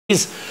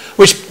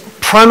which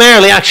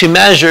primarily actually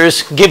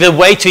measures, give a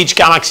weight to each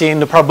galaxy in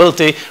the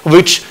probability of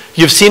which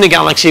you've seen a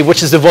galaxy,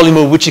 which is the volume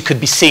of which it could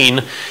be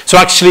seen. So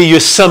actually you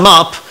sum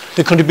up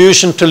the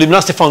contribution to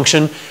luminosity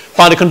function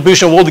by the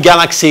contribution of all the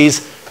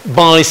galaxies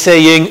by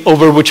saying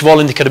over which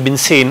volume they could have been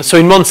seen. So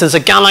in one sense, a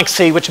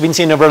galaxy which has been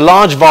seen over a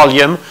large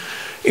volume,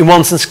 in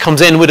one sense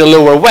comes in with a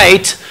lower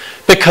weight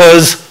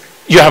because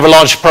you have a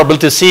large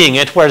probability of seeing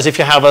it, whereas if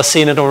you have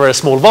seen it over a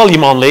small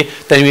volume only,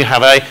 then you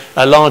have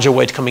a larger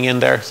weight coming in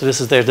there. So this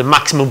is the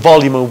maximum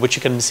volume of which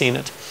you can be seeing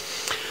it.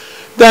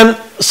 And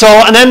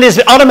then there's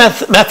the other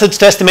methods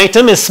to estimate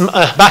them is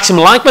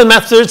maximum likelihood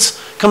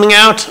methods coming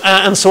out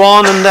and so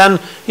on, and then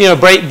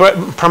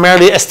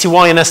primarily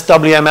STY and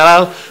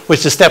SWMLL,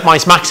 which is the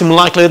stepwise maximum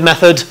likelihood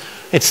method.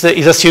 It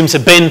assumes a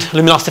binned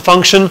luminosity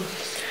function,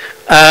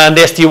 and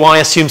the STY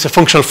assumes a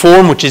functional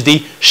form, which is the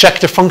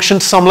Schechter function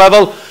to some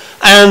level.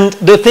 And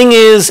the thing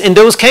is, in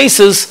those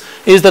cases,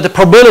 is that the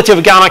probability of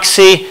a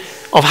galaxy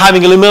of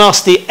having a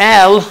luminosity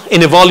L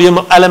in a volume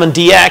element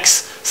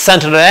dx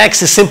centered at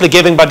x is simply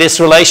given by this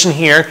relation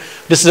here.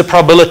 This is a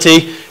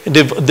probability,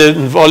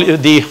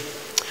 the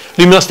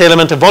luminosity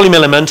element and volume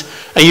element.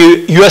 And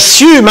you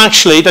assume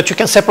actually that you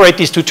can separate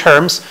these two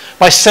terms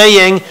by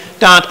saying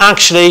that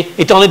actually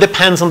it only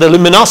depends on the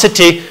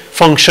luminosity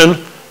function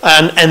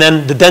and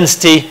then the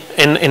density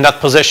in that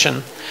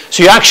position.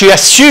 So you actually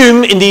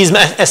assume in these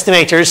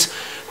estimators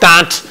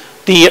that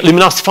the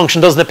luminosity function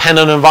doesn't depend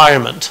on the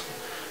environment,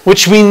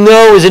 which we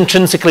know is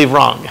intrinsically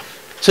wrong.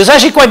 So it's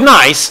actually quite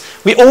nice.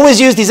 We always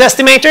use these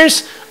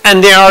estimators,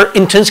 and they are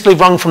intrinsically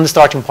wrong from the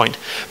starting point.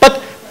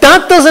 But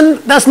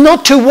that's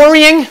not too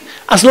worrying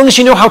as long as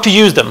you know how to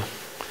use them.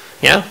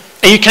 Yeah?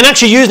 And you can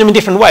actually use them in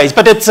different ways,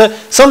 but it's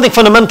something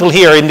fundamental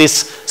here in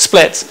these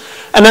splits.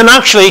 And then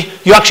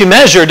you actually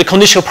measure the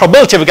conditional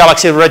probability of a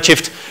galaxy of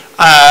redshift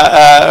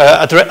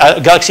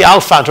galaxy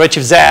alpha at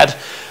redshift z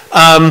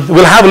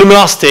will have a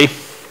luminosity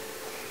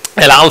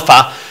L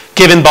alpha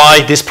given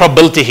by this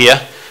probability here.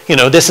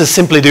 This is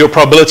simply the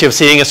probability of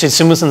seeing it. It's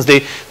in essence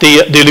the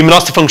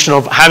luminosity function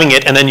of having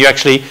it, and then you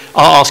actually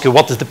ask you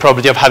what is the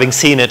probability of having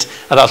seen it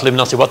at that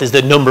luminosity, what is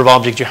the number of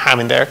objects you have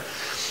in there.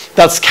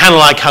 That's kind of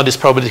like how this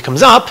probability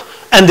comes up,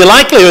 and the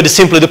likelihood is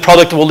simply the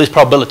product of all these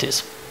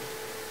probabilities.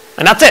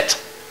 And that's it.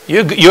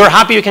 You're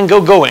happy, you can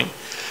go going.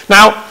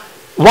 Now,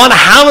 what I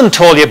haven't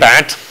told you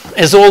about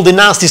is all the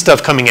nasty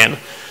stuff coming in.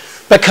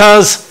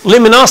 Because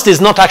luminosity is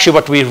not actually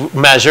what we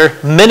measure.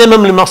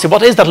 Minimum luminosity,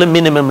 what is that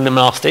minimum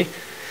luminosity?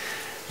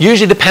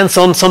 Usually depends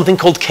on something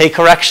called K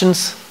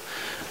corrections.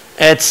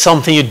 It's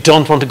something you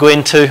don't want to go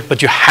into,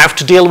 but you have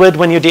to deal with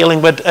when you're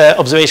dealing with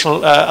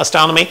observational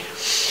astronomy.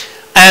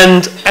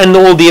 And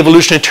all the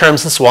evolutionary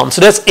terms and so on.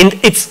 So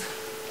it's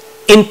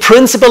in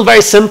principle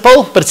very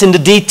simple, but it's in the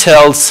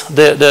details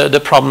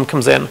the problem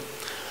comes in.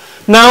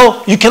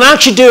 Now, you can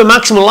actually do a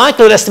maximum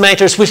likelihood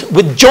estimators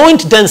with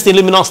joint density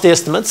luminosity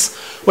estimates,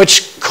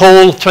 which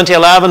Cole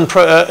 2011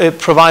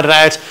 provided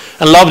out,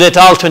 and Loved et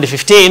al.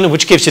 2015,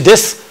 which gives you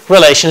this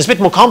relation. It's a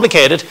bit more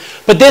complicated,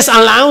 but this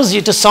allows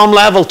you to some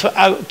level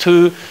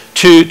to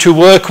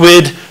work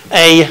with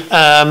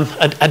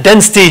a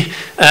density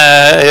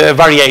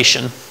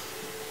variation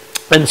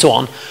and so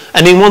on.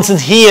 And in one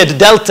sense here, the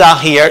delta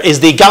here is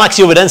the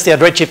galaxy over density at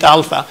redshift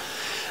alpha.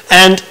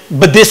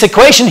 But this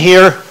equation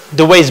here,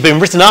 the way it's been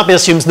written up, it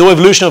assumes no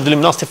evolution of the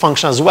luminosity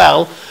function as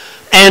well,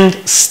 and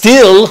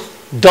still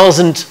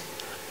doesn't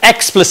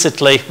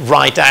explicitly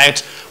write out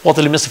what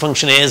the luminosity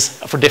function is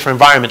for different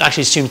environment.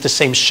 Actually assumes the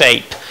same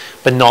shape,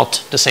 but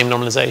not the same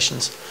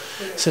normalizations.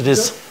 So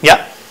this,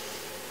 yeah?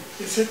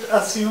 Is it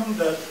assumed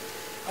that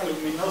a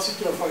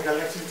luminosity of a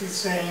galaxy is the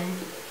same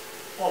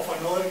of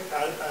another,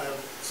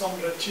 some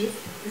redshift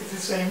is the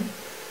same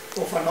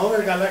of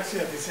another galaxy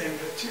at the same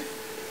redshift?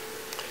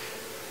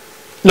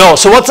 No,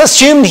 so what's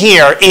assumed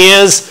here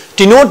is,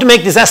 in order to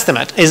make this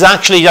estimate, is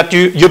actually that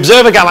you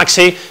observe a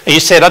galaxy and you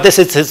say that this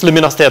is its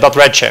luminosity at that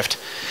redshift.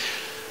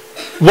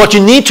 What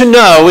you need to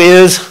know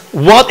is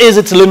what is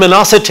its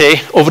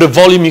luminosity over the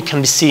volume you can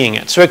be seeing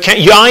it. So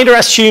you either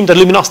assume that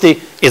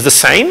luminosity is the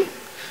same,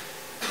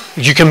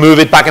 you can move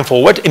it back and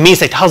forward, it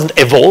means it hasn't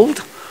evolved,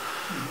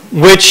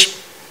 which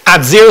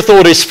at zeroth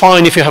order is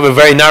fine if you have a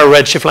very narrow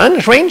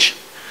redshift range.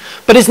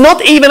 But it's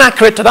not even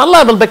accurate to that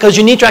level because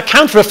you need to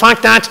account for the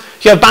fact that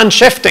you have band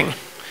shifting.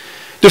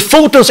 The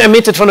photons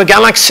emitted from a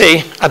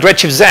galaxy at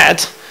redshift z,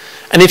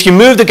 and if you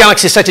move the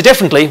galaxy slightly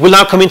differently, will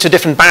now come into a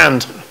different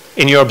band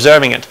in your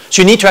observing it.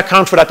 So you need to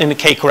account for that in the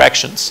K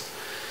corrections.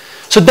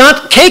 So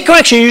that K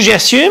correction you usually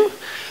assume,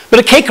 but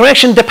the K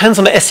correction depends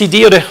on the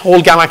SED of the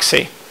whole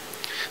galaxy.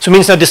 So it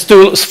means that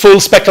the full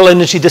spectral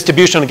energy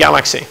distribution of the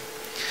galaxy.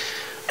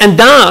 And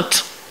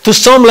that, to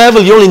some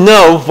level, you only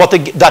know what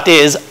that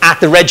is at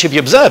the redshift you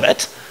observe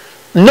it,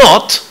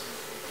 not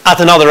at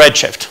another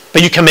redshift.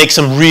 But you can make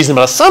some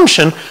reasonable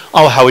assumption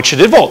of how it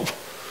should evolve.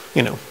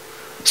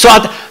 So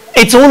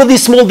it's all of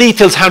these small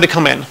details how they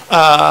come in,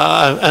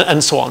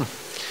 and so on.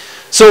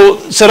 So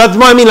that's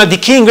what I mean. Like the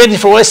key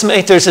ingredient for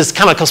estimators is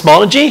kind of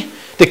cosmology.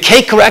 The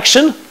K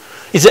correction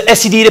is an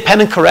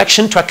SED-dependent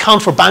correction to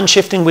account for band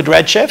shifting with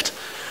redshift.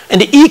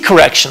 and the E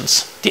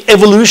corrections, the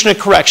evolutionary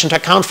correction to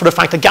account for the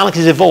fact that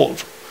galaxies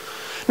evolve.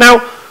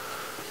 Now,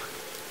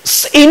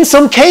 in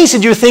some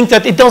cases you think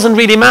that it doesn't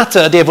really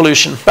matter, the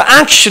evolution, but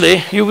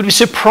actually you would be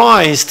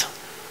surprised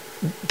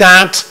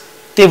that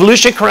the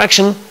evolutionary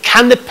correction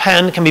can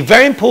be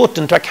very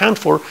important to account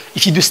for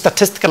if you do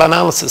statistical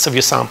analysis of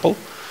your sample,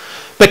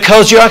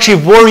 because you're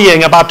actually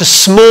worrying about the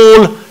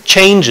small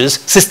changes.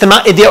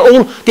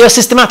 They are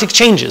systematic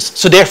changes,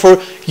 so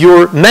therefore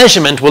your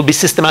measurement will be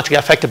systematically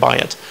affected by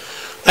it,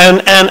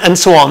 and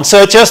so on.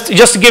 So just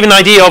to give an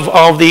idea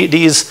of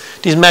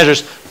these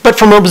measures. But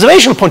from an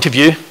observational point of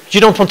view, you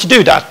don't want to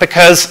do that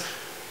because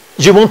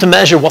you want to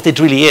measure what it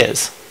really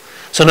is.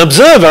 So an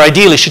observer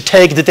ideally should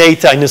take the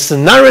data in the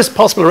narrowest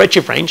possible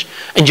redshift range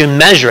and you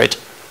measure it,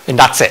 and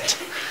that's it.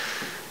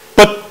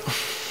 But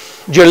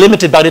you're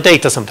limited by the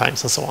data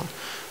sometimes and so on.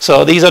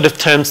 So these are the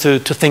terms to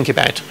think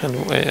about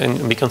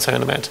and be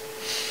concerned about.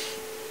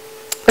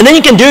 And then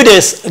you can do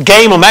this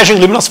game of measuring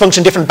luminosity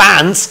function in different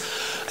bands.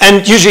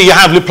 And usually you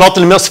have plot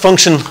the luminosity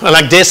function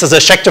like this as a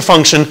Schechter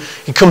function.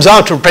 It comes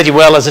out pretty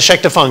well as a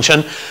Schechter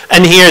function.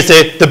 And here's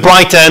the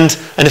bright end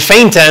and the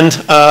faint end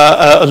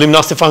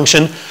luminosity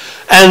function.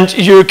 And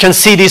you can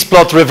see these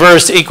plots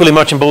reversed equally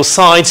much on both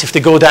sides if they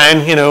go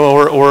down,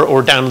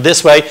 or down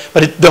this way.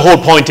 But the whole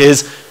point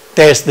is,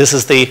 this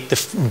is the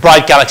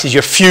bright galaxies,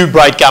 your few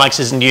bright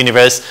galaxies in the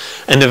universe,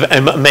 and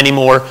many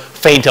more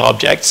faint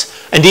objects.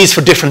 And these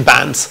for different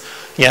bands.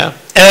 Yeah.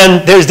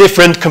 And there's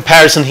different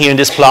comparison here in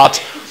this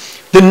plot.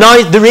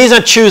 The reason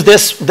I choose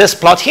this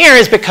plot here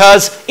is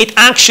because it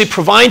actually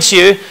provides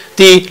you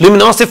the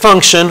luminosity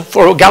function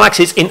for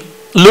galaxies in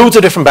loads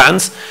of different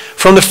bands,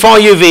 from the far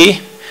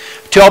UV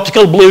to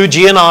optical blue,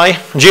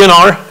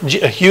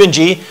 GNR, U and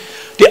G,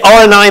 the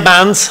R and I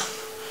bands,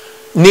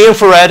 near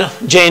infrared,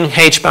 J and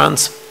H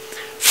bands,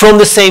 from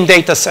the same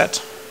data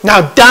set.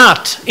 Now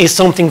that is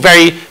something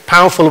very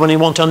powerful when you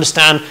want to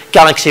understand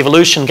galaxy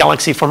evolution,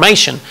 galaxy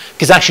formation,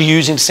 because actually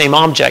using the same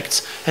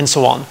objects and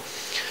so on.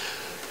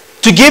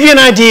 To give you an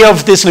idea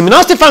of these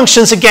luminosity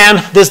functions,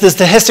 again, this is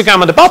the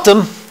histogram at the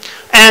bottom,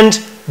 and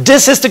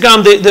this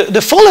histogram,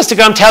 the full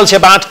histogram tells you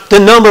about the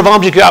number of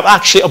objects you have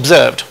actually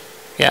observed.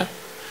 Yeah?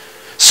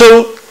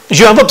 So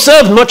you have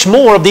observed much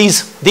more of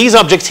these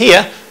objects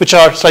here, which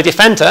are slightly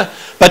fainter,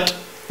 but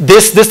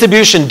this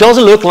distribution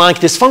doesn't look like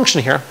this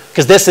function here,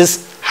 because this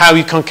is how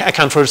you can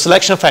account for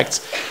selection effects.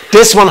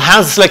 This one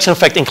has a selection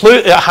effect,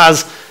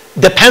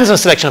 depends on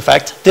selection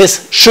effect.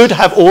 This should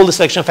have all the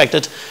selection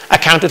effect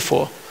accounted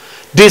for.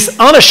 This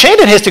other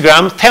shaded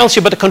histogram tells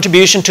you about the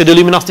contribution to the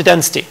luminosity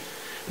density.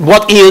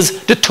 What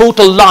is the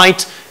total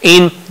light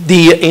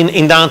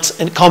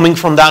coming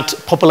from that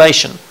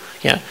population?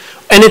 Yeah,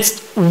 and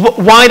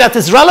why that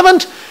is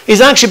relevant is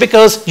actually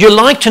because you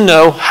like to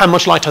know how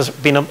much light has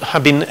been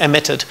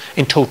emitted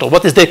in total.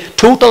 What is the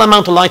total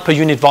amount of light per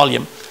unit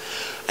volume?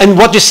 And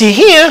what you see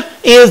here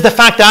is the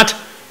fact that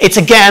it's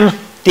again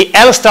the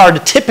L star, the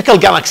typical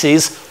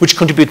galaxies, which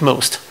contribute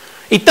most.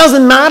 It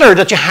doesn't matter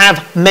that you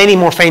have many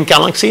more faint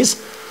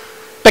galaxies,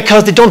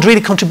 because they don't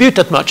really contribute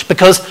that much,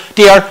 because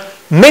they are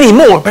many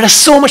more, but they're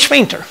so much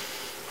fainter.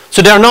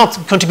 So they are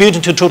not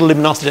contributing to total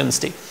luminosity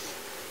density.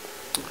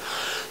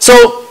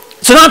 So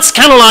that's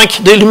kind of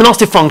like the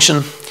luminosity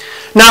function.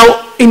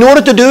 Now, in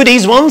order to do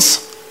these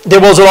ones, there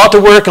was a lot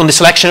of work on the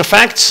selection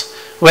effects,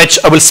 which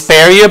I will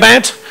spare you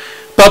about.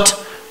 But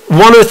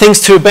one of the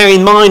things to bear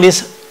in mind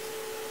is,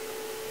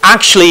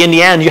 actually, in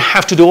the end, you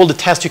have to do all the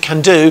tests you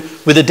can do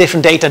with the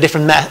different data,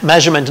 different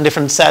measurement and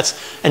different sets,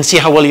 and see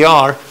how well you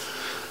are.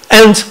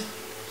 And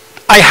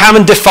I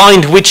haven't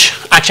defined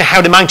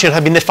how the magnitude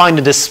have been defined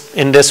in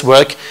this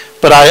work,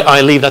 but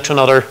I leave that to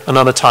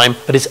another time.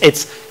 But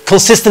it's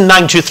consistent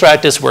magnitude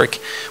throughout this work,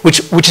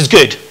 which is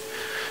good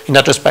in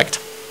that respect.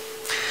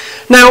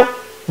 Now,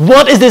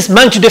 what is this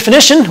magnitude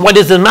definition? Why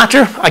does it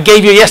matter? I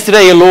gave you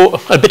yesterday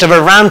a bit of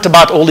a rant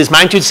about all these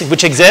magnitudes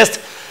which exist.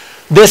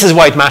 This is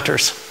why it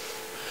matters.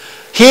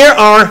 Here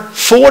are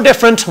 4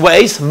 different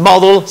ways: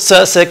 model,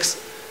 Sursic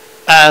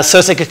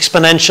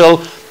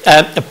exponential,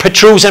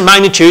 protrusion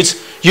magnitudes,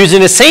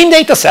 using the same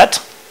data set,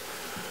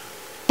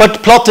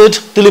 but plotted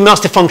the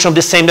luminosity function of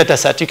the same data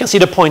set. You can see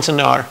the points in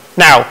R.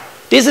 Now,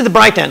 this is the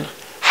bright end.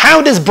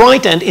 How this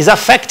bright end is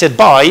affected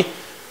by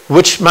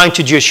which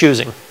magnitude you're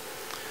choosing.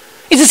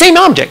 It's the same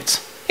objects.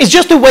 It's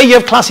just the way you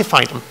have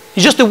classified them.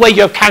 It's just the way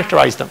you have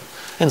characterized them,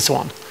 and so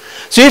on.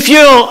 So if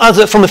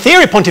you, from a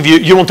theory point of view,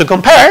 you want to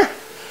compare,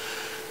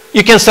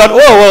 you can start, oh,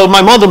 well,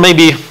 my model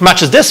maybe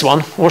matches this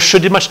one, or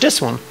should it match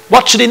this one?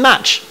 What should it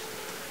match?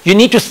 You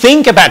need to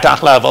think about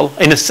that level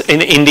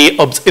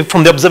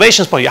from the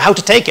observations point of view, how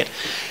to take it.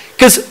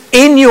 Because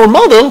in your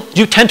model,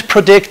 you tend to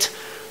predict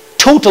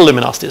total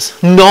luminosities,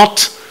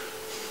 not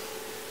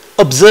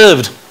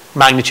observed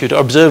magnitude or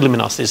observed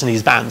luminosities in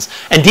these bands.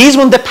 And these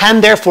will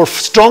depend, therefore,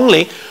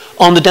 strongly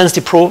on the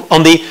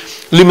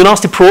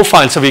luminosity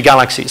profiles of your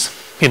galaxies,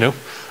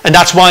 and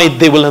that's why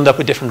they will end up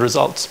with different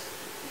results.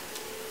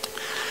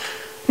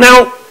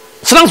 Now,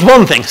 so that's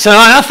one thing. So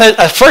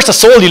first I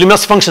sold you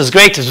luminosity function is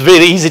great, it's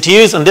really easy to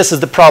use, and this is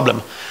the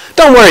problem.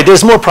 Don't worry,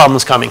 there's more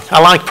problems coming.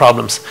 I like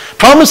problems.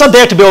 Problems are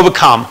there to be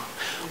overcome.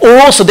 Or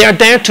also they are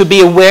there to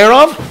be aware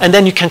of, and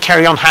then you can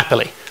carry on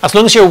happily, as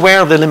long as you're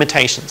aware of the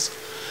limitations.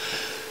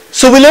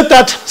 So we looked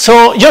at,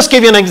 so just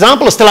give you an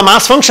example, a stellar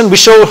mass function. We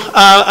show,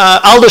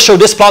 Aldo showed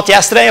this plot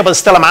yesterday about the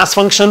stellar mass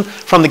function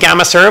from the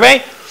gamma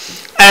survey.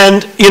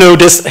 And you know,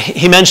 this,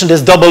 he mentioned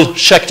this double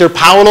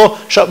Schechter-Paolo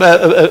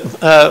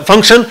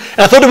function. And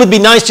I thought it would be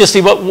nice to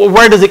see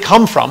where does it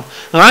come from.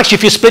 And actually,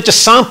 if you split the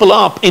sample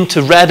up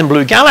into red and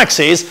blue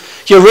galaxies,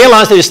 you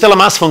realize that the stellar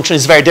mass function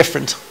is very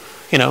different.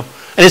 You know,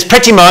 and it's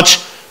pretty much,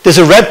 there's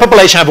a red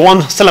population have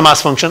one stellar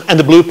mass function, and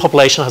the blue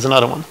population has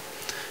another one.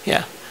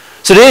 Yeah.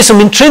 So there is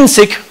some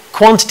intrinsic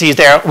quantities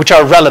there which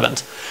are relevant.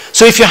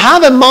 So if you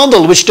have a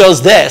model which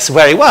does this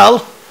very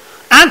well,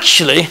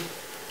 actually,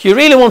 you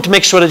really want to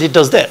make sure that it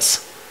does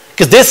this.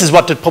 Because this is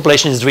what the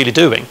population is really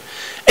doing.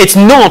 It's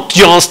not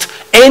just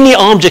any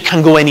object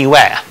can go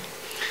anywhere.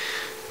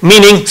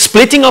 Meaning,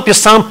 splitting up your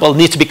sample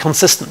needs to be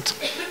consistent.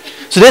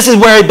 So this is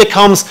where it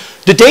becomes,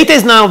 the data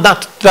is now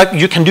that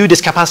you can do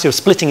this capacity of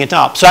splitting it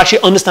up. So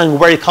actually understanding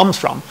where it comes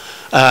from,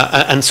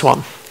 and so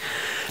on.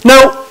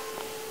 Now,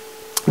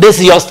 this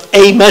is just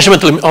a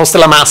measurement of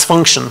stellar mass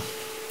function.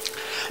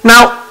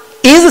 Now,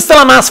 is the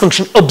stellar mass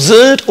function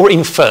observed or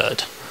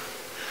inferred?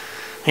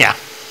 Yeah.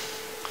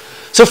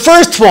 So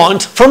first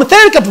point, from a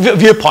theoretical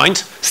viewpoint,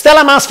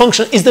 stellar mass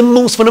function is the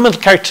most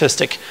fundamental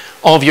characteristic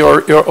of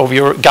your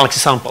galaxy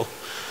sample.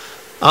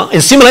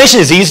 In simulation,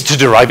 it's easy to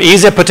derive.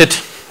 Easy, I put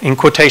it in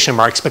quotation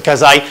marks,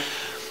 because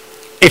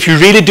if you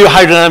really do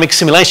hydrodynamic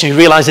simulation, you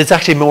realize it's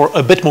actually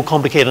a bit more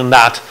complicated than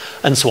that,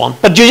 and so on.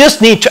 But you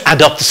just need to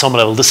add up to some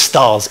level the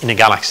stars in a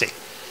galaxy.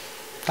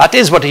 That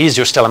is what is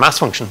your stellar mass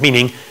function,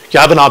 meaning you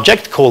have an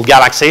object called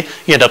galaxy,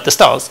 you add up the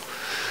stars.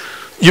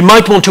 You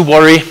might want to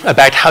worry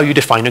about how you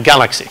define a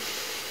galaxy.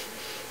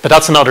 But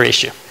that's another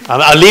issue.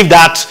 I'll leave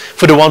that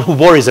for the one who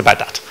worries about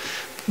that.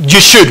 You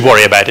should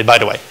worry about it, by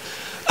the way.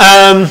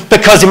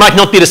 Because it might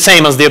not be the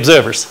same as the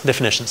observer's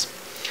definitions.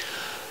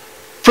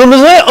 From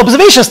an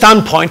observation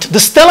standpoint, the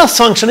stellar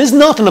function is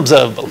not an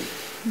observable.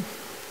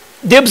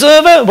 The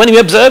observer, when we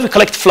observe, we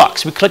collect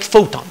flux, we collect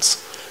photons,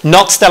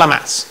 not stellar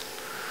mass.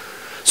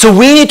 So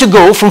we need to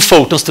go from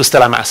photons to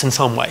stellar mass in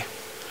some way.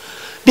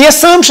 The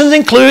assumptions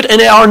include,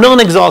 and they are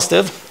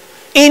non-exhaustive,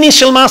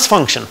 initial mass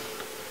function.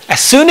 As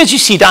soon as you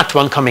see that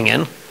one coming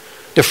in,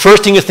 the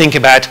first thing you think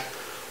about,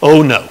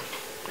 oh no.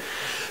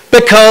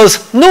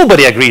 Because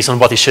nobody agrees on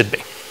what it should be.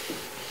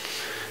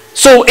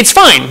 So it's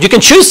fine, you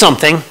can choose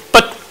something,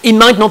 but it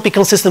might not be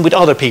consistent with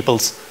other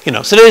people's, you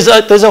know. So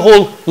there's a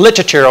whole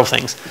literature of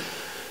things.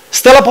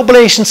 Stellar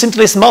population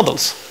simplest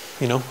models.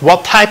 You know,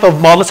 what type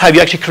of models have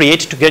you actually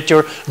created to get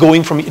your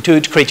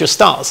to create your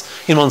stars?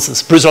 In one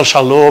sense,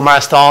 Brusel-Charlot,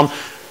 Marston.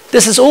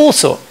 This is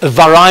also a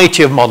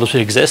variety of models that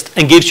exist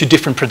and gives you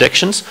different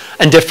predictions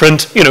and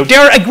different, you know, they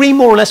agree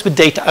more or less with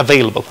data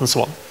available and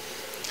so on.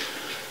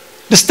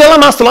 The stellar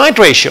mass to light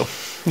ratio,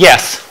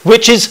 yes,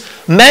 which is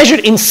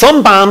measured in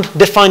some band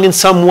defined in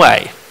some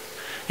way.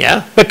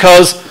 Yeah,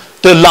 because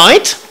the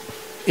light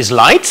is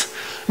light,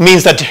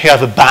 means that you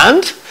have a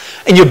band,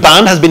 and your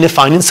band has been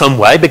defined in some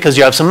way because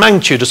you have some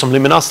magnitude or some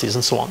luminosities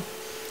and so on.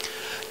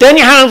 Then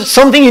you have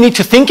something you need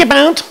to think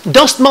about,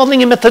 dust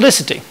modeling and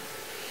methodicity.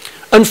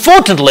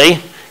 Unfortunately,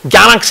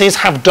 galaxies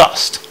have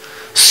dust.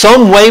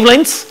 Some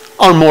wavelengths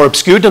are more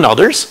obscure than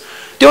others.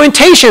 The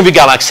orientation of your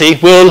galaxy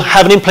will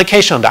have an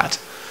implication on that.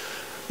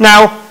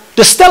 Now,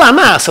 the stellar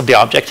mass of the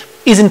object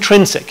is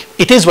intrinsic.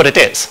 It is what it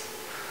is.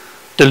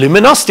 The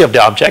luminosity of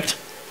the object,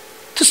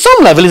 to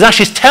some level, is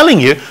actually telling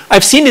you,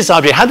 I've seen this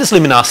object, had this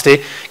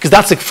luminosity, because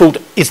that's a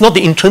photon. It's not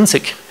the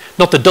intrinsic,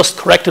 not the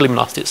dust-corrected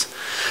luminosities.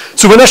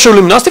 So when I show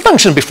luminosity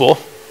function before,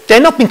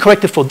 they're not being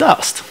corrected for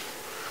dust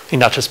in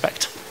that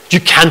respect. You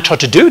can try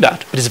to do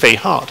that, but it's very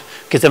hard,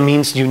 because that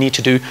means you need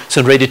to do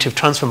some radiative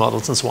transfer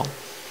models and so on.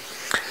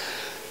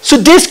 So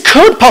this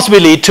could possibly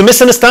lead to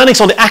misunderstandings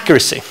on the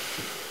accuracy.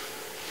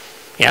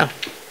 Yeah.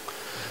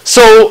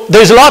 So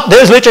there's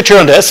literature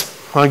on this.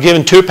 I've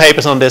given 2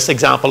 papers on this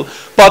example.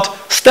 But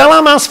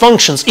stellar mass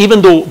functions,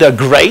 even though they're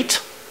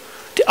great,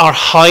 they are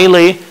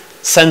highly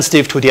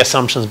sensitive to the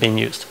assumptions being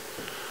used.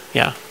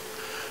 Yeah.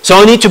 So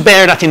I need to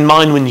bear that in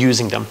mind when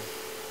using them.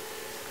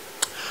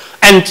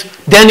 And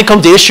then it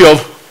comes the issue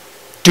of,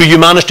 do you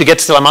manage to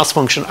get stellar mass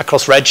function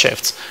across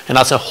redshifts? And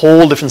that's a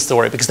whole different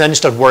story, because then you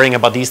start worrying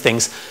about these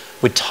things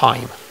with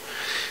time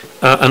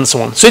and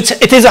so on. So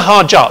it is a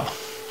hard job,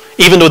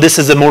 even though this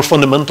is a more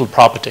fundamental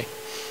property.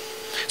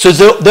 So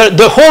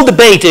the whole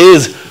debate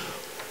is,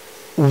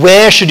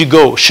 where should you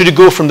go? Should you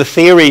go from the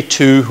theory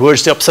to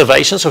where's the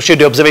observations, or should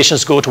the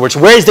observations go towards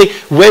where's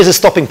the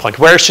stopping point?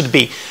 Where should it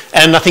be?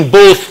 And I think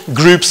both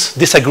groups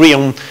disagree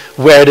on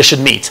where they should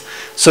meet.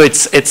 So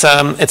it's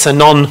a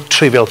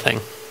non-trivial thing.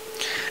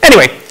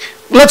 Anyway,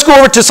 let's go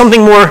over to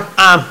something more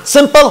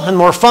simple and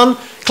more fun.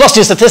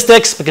 Clustering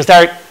statistics, because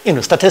they're, you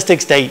know,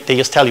 statistics, they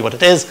just tell you what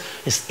it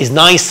is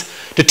nice.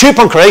 The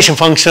 2-point correlation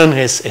function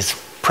is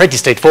pretty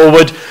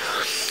straightforward,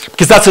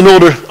 because that's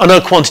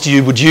another quantity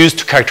you would use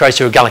to characterize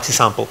your galaxy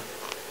sample.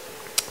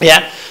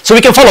 Yeah, So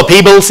we can follow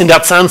Peebles in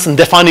that sense, and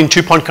defining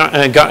two-point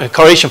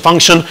correlation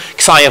function,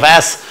 psi of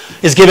S,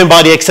 is given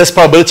by the excess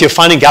probability of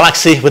finding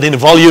galaxy within a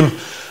volume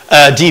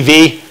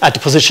dV at the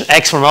position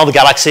x from another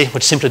galaxy,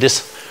 which is simply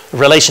this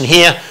relation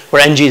here,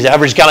 where ng is the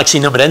average galaxy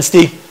number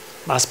density.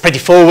 That's pretty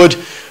forward.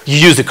 You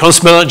use the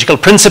cosmological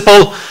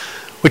principle,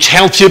 which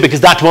helps you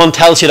because that one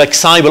tells you that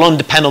psi will only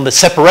depend on the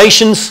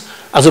separations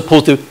as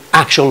opposed to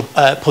actual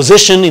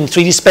position in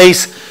 3D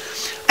space.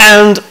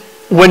 And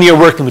when you're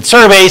working with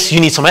surveys, you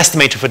need some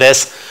estimator for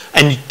this.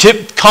 And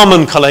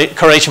common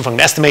correlation function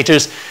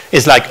estimators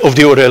is like of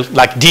the order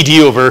like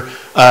dd over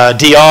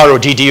dr or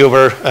dd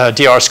over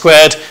dr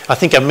squared. I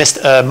think I missed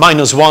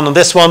 -1 on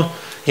this one.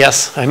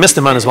 Yes, I missed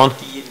the -1.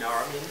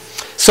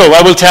 So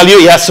I will tell you,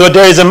 yes, so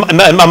there is a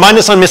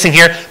 -1 missing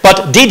here,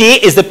 but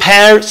dd is the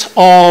pairs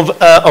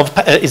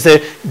is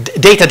the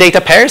data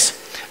pairs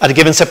at a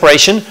given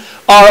separation.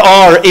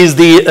 RR is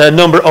the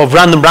number of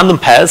random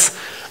pairs,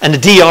 and the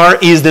dr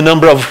is the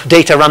number of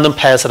data random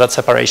pairs at that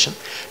separation.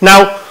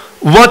 Now,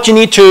 what you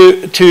need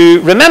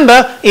to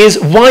remember is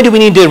why do we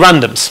need the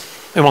randoms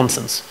in one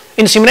sense?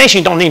 In simulation,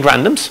 you don't need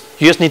randoms.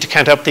 You just need to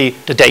count up the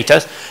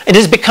data. It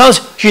is because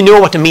you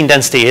know what the mean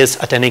density is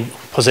at any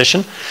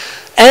position.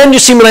 And your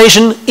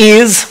simulation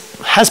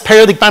has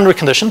periodic boundary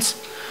conditions,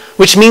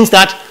 which means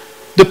that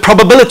the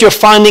probability of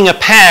finding a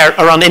pair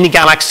around any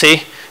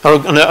galaxy or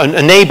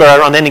a neighbor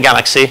around any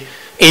galaxy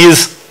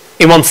is,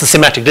 in one sense,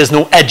 symmetric. There's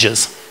no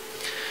edges.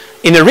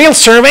 In a real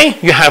survey,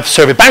 you have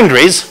survey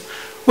boundaries,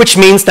 which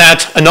means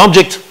that an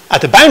object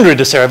at the boundary of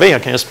the survey, I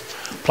can just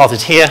plot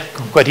it here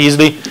quite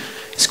easily.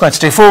 It's quite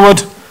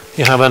straightforward.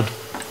 You have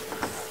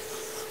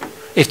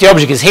if the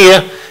object is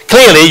here,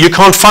 clearly you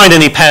can't find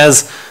any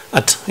pairs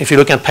if you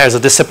look at pairs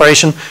at this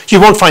separation, you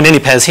won't find any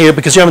pairs here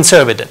because you haven't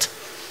surveyed it.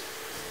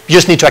 You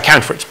just need to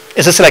account for it.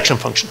 It's a selection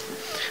function.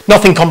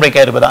 Nothing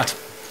complicated with that.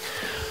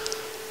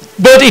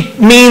 But it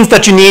means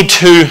that you need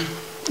to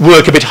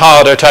work a bit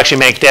harder to actually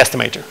make the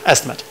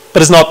estimate.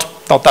 But it's not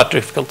that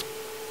difficult.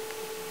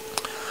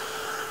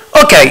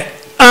 Okay.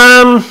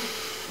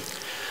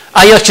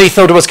 I actually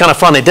thought it was kind of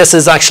funny. This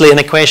is actually an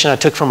equation I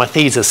took from my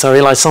thesis. I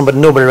realized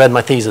nobody read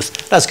my thesis.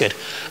 That's good.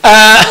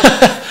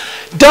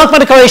 Dark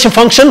matter correlation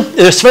function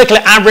is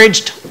spherically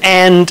averaged,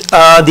 and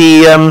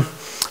the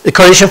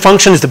correlation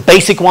function is the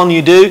basic one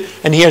you do.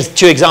 And here's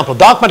 2 example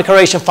dark matter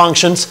correlation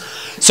functions.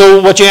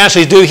 So what you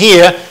actually do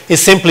here is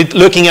simply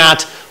looking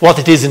at what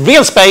it is in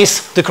real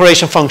space, the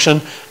correlation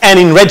function, and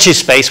in redshift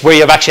space, where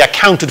you have actually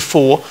accounted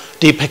for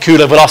the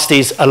peculiar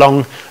velocities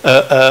along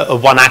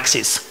one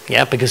axis.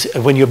 Yeah, because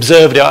when you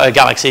observe the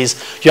galaxies,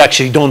 you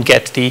actually don't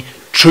get the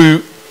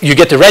true. You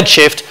get the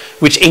redshift,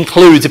 which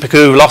includes the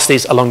peculiar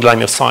velocities along the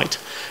line of sight.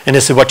 And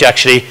this is what you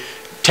actually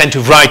tend to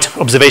write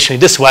observationally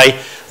this way.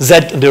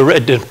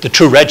 The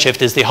true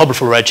redshift is the Hubble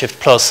redshift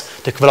plus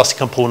the velocity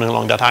component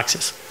along that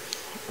axis.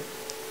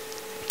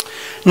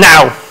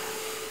 Now,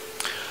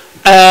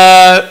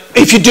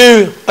 if you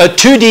do a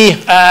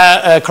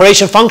 2D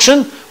correlation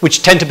function,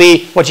 which tend to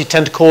be what you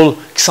tend to call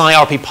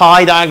psi-RP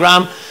pi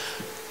diagram,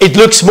 it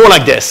looks more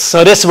like this.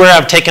 So this is where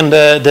I've taken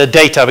the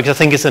data because I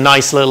think it's a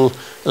nice little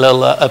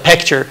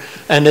picture.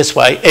 And this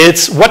way,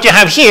 it's what you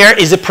have here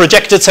is a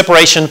projected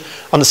separation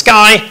on the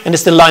sky, and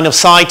it's the line of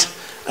sight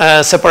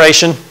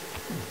separation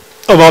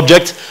of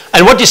object.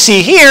 And what you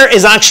see here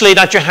is actually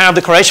that you have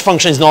the correlation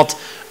function is not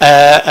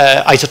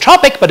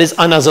isotropic, but is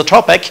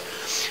anisotropic,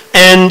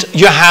 and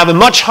you have a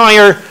much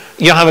higher.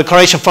 You have a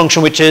correlation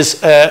function which is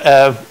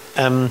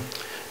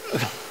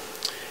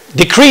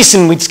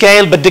decreasing with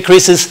scale, but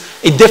decreases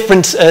in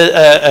different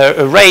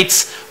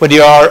rates, whether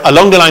you are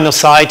along the line of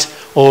sight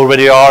or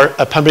whether you are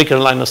a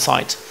perpendicular line of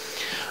sight.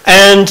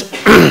 And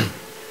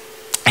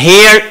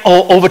here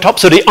over top,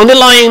 so the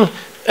underlying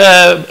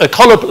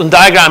color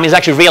diagram is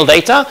actually real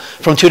data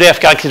from 2DF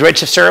galaxy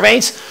redshift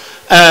surveys.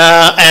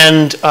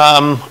 And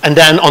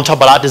then on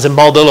top of that is a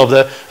model of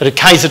the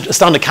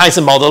standard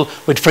Kaiser model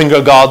with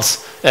Fringo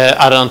gods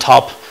added on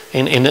top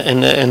in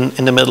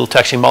the middle to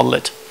actually model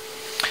it.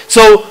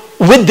 So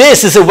with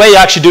this is a way of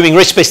actually doing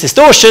rich space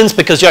distortions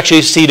because you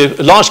actually see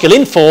the large scale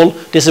infall.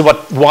 This is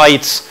why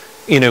it's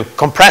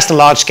compressed on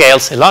large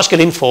scales, a large scale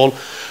infall,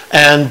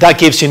 and that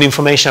gives you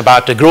information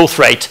about the growth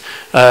rate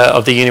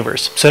of the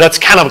universe. So that's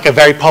kind of like a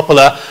very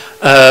popular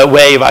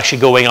way of actually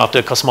going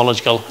after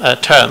cosmological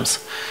terms.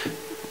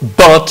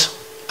 But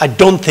I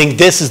don't think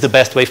this is the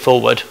best way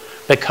forward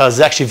because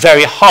it's actually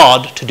very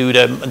hard to do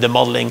the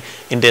modeling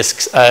in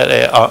this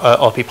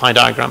RP pi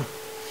diagram.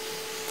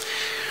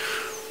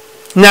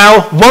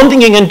 Now, one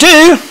thing you can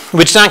do,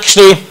 which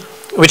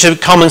is a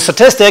common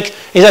statistic,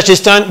 is actually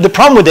the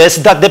problem with this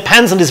is that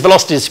depends on these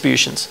velocity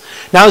distributions.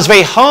 Now, it's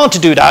very hard to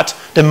do that,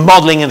 the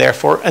modeling, and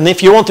therefore, and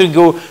if you want to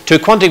go to a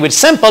quantity which is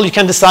simple, you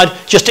can decide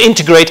just to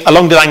integrate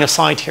along the line of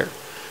sight here.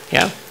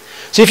 Yeah.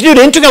 So if you do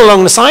the integral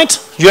along the sight,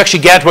 you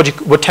actually get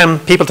what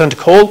people tend to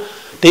call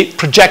the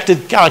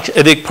projected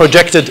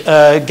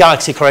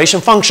galaxy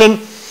correlation function,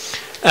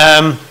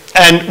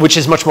 and which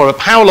is much more of a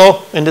power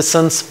law in this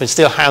sense, but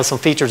still has some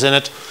features in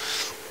it.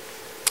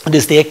 It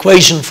is the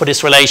equation for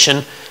this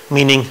relation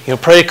meaning your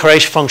periodic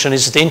correlation function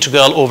is the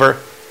integral over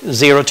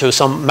 0 to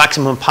some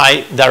maximum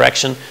pi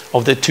direction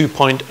of the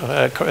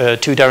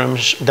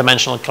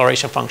two-dimensional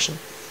correlation function.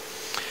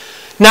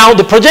 Now,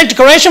 the projected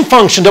correlation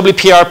function,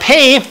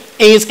 WPRP,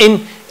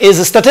 is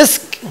a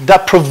statistic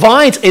that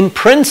provides, in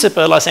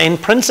principle,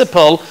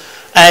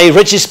 a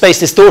Ritchie space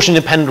distortion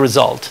independent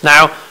result.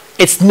 Now,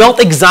 it's not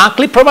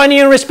exactly providing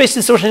a Ritchie space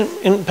distortion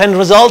independent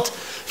result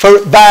for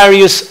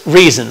various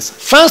reasons.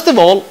 First of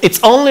all, it's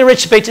only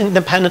Ritchie space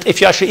independent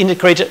if you actually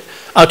integrate it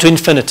out to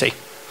infinity.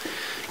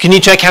 You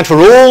need to account for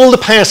all the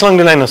pairs along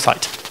the line of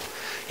sight.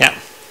 Yeah.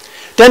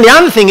 Then the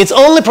other thing, it's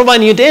only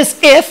providing you this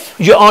if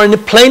you are in a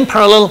plane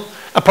parallel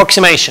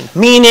approximation,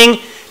 meaning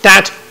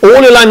that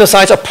all your line of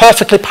sights are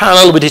perfectly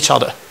parallel with each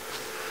other.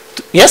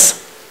 Yes?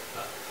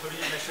 How do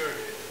you measure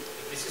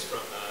if this is from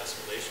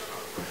simulation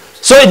or?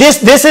 So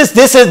this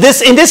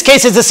in this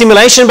case it's a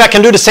simulation, but I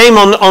can do the same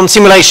on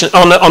simulation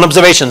on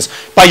observations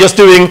by just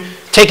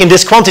taking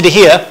this quantity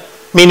here,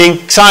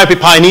 meaning psi p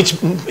pi in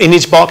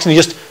each box, and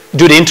you just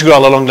do the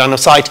integral along the line of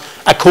sight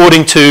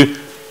according to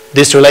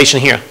this relation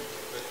here.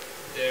 But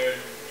there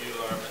you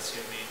are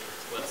assuming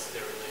what's the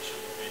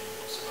relation between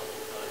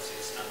observable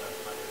galaxies and their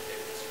matter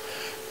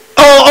tables.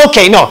 Oh,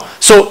 okay, no.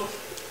 So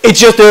it's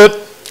just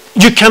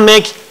you can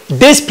make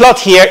this plot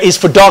here is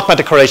for dark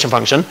matter correlation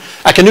function.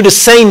 I can do the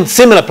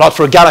similar plot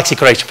for a galaxy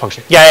correlation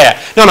function. Yeah.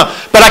 No.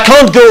 But I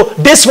can't go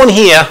this one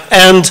here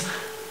and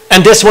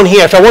this one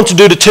here. If I want to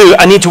do the two,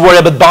 I need to worry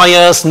about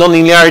bias,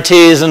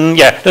 nonlinearities, and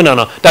yeah.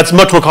 No. That's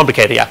much more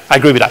complicated. Yeah, I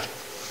agree with that.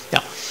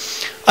 Yeah.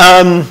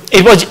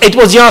 It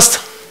was just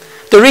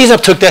the reason I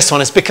took this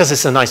one is because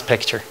it's a nice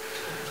picture.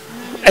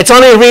 It's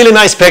only a really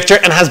nice picture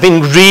and has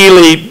been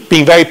really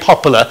being very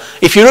popular.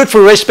 If you look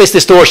for Ritchie space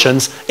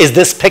distortions, is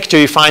this picture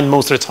you find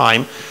most of the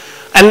time.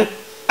 And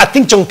I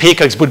think John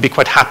Peacocks would be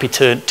quite happy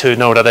to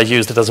know that I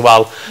used it as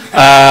well.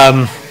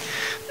 And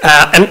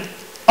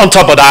on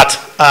top of that,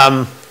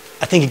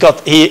 I think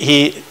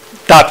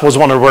that was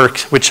one of the work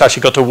which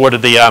actually got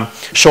awarded the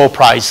Shaw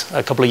Prize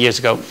a couple of years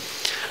ago.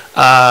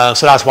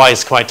 So that's why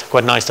it's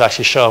quite nice to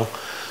actually show.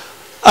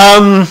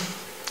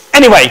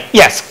 Anyway,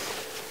 yes.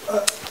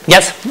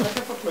 Yes? I have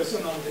a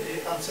question on the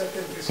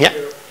uncertainties Yeah.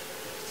 here.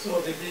 So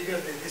the bigger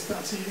the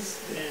distance is,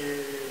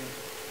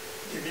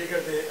 the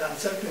bigger the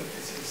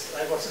uncertainties is.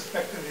 I was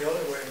expecting the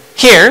other way.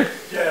 Here?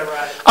 Yeah,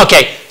 right.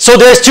 Okay, so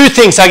there's two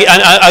things.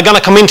 I'm going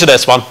to come into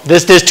this one.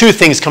 There's two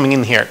things coming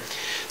in here.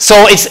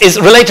 So it's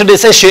related to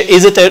this issue.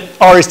 Is it a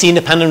RST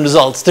independent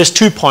results? There's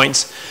 2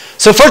 points.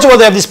 So first of all,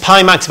 they have this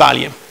pi max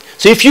value.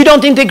 So if you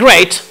don't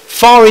integrate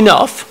far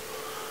enough,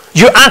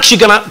 you're actually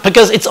going to,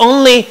 because it's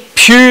only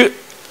pure,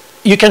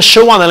 you can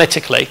show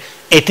analytically,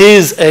 it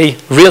is a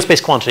real space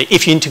quantity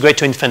if you integrate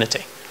to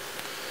infinity.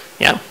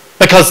 Yeah,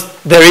 because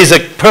there is a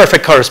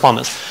perfect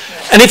correspondence.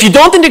 And if you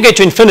don't integrate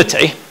to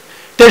infinity,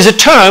 there's a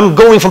term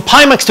going from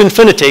pi max to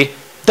infinity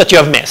that you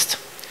have missed.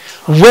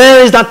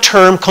 Where is that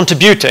term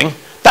contributing?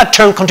 That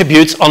term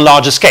contributes on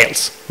larger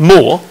scales,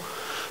 more,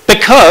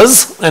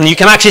 because, and you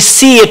can actually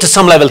see it to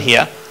some level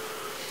here,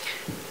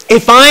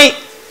 if I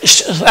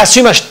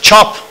assume I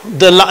chop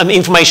the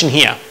information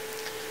here,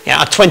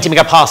 yeah, at 20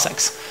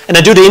 megaparsecs, and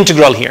I do the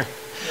integral here,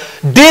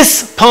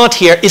 this part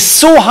here is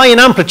so high in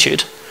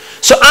amplitude,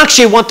 so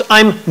actually what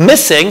I'm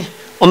missing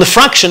on the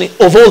fraction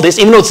of all this,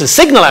 even though it's a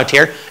signal out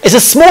here, is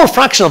a small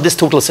fraction of this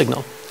total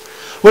signal.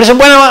 Whereas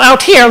when I'm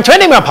out here, I'm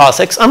 20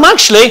 megaparsecs, I'm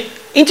actually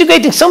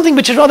integrating something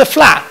which is rather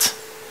flat,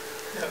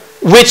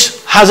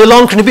 which has a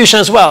long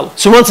contribution as well.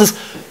 So once it's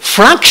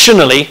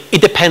fractionally,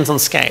 it depends on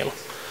scale.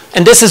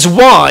 And this is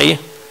why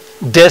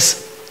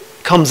this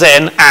comes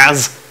in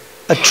as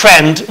a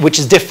trend which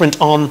is different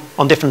on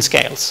different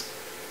scales.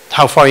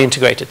 How far you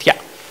integrate it, yeah.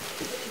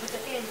 But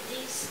again,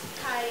 this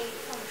pi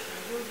function,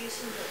 you're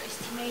using the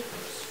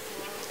estimators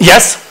for...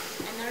 Yes?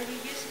 And are you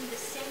using the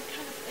same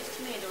kind of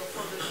estimator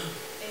for the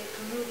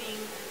conmoving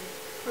and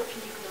the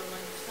perpendicular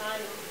line of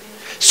sight?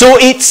 So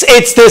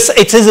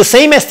it is the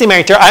same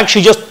estimator. I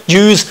actually just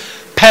use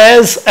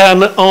pairs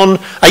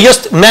I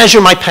just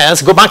measure my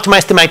pairs, go back to my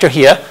estimator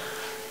here,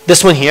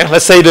 this one here,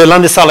 let's say the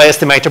Landis-Sala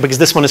estimator because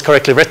this one is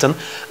correctly written.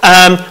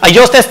 I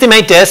just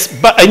estimate this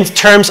but in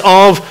terms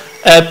of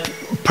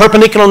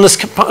perpendicular on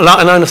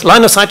this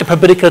line of sight and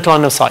perpendicular to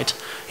line of sight.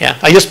 Yeah,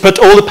 I just put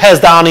all the pairs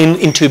down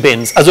in 2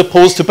 bins as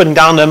opposed to putting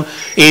down them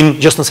in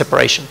just in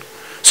separation.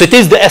 So it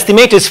is, the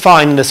estimator is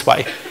fine in this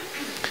way.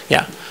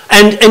 Yeah.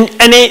 And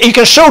you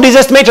can show these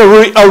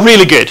estimators are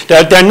really good.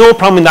 They're no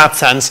problem in that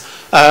sense.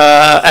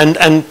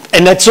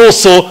 And that's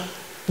also,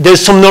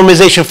 there's some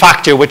normalization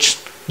factor which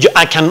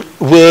I can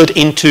word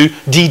into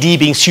DD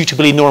being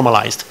suitably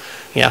normalized.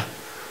 Yeah.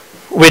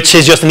 Which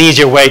is just an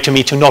easier way to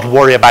me to not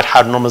worry about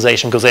how the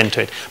normalization goes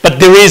into it. But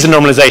there is a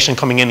normalization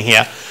coming in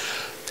here.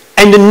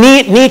 And the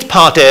neat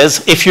part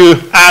is, if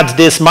you add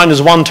this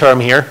 -1 term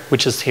here,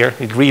 which is here,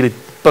 it really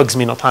bugs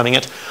me not having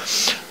it,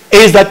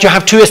 is that you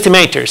have 2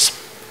 estimators.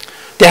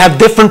 They have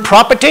different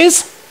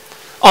properties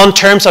on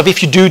terms of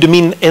if you do the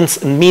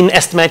mean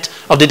estimate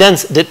of the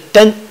density,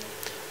 then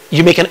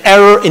you make an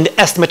error in the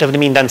estimate of the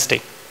mean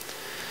density.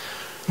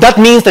 that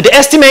means that the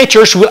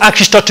estimators will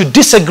actually start to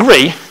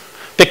disagree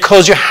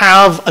because you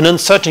have an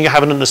uncertainty you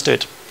haven't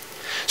understood.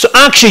 So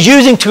actually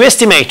using two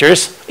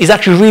estimators is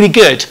actually a really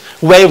good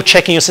way of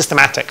checking your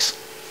systematics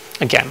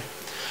again.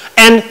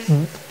 And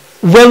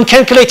when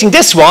calculating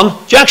this one,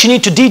 you actually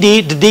need to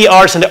DD the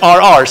DRs and the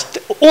RRs.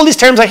 All these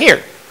terms are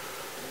here.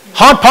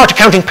 Hard part of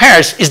counting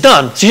pairs is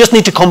done. So you just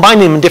need to combine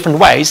them in different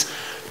ways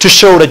to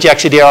show that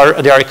they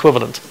are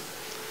equivalent.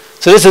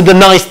 So this is the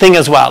nice thing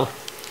as well.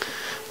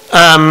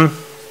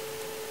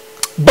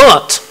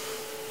 But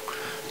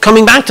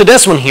coming back to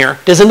this one here,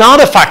 there's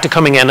another factor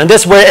coming in, and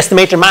this is where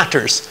estimator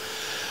matters.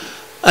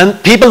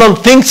 And people don't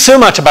think so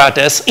much about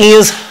this,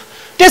 is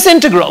this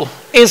integral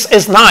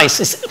is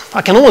nice.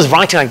 I can always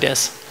write it like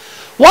this.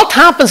 What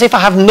happens if I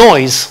have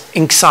noise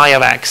in psi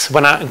of x,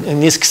 in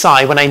this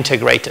psi, when I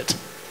integrate it?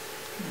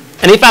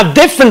 And if I have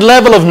different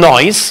level of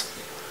noise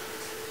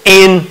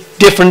in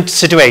different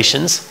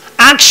situations,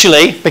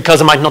 actually,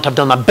 because I might not have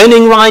done my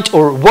binning right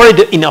or worried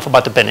enough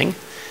about the binning,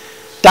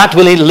 that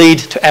will lead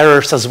to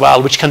errors as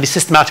well, which can be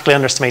systematically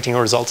underestimating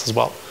your results as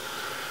well.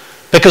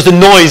 Because the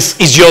noise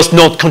is just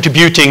not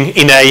contributing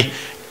in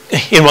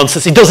one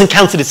sense. It doesn't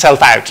cancel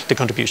itself out, the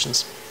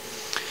contributions.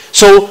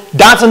 So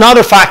that's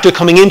another factor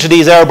coming into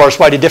these error bars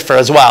why they differ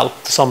as well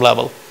to some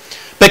level.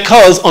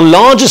 Because on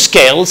larger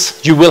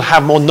scales, you will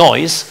have more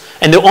noise,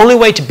 and the only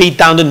way to beat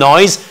down the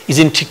noise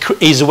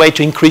is a way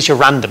to increase your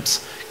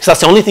randoms. Because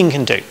that's the only thing you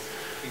can do.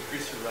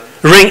 Increase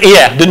your randoms?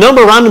 Yeah, the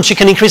number of randoms you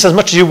can increase as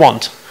much as you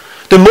want.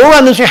 The more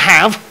randoms you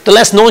have, the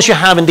less noise you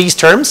have in these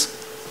terms.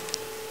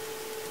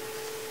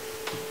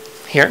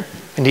 Here,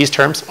 in these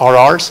terms,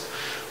 RRs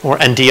or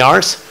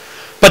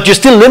NDRs. But you're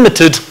still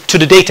limited to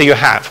the data you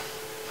have.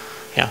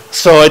 Yeah.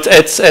 So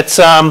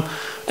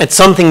it's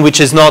something which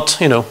is not,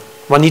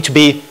 one need to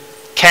be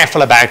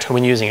careful about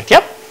when using it.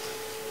 Yep?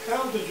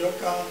 How do you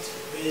count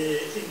the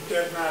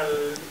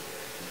internal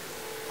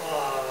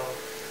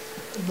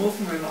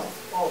movement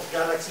of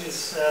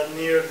galaxies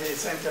near the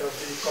center of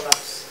the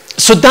collapse?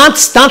 So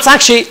that's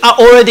actually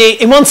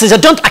already, in one sense, I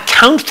don't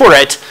account for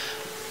it.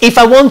 If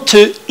I want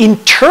to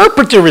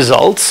interpret the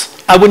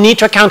results, I would need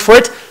to account for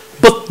it.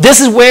 But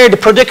this is where the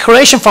product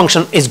correlation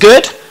function is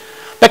good,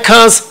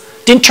 because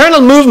the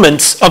internal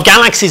movements of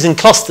galaxies and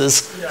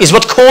clusters is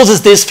what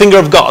causes this finger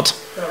of God.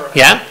 Right.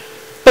 Yeah?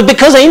 But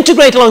because I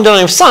integrate along the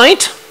line of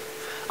sight,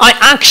 I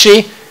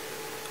actually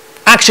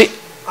average,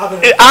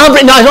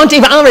 no, I don't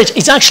even average.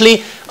 It's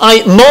actually, I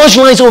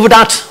marginalize over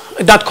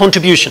that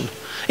contribution.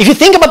 If you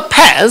think about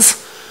pairs,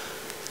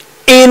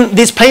 in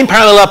this plane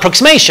parallel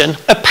approximation,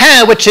 a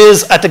pair which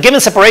is at a given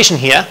separation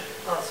here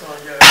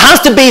has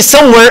to be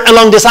somewhere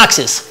along this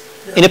axis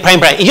in a plane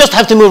parallel. You just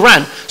have to move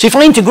around. So if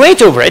I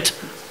integrate over it,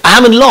 I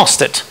haven't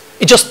lost it.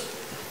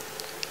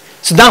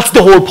 So that's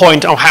the whole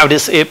point of how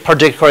this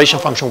product correlation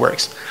function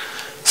works.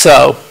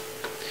 So,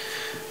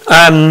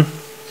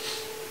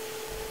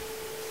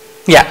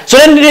 yeah. So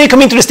then you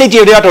come into the state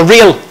of the art of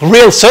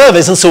real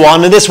service and so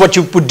on, and this is what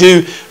you would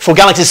do for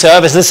galaxy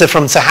service. This is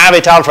from Sahara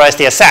et al. For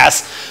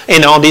SDSS,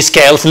 on these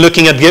scales,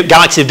 looking at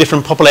galaxies of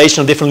different population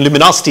of different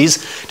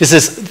luminosities. This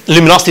is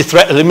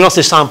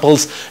luminosity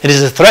samples, and this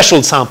is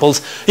threshold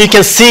samples. You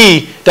can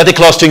see that the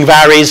clustering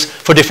varies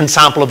for different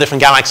sample of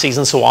different galaxies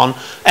and so on,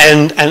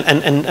 and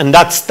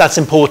that's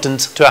important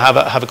to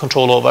have a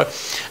control over.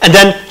 And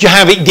then you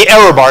have the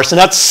error bars, and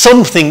that's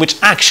something which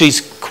actually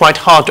is quite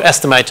hard to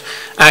estimate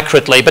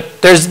accurately,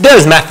 but there's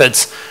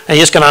methods, and I'm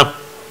just going to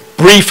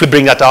briefly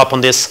bring that up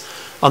on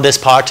this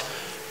part.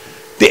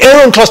 The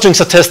error and clustering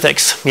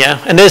statistics, yeah,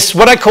 and this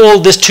what I call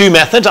this two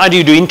methods. Either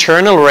you do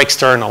internal or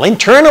external.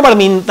 Internal, what I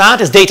mean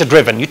that is data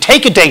driven. You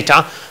take your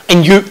data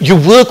and you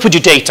work with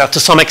your data to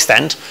some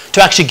extent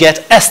to actually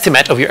get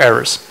estimate of your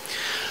errors.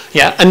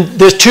 Yeah, and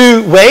there's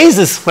two ways.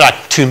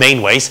 Two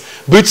main ways: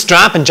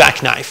 bootstrap and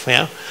jackknife.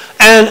 Yeah,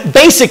 and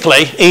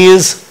basically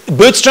is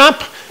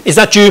bootstrap is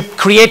that you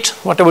create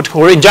what I would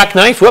call in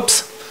jackknife.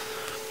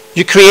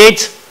 You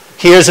create,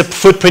 here's a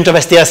footprint of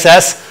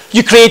SDSS.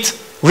 You create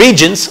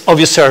regions of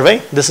your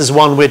survey. This is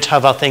one which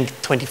have, I think,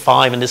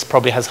 25, and this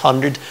probably has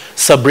 100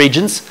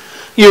 sub-regions.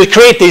 You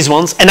create these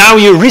ones, and now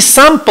you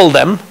resample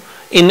them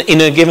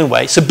in a given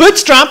way. So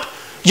bootstrap,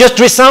 just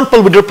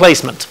resample with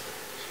replacement,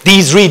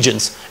 these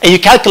regions. And you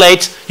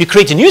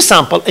create a new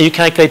sample, and you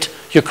calculate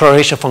your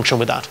correlation function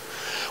with that.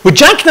 With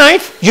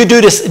jackknife, you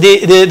do this,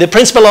 the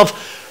principle of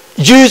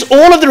use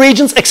all of the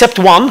regions except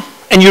one,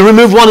 and you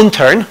remove one in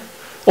turn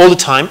all the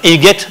time,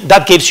 and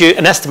that gives you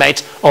an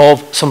estimate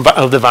of some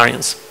of the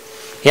variance.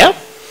 Yeah?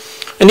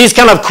 And these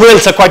kind of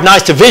quills are quite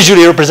nice to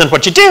visually represent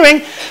what you're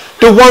doing.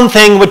 The one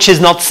thing which is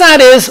not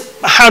sad is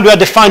how do I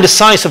define the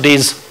size of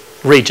these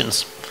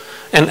regions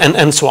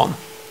and so on.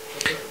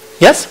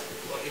 Yes?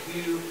 Well, if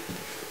you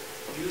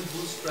use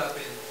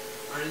bootstrapping,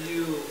 aren't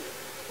you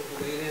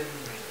populating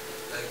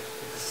like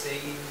the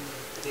same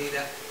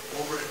data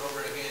over and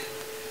over again?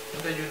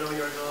 And then you're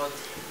not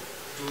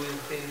doing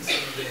things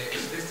in the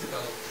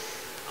statistical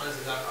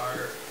analysis that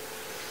are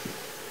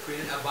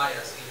creating a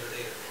bias in your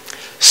data.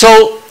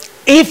 So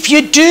if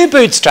you do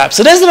bootstrap,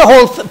 so this is the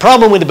whole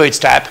problem with the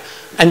bootstrap,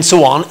 and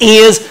so on,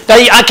 is that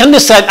I can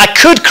decide I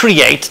could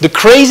create the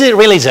crazy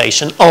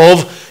realization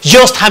of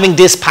just having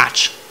this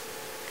patch.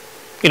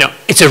 You know,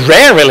 it's a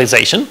rare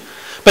realization,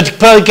 but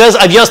because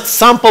I've just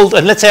sampled,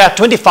 and let's say at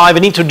 25, I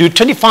need to do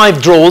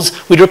 25 draws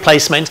with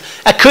replacement,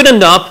 I could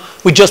end up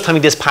with just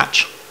having this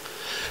patch.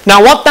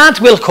 Now, what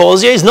that will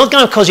cause you is not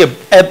going to cause you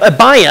a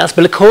bias,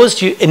 but it'll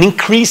cause you an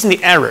increase in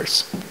the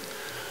errors.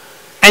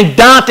 And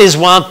that is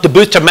what the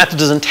bootstrap method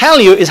doesn't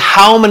tell you, is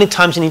how many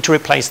times you need to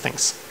replace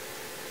things.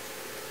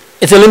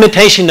 It's a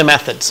limitation in the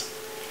methods.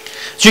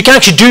 So you can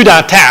actually do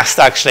that test,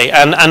 actually,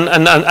 and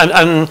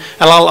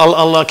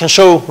I can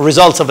show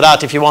results of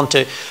that if you want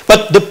to.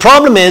 But the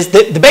problem is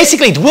that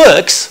basically it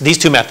works, these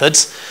two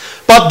methods,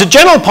 but the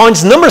general point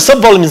is the number of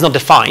subvolume is not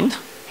defined.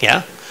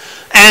 Yeah?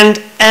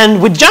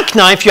 And with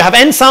Jackknife, you have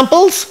n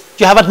samples,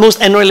 you have at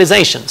most n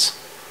realizations.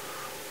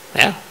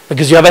 Yeah?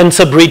 Because you have n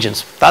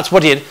subregions. That's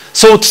what it is.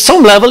 So at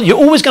some level, you're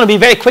always going to be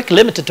very quick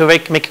limited to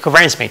make a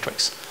covariance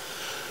matrix.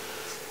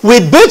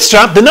 With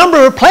Bootstrap, the number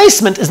of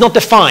replacement is not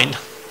defined,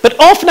 but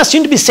often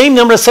assumed to be the same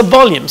number of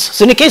subvolumes.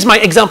 So in the case of my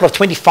example of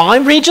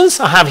 25 regions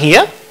I have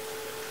here,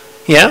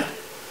 yeah,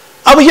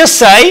 I would just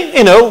say,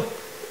 you know,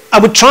 I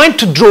would try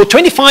to draw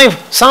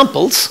 25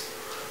 samples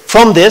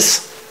from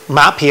this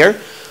map here,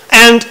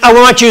 and I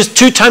might use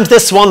 2 times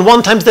this one,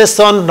 1 times this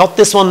one, not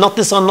this one, not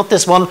this one, not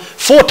this one,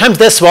 4 times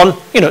this one.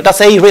 You know,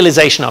 that's a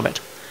realization of it.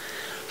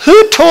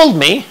 Who told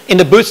me in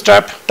the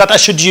Bootstrap that I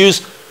should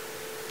use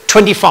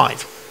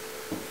 25?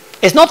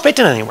 It's not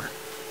written anywhere.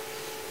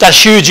 That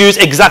should use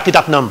exactly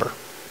that number.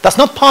 That's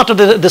not part of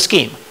the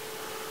scheme.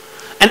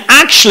 And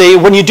actually,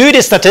 when you do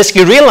this statistic,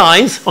 you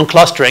realize on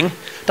clustering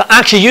that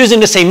actually using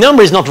the same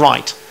number is not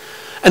right.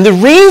 And the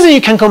reason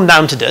you can come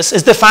down to this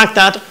is the fact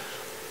that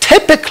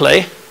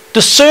typically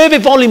the survey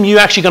volume you're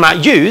actually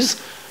going to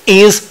use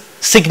is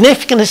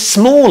significantly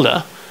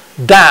smaller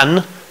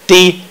than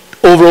the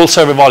overall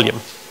survey volume.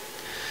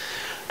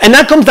 And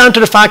that comes down to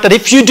the fact that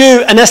if you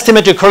do an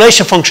estimated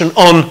correlation function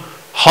on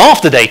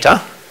half the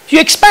data, you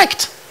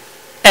expect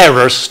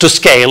errors to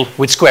scale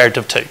with square root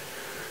of 2,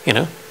 you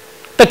know,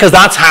 because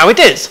that's how it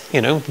is, you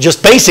know,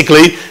 just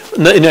basically,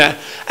 you know.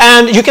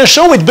 And you can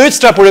show with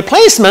Bootstrap or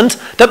replacement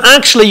that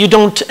actually you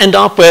don't end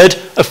up with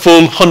a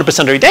full 100%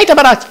 of your data,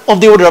 but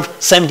of the order of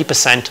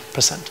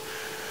 70%.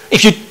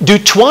 If you do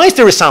twice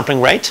the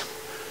resampling rate,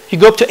 you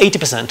go up to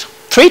 80%.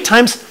 3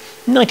 times,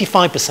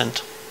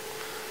 95%.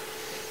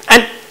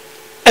 And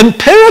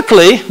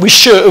empirically,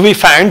 we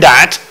found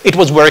that it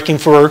was working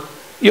for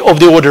of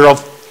the order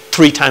of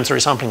 3 times the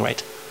resampling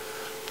rate.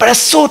 But it's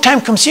so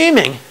time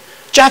consuming.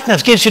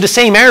 Jackknife gives you the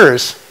same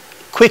errors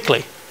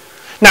quickly.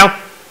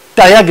 Now,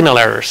 diagonal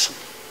errors.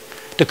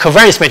 The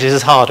covariance matrix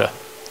is harder.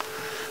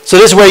 So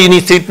this is where you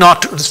need to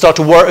not start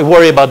to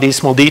worry about these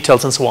small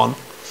details and so on.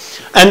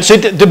 And so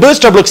the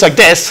Bootstrap looks like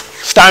this,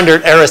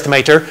 standard error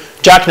estimator.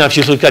 Jackknife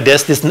usually looks like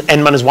this. This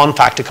n-1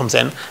 factor comes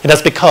in. And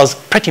that's because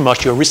pretty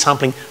much you're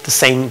resampling the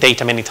same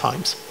data many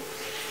times.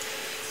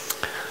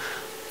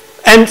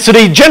 And so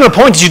the general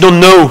point is you don't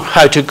know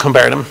how to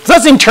compare them. So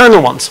that's the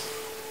internal ones.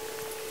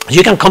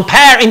 You can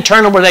compare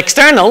internal with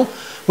external,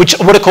 which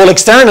what I call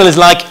external is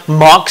like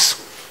mocks,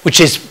 which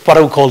is what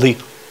I would call the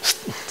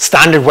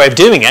standard way of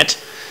doing it.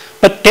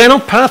 But they're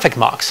not perfect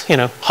mocks. You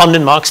know,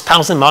 100 mocks,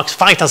 1,000 mocks,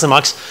 5,000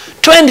 mocks,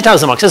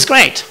 20,000 mocks is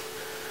great.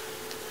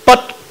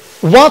 But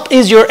what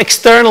is your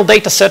external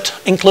data set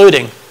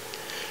including?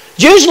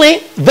 Usually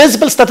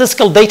visible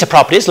statistical data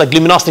properties like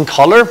luminosity and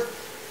color,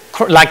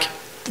 like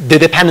the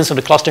dependence of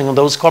the clustering on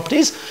those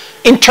properties.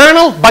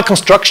 Internal, by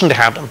construction, they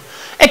have them.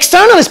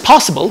 External is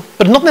possible,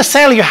 but not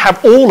necessarily you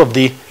have all of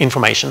the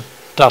information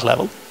to that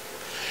level.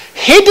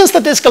 Hidden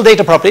statistical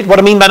data property, what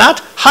I mean by that?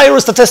 Higher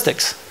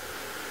statistics.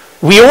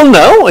 We all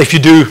know, if you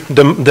do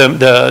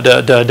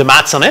the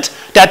maths on it,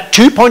 that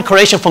 2-point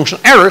correlation function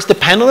errors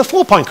depend on a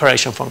 4-point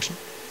correlation function.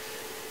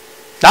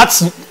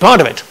 That's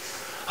part of it.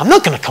 I'm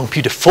not going to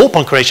compute a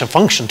 4-point correlation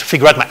function to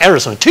figure out my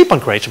errors on a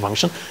 2-point correlation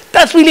function.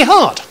 That's really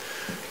hard.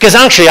 Because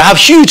actually I have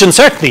huge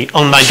uncertainty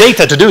on my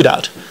data to do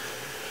that.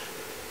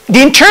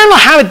 The internal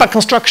have it by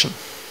construction.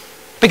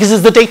 Because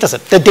it's the data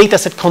set. The data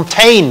set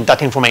contains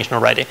that information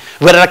already,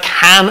 whether I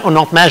can or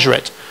not measure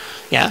it.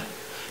 Yeah?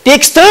 The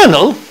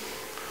external,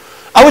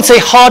 I would say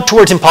hard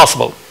towards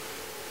impossible.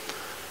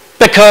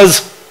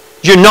 Because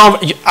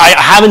I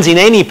haven't seen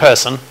any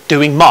person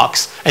doing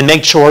mocks and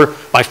make sure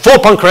my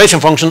 4-point correlation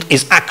function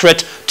is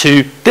accurate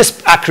to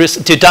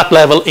that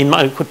level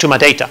to my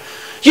data.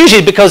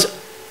 Usually because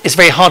it's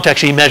very hard to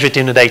actually measure it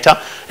in the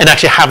data and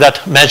actually have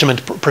that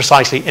measurement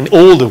precisely in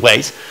all the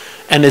ways.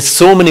 And there's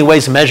so many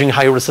ways of measuring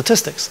high order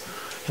statistics.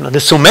 You know,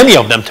 there's so many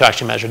of them to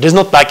actually measure. There's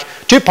not like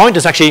 2-point,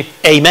 there's actually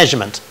a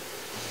measurement.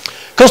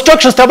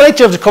 Construction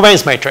stability of the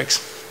covariance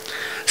matrix.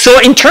 So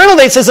internal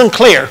data is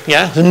unclear.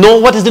 Yeah?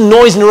 What is the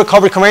noise in the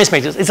recovery covariance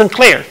matrix? It's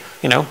unclear.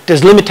 You know,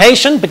 there's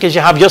limitation because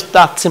you have just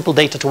that simple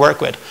data to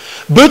work with.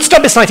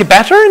 Bootstrap is slightly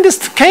better in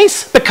this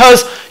case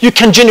because you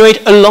can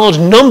generate a large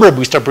number of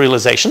Bootstrap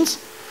realizations,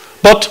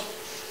 but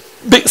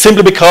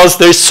simply because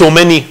there's so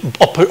many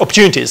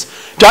opportunities.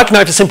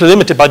 Jackknife is simply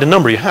limited by the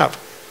number you have.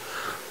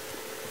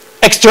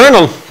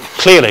 External,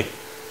 clearly,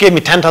 give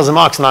me 10,000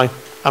 marks and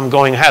I'm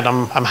going ahead,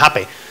 I'm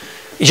happy.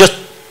 It's just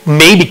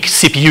maybe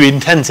CPU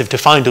intensive to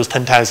find those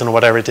 10,000 or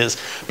whatever it is,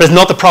 but it's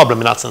not the problem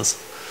in that sense.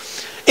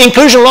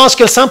 Inclusion of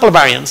large-scale sample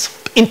variance.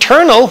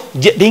 Internal,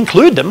 they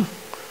include them,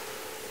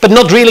 but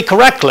not really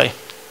correctly,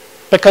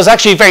 because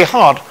actually very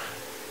hard.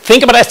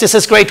 Think about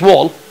SDSS Great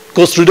Wall,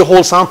 goes through the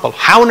whole sample.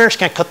 How on earth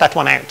can I cut that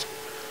one out?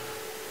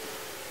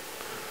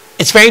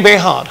 It's very, very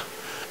hard.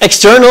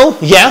 External,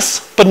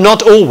 yes, but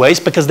not always,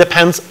 because it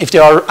depends if they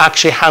are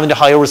actually having the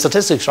high order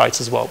statistics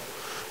rights as well.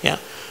 Yeah.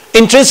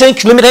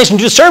 Intrinsic limitation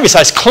due to survey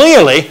size.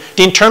 Clearly,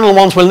 the internal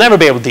ones will never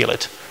be able to deal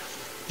it.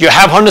 You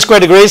have 100 square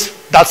degrees,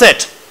 that's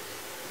it.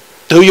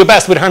 Do your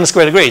best with 100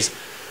 square degrees.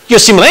 Your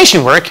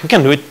simulation work, you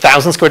can do it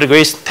 1,000 square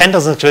degrees,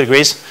 10,000 square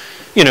degrees.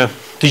 You know,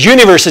 the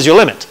universe is your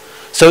limit.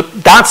 So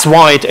that's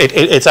why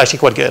it's actually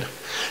quite good.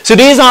 So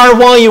these are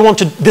why you want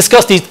to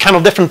discuss these kind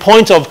of different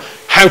points of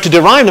how to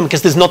derive them,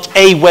 because there's not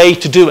a way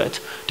to do it.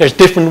 There's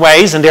different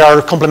ways, and they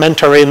are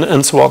complementary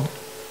and so on.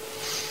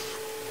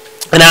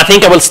 And I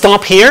think I will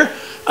stop here.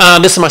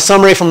 This is my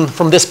summary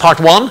from this part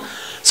one.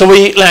 So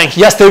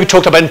yesterday we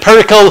talked about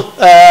empirical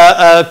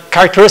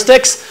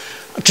characteristics.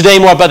 Today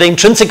more about the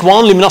intrinsic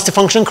one, luminosity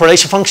function,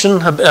 correlation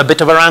function, a bit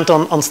of a rant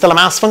on stellar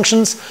mass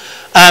functions.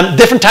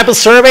 Different type of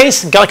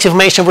surveys, galaxy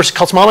formation versus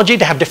cosmology,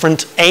 they have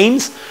different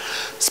aims.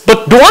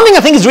 But the one thing I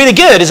think is really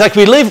good is like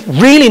we live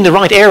really in the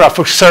right era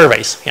for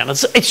surveys. You know,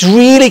 it's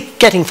really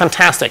getting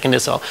fantastic in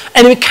this all.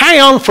 And we carry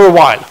on for a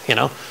while, you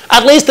know,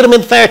 at least to the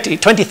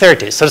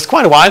mid-2030s, so it's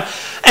quite a while.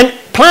 And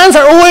plans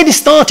are already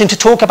starting to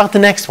talk about the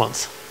next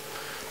ones.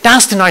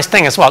 That's the nice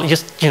thing as well. You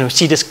just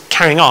see this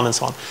carrying on and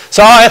so on.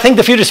 So I think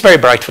the future is very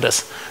bright for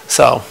this.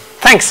 So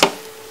thanks. Is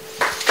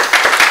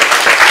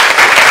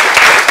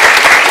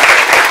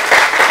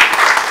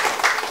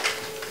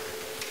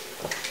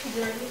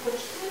there any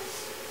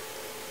questions?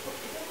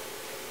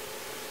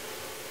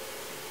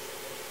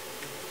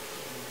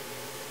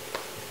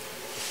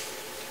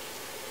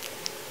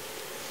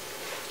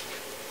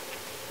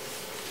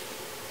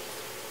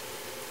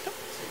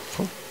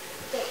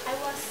 I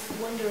was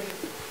wondering,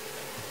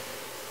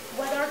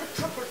 what are the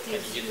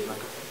properties? Can you get the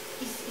microphone?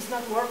 It's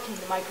not working,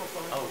 the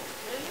microphone. Oh.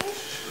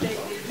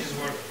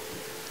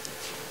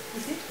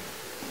 Is it?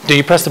 Do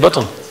you press the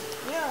button?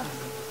 Yeah.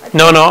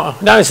 No,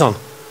 now it's on.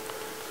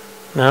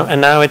 No,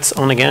 and now it's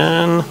on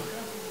again.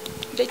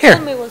 They Here.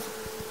 told me it was.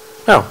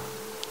 Oh,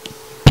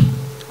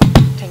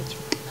 Thank you.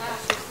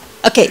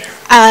 Okay,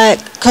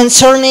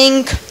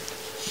 concerning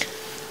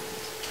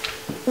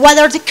what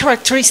are the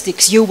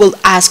characteristics you will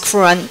ask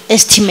for an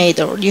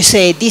estimator? You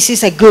say this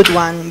is a good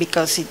one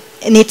because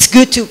and it's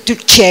good to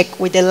check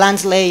with the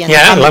Lansley and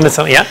yeah,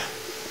 Hamilton. London, yeah.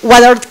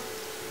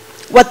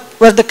 What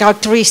were the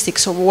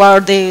characteristics, or what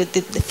are the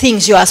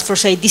things you ask for?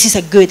 Say this is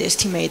a good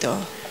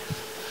estimator.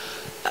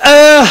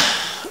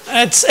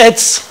 It's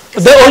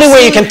the only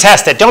way you can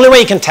test it. The only way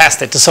you can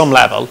test it to some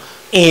level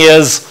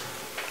is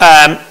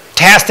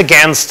test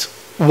against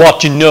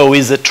what you know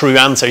is a true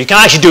answer. You can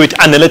actually do it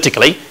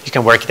analytically. You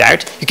can work it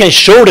out. You can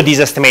show that these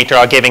estimators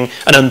are giving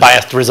an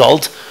unbiased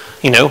result,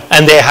 you know,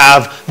 and they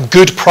have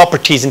good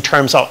properties in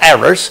terms of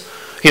errors.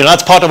 You know,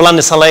 that's part of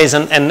Landis Saleh's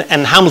and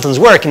Hamilton's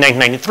work in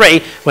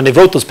 1993 when they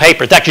wrote those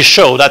papers. They actually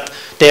show that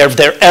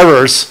their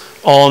errors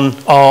on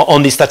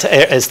these the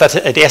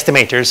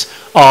estimators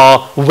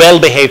are well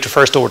behaved to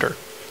first order.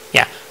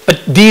 Yeah,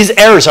 but these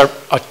errors are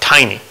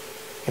tiny.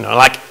 You know,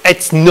 like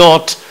it's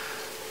not.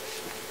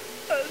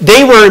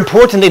 They were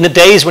important in the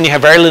days when you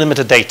have very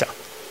limited data.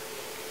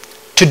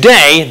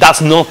 Today,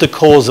 that's not the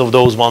cause of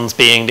those ones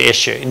being the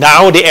issue.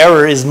 Now the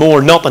error is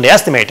more not on the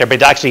estimator,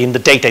 but actually in the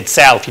data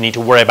itself. You need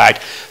to worry about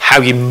how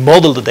you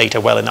model the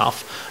data well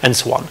enough, and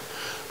so on.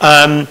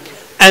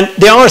 And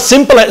there are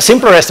simpler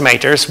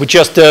estimators, which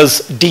just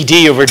does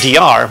DD over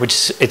DR, which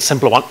is a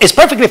simpler one. It's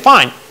perfectly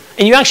fine.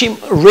 And you actually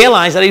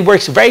realize that it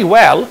works very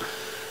well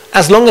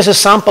as long as the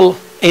sample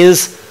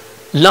is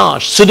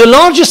large. So the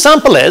larger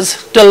sample is,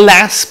 the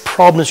less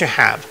problems you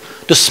have.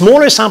 The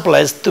smaller sample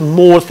is, the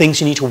more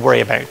things you need to worry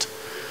about.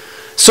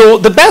 So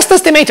the best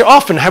estimator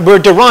often were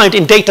derived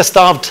in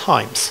data-starved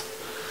times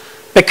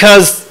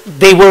because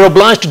they were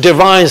obliged to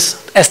devise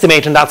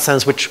estimate in that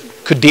sense which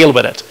could deal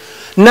with it.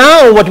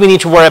 Now what we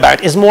need to worry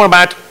about is more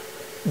about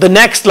the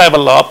next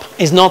level up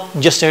is not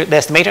just the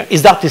estimator,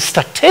 is that the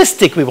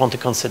statistic we want to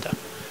consider.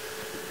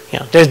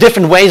 Yeah, there's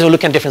different ways of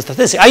looking at different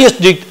statistics. I used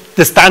to do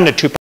the standard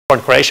two-point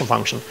correlation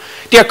function.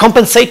 They are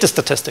compensated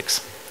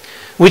statistics,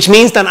 which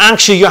means that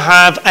actually you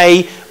have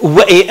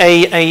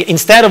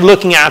instead of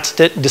looking at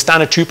the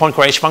standard two-point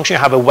correlation function, you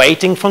have a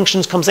weighting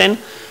function comes in,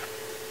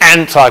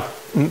 and so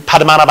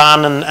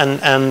Padmanabhan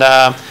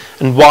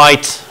and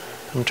White,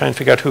 I'm trying to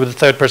figure out who the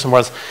third person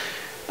was,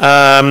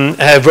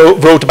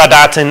 wrote about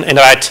that in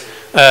about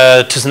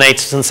 2008,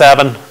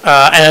 2007,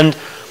 and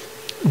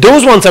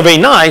those ones are very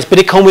nice, but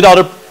they come with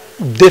other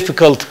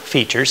difficult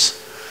features,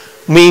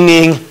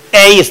 meaning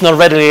A, it's not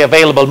readily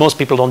available, most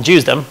people don't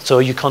use them, so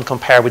you can't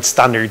compare with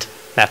standard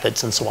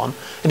methods and so on.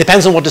 It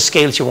depends on what the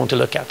scales you want to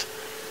look at.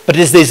 But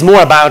it is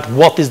more about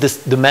what is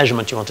the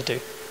measurement you want to do.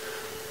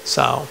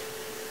 So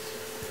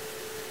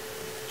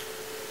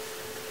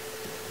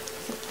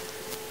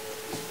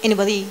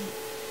Anybody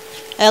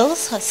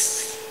else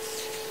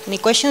has any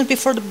questions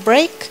before the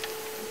break?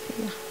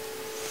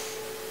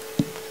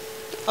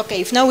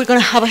 Okay, if not, we're going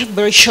to have a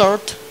very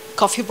short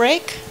coffee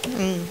break.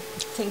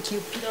 Thank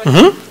you.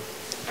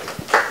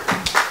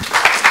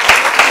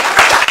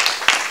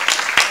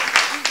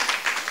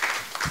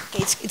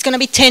 Okay, it's going to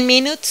be 10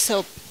 minutes,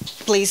 so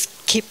please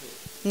keep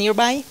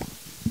nearby.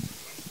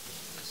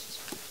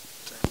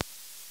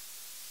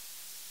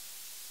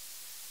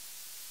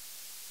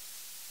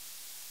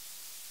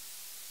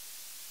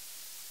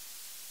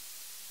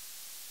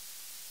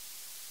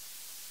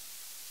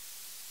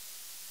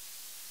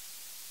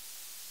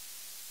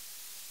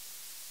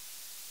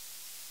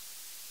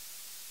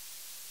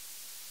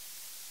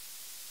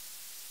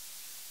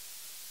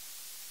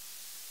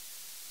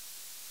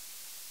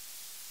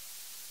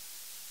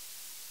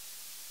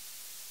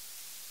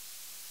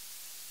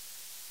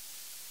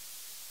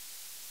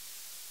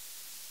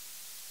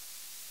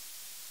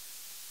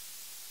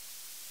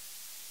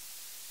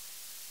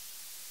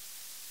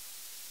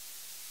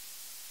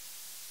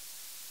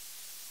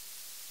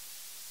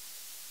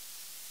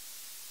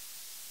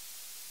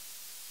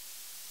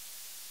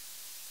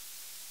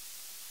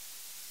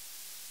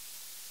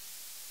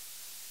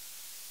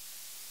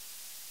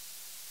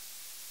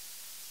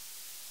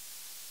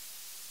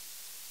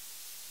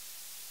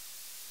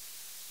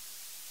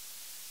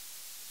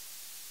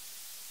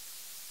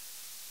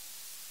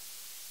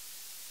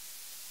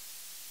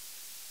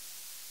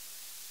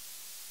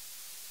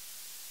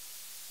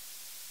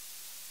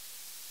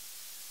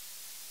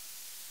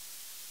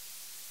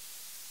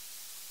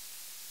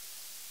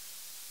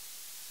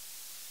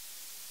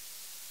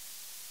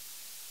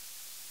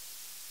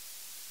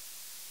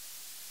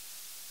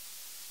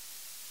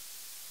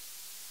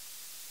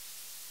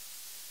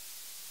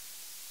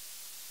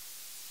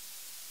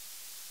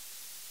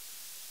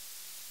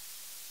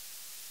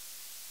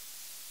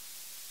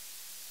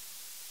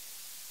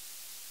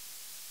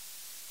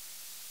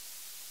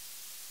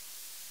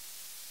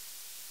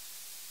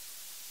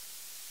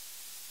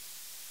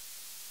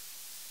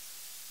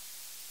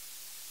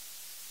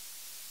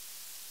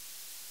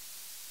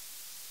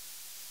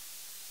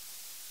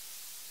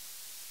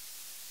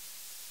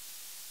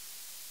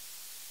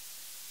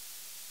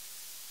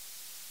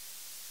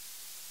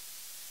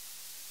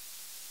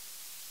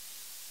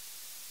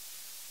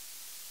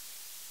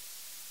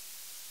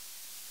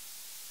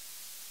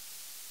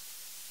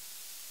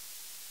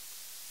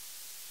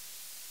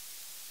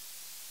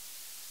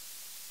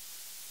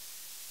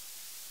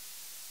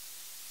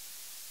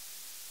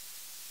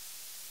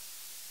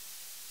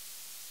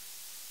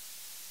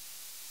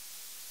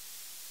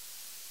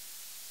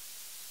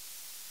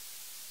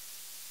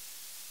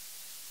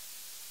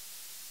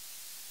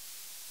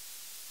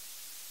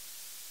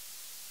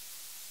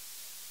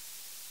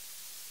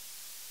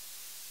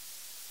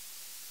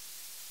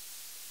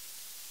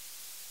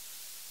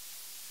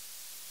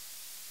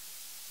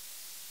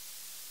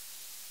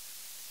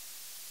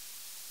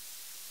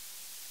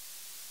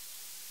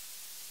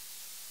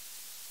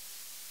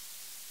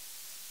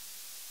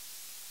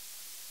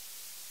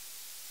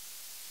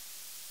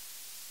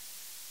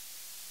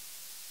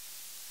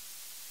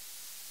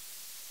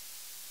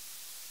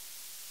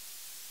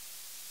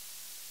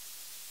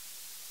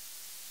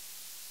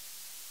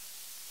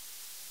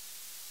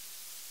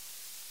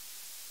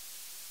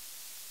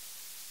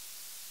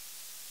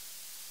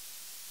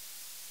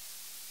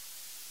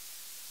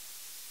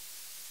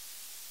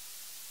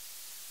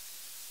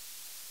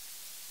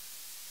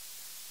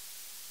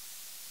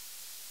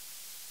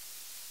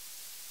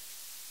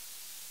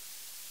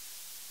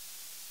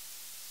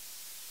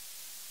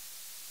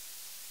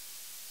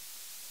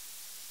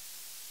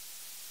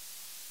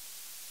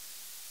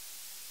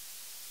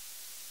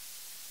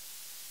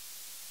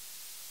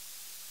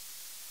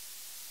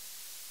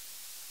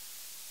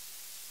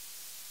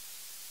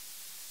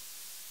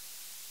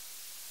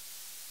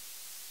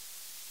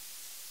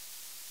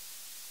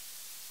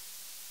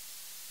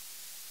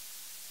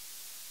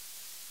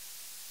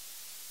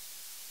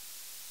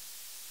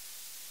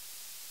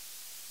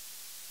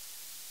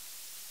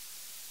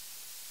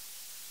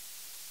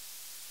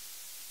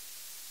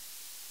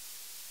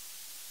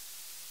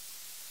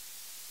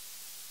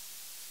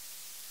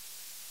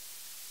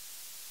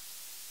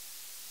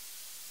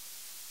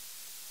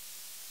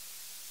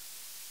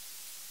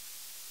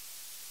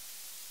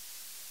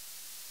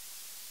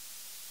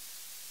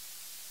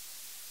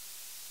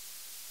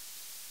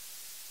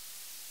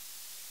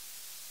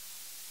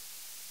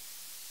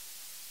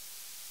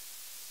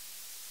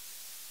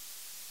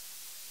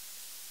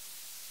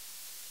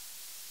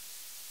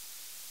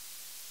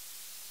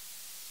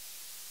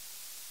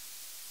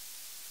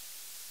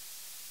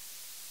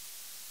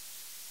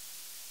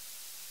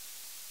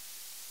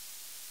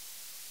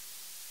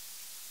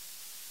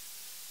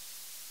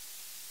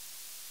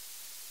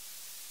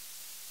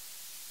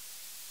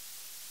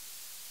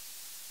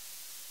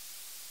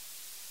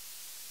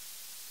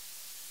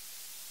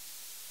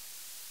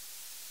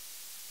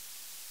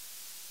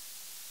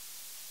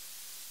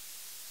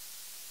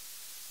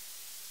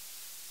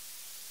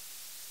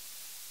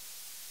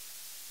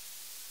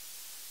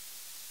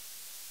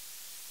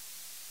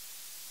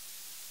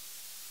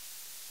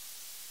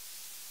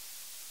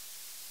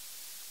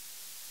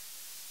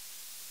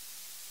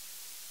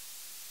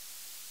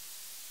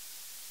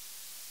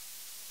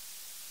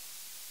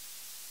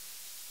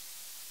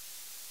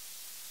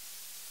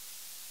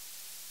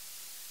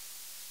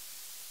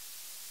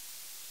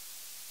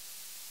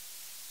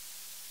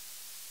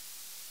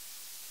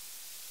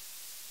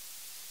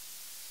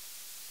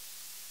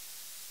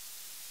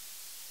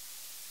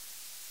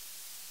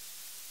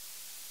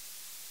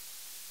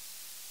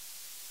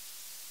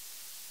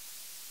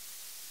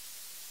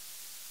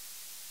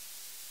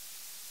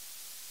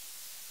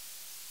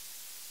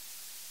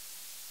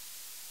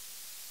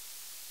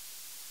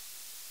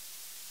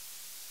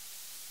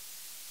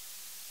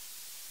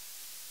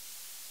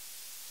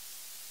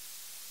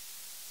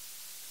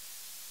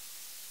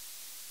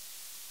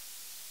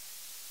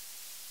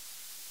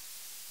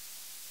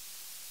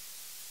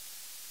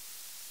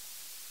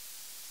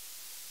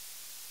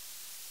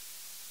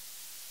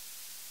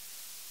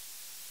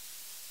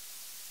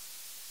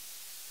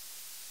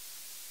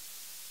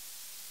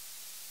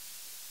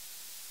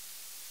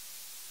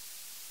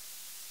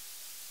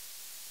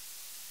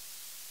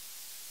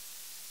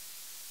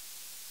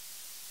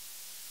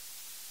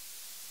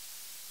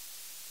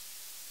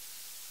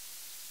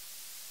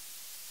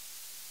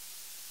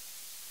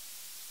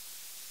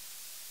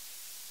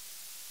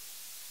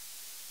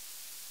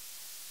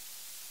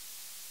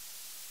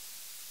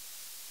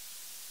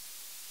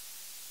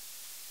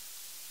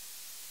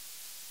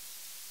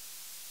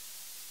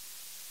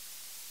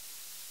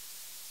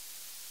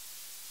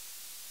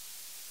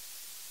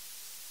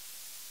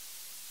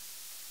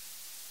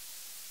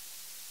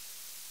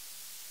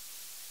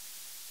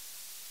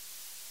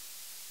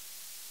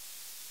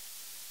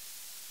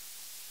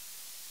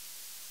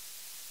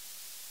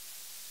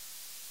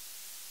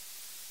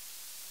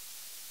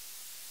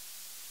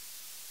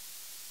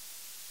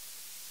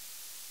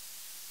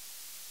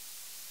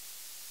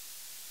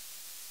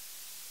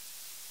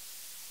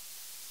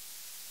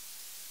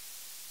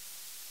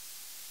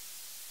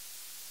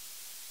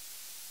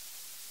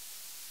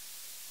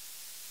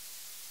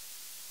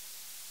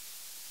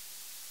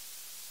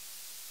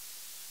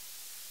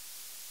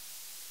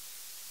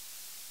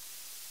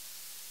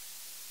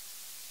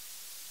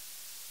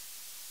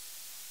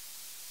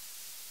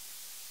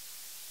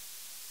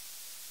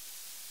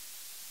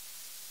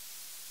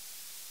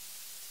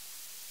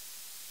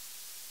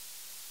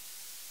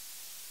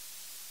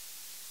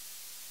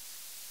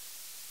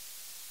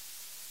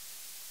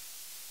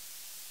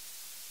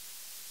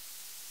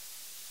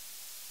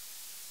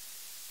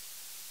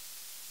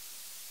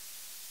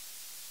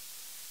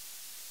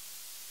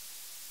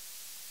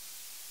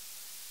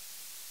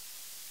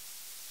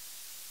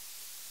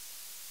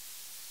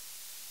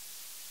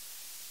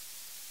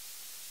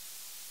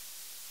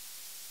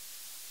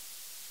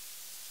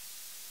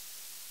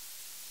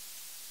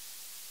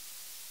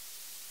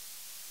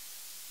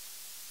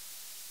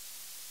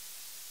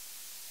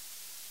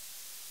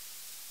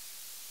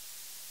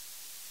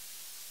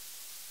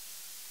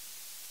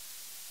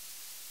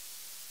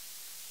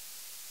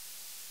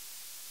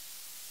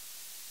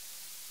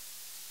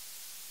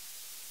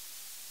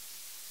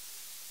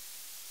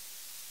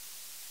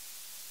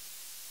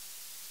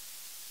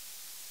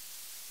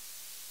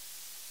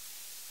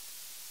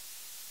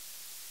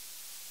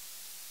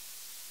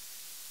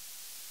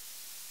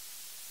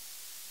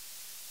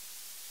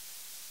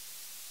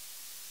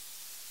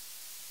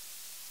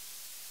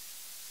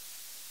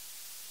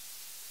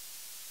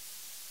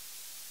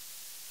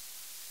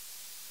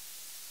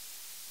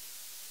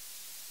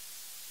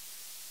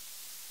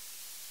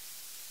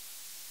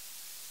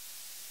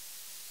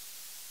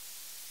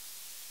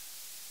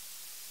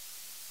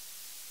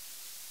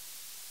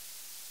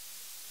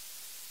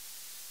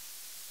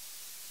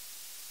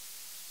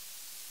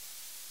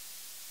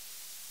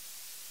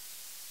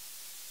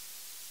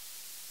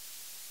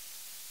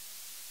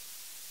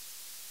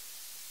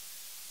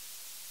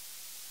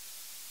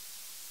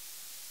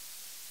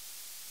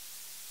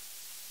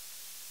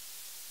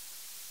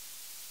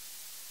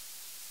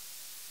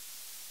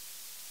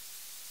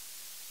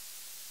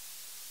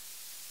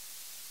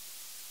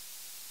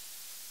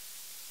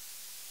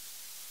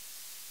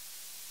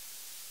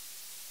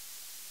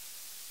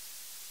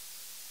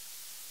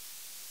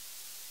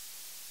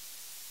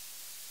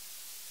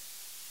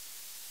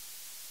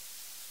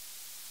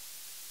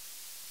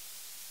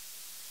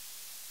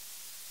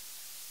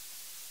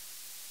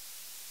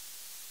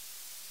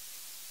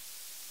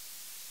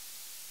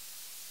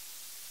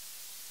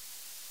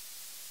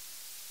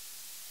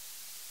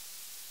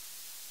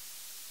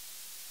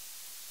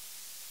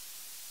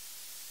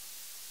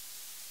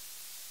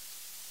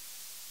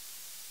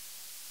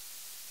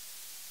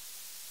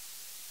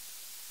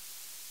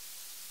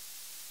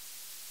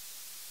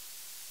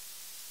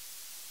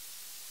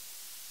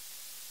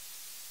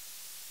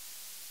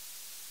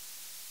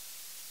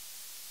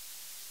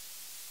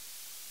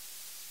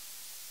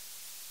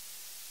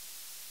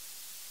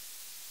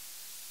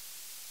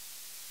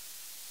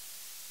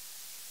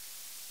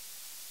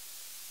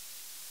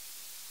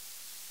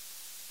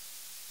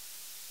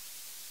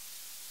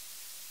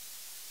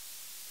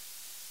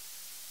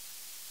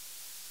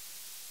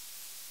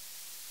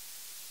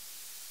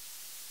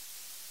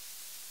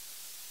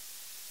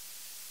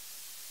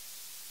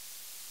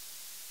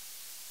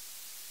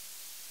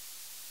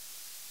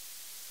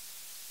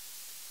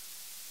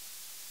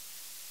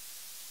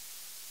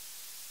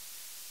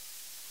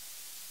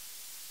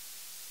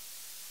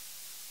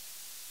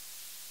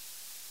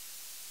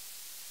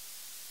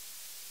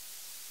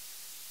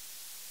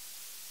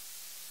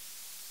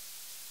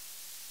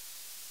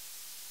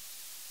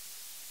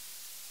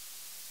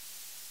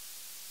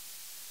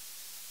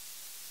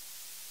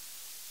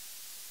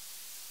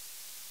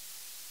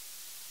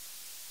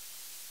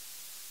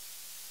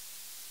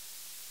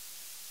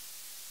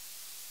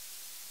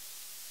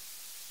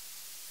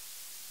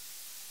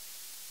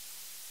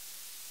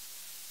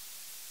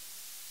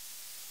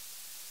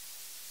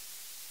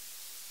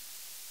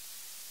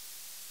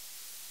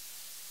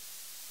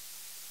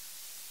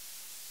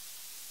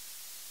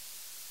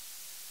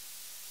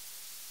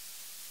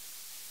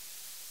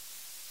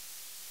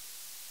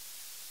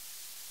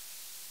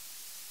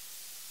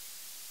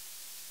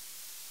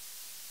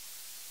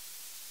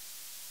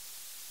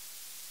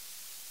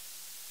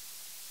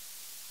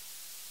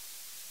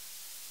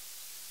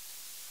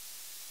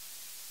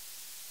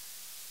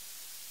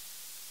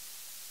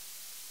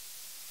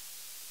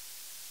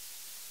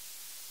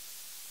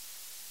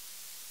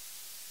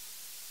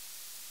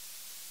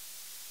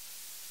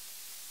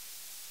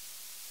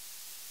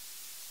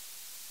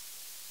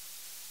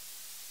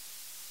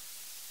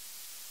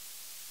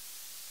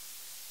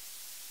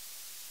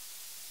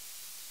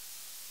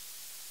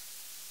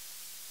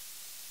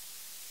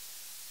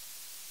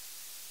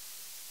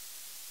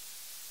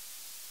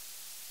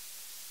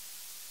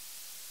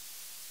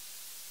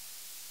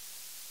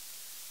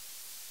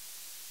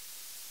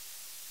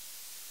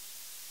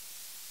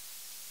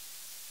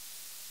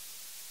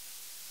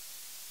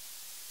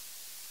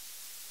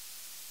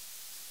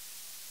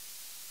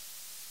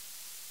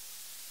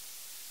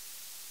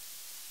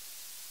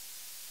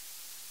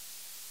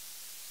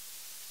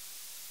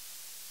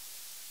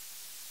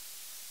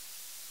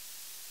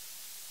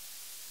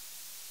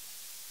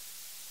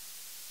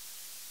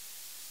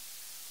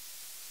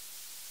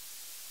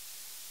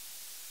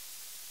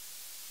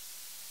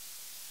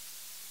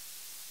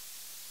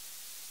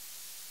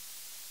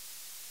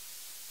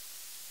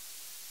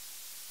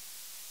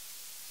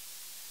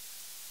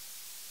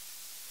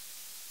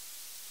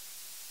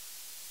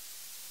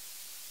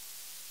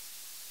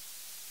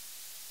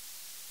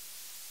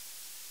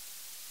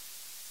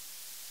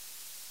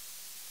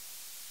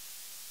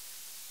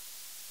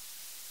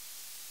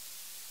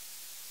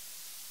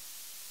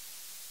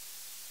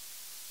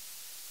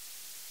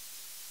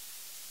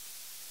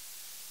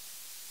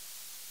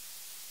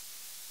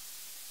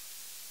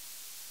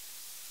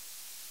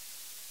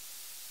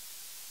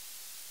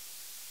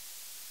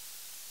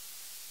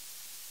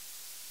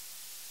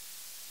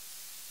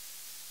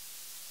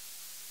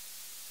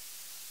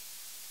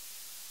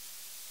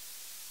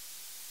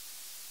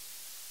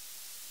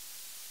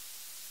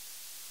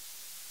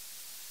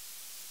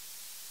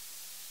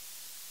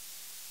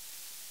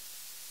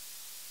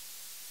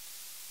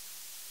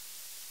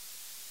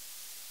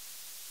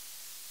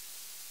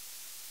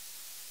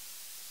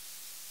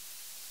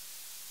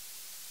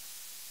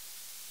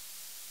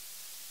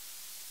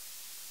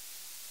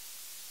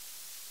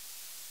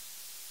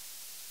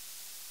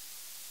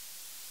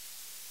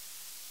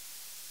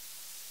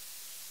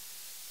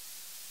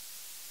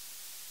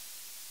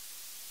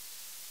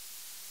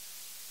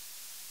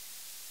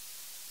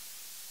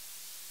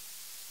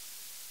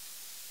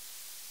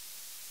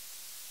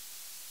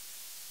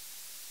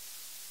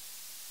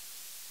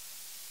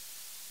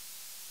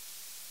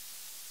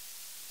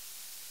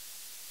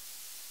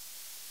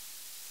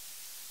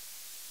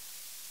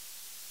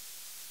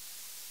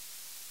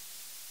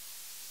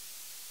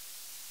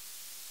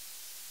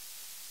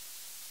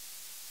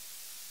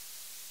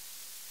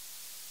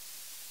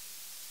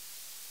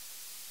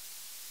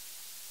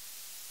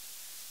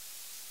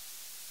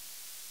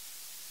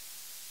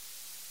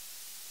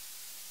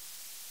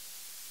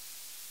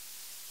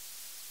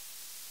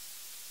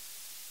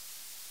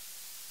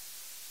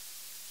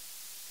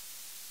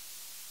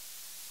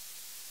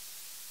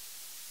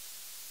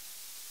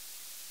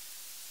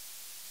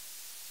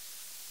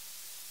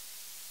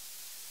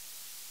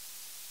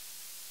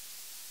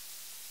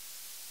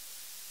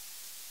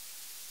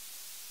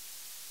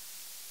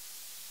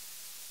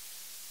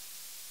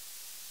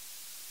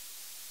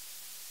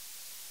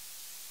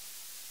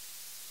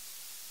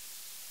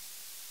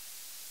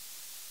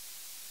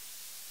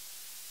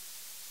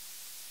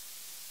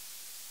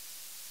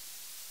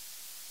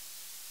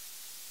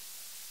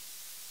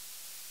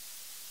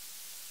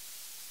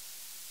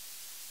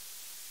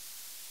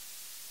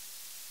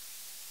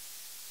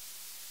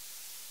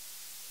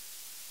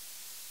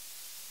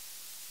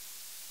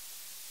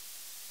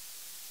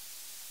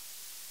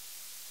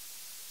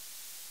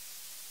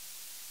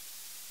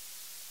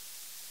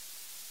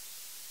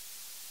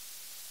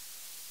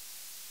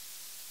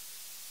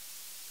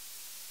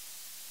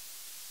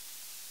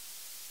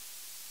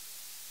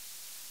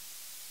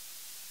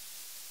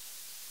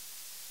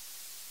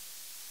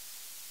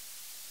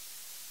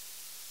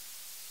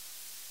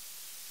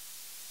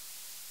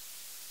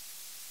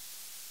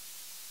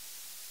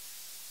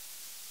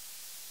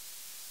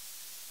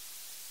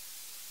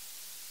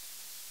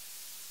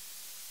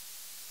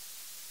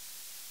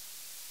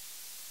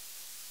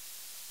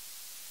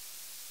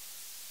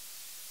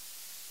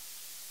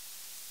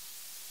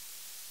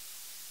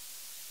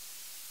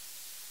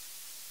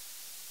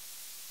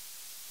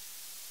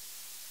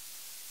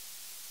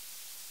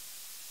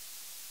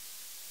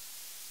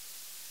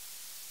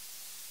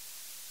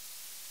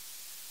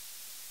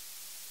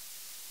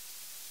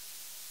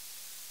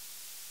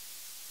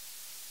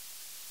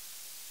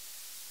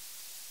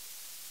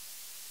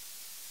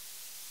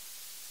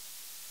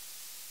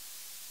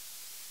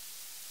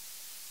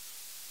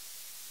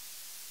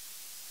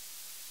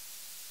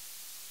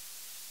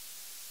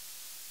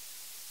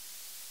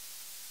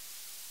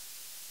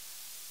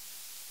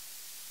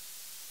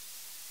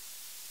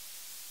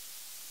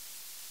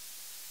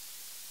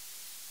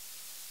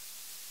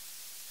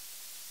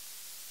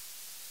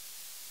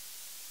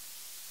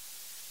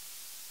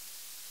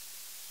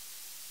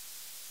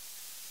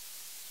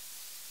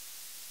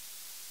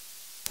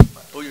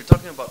 Oh, you're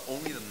talking about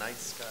only the night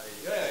sky.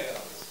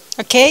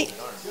 Okay. Yeah,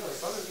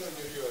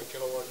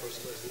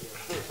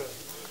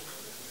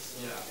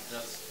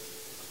 that's,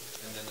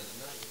 and then at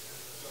night.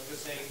 I'm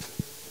just saying,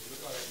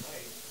 look at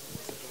night.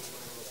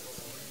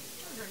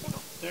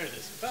 There it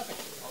is. Perfect.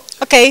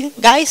 Okay,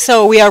 guys,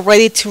 so we are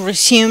ready to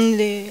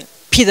resume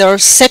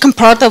Peter's second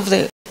part of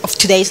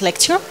today's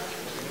lecture.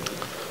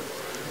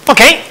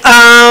 Okay,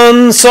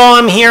 so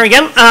I'm here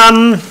again.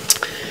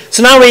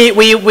 So now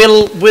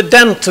we're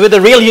done with the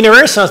real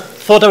universe. I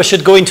thought I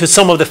should go into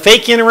some of the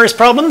fake universe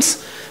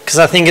problems, because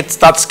I think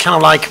that's kind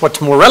of like what's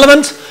more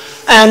relevant.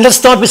 And let's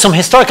start with some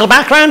historical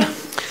background.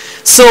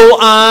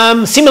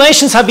 So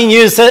simulations have been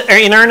used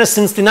in earnest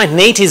since the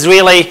 1980s,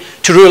 really,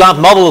 to rule out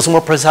models,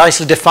 more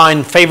precisely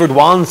define favored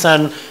ones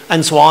and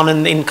so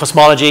on in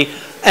cosmology.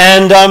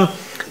 And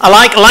I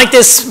like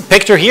this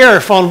picture here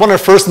from one of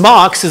the first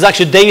mocks. It's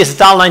actually Davis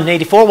et al.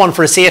 1984 one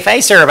for a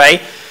CFA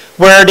survey,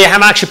 where they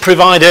have actually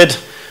provided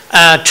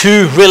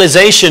two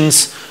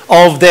realizations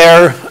of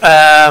their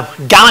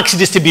galaxy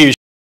distribution,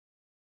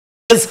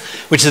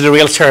 which is the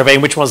real survey,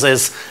 which was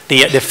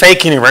the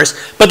fake universe.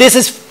 But this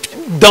is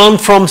done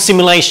from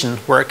simulation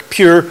work,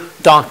 pure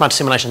dark matter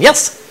simulation.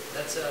 Yes?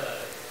 That's a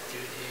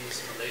 2D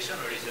simulation,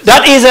 or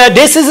is it?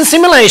 This is a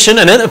simulation,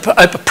 and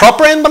a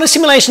proper n-body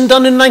simulation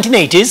done in the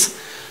 1980s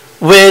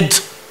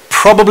with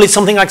probably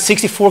something like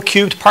 64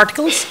 cubed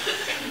particles.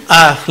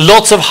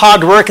 Lots of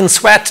hard work and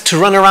sweat to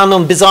run around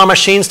on bizarre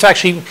machines to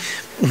actually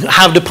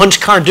have the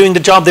punch card doing the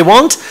job they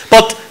want.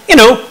 But, you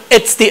know,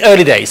 it's the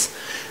early days.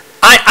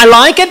 I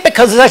like it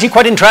because it's actually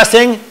quite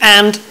interesting,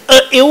 and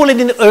all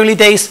in the early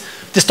days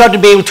they started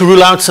to be able to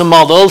rule out some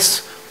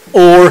models,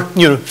 or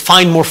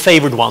find more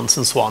favored ones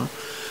and so on.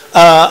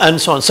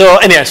 So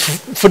anyways,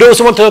 for those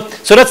who want to,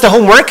 so that's the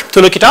homework,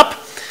 to look it up.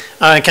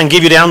 I can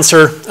give you the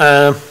answer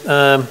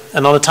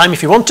another time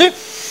if you want to.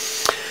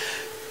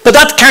 But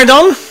that carried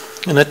on,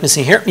 and let me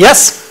see here.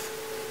 Yes,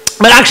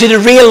 but actually the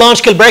real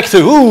large-scale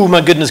breakthrough, oh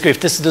my goodness grief,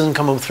 this doesn't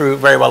come through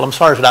very well, I'm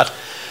sorry for that.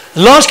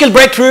 Large-scale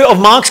breakthrough of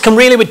MOCs come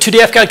really with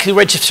 2DF galaxy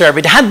redshift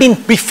survey. There had been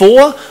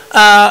before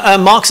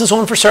MOCs and so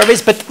on for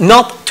surveys, but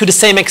not to the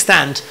same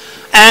extent.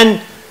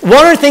 And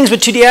one of the things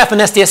with 2DF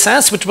and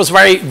SDSS, which was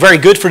very, very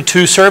good for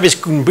two surveys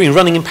being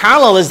running in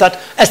parallel, is that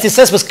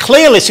SDSS was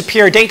clearly a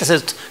superior data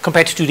set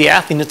compared to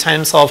 2DF in the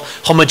terms of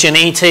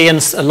homogeneity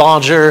and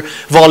larger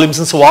volumes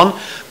and so on.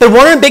 But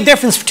one of the big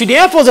differences for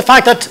 2DF was the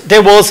fact that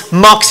there was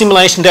MOC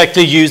simulation that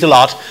they used a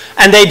lot.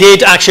 And they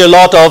did actually a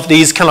lot of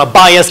these kind of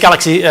biased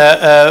galaxy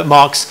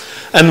MOCs.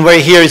 And where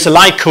here is a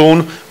light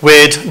cone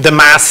with the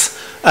mass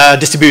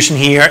distribution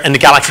here, and the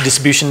galaxy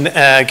distribution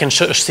can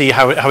see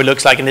how it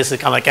looks like, and this is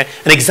kind of like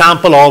an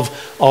example of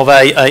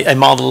a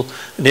model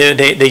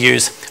they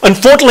use.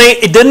 Unfortunately,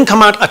 it didn't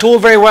come out at all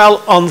very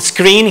well on the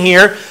screen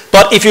here,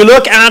 but if you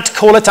look at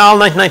Cole et al.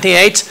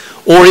 1998,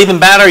 or even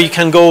better, you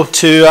can go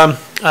to,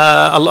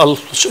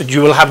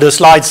 you will have the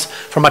slides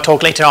from my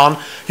talk later on,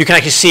 you can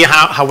actually see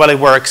how well it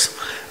works,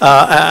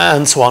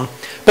 and so on.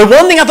 But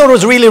one thing I thought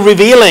was really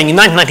revealing in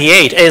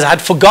 1998 is I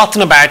had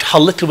forgotten about how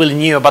little we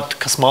knew about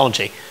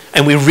cosmology.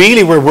 And we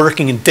really were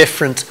working in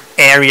different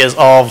areas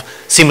of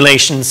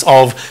simulations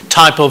of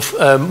type of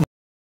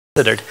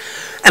considered.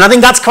 And I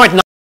think that's quite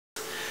nice.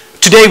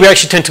 Today we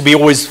actually tend to be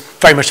always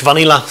very much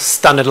vanilla,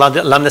 standard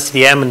lambda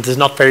CDM, and there's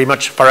not very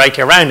much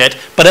variety around it.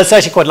 But it's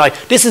actually quite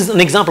like, this is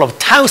an example of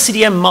tau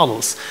CDM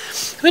models,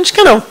 which is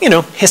kind of,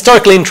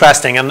 historically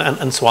interesting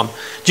and so on.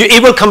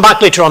 It will come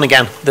back later on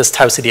again, this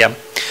tau CDM.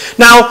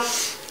 Now,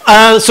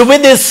 so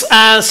with these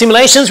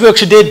simulations, we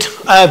actually did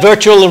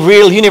virtual and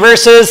real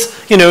universes.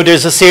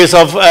 There's a series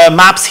of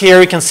maps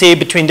here you can see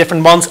between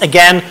different ones.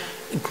 Again,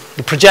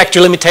 the projector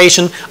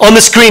limitation. On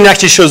the screen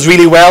actually shows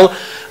really well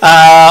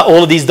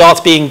all of these dots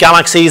being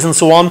galaxies and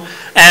so on.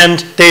 And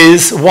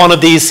there's one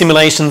of these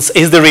simulations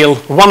is the real.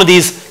 One of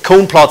these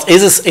cone plots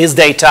is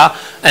data,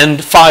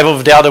 and 5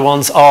 of the other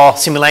ones are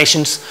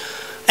simulations.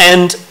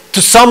 And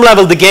to some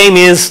level, the game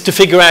is to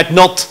figure out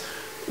not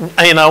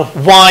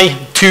why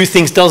two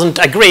things doesn't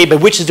agree,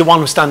 but which is the one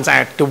who stands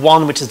out, the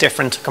one which is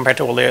different compared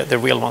to all the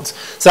real ones.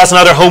 So that's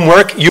another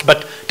homework.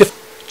 But the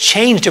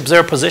change the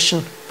observed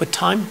position with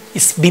time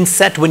is been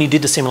set when you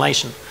did the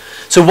simulation.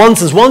 So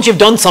once you've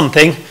done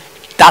something,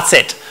 that's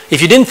it.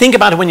 If you didn't think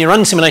about it when you run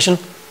the simulation,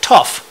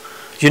 tough.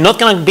 You're not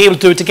going to be able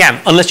to do it again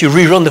unless you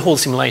rerun the whole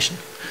simulation.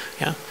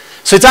 Yeah.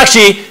 So it's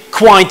actually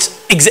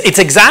it's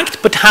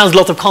exact, but has a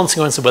lot of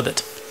consequences with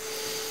it.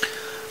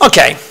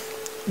 Okay.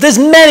 There's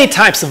many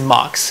types of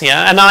MOCs,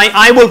 yeah, and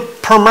I will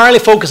primarily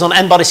focus on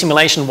n-body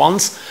simulation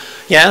ones.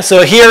 Yeah,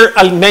 so here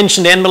I'll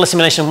mention the n-body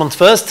simulation ones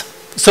first.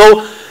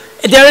 So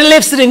they're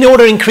listed in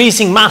order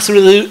increasing mass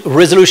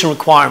resolution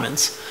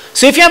requirements.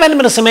 So if you have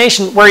n-body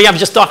simulation where you have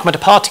just dark matter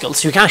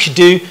particles, you can actually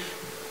do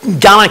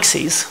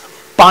galaxies,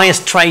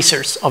 biased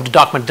tracers of the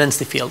dark matter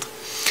density field.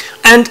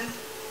 And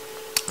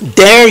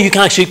there you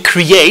can actually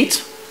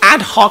create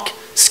ad hoc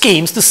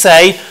schemes to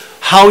say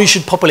how you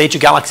should populate your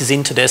galaxies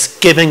into this,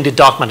 given the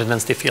dark matter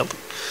density field.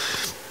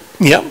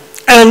 Yeah,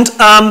 and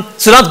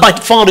so that's by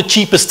far the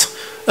cheapest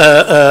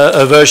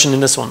version in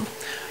this one.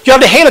 You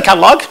have the Halo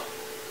catalog,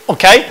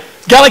 okay?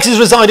 Galaxies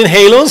reside in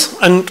halos,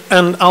 and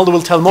Aldo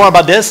will tell more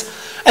about this.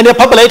 And they're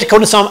populated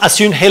according to some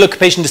assumed halo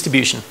occupation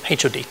distribution,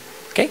 HOD.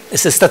 Okay?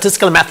 It's a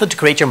statistical method to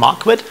create your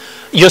Mach with.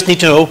 You just need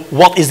to know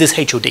what is this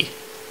HOD.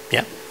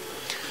 Yeah?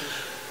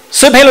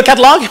 Subhalo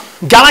catalog.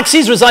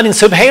 Galaxies reside in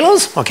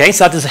subhalos. Okay,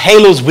 so that is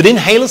halos within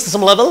halos to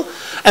some level,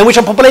 and which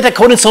are populated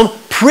according to some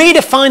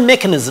predefined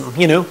mechanism.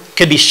 You know,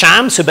 could be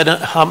sham,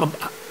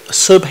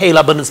 subhalo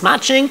abundance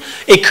matching.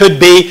 It could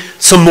be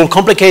some more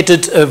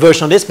complicated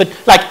version of this, but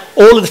like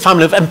all of the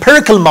family of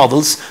empirical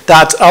models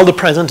that Aldo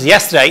presented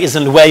yesterday is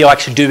in the way of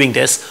actually doing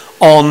this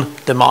on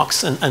the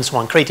Machs and so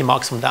on, creating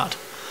Machs from that.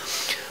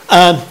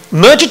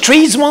 Merger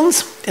trees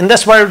ones, and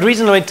that's why the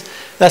reason why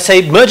let's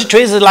say merger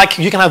trees are like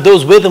you can have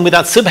those with and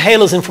without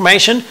subhalos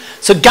information.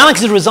 So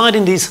galaxies reside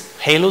in these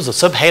halos or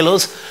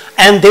subhalos,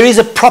 and there is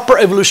a proper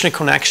evolutionary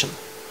connection.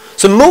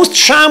 So most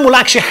sham will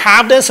actually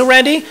have this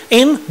already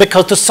in,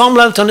 because to some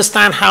level to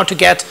understand how to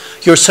get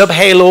your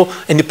subhalo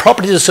and the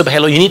properties of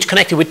subhalo, you need to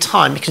connect it with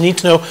time, because you need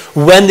to know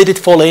when did it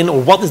fall in,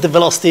 or what is the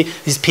velocity,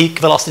 this peak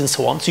velocity and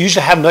so on. So you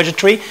usually have merger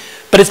tree,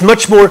 but it's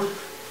much more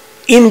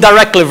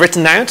indirectly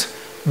written out.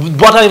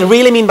 What I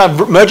really mean by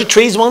merger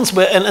trees ones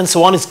and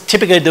so on is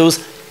typically those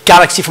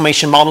galaxy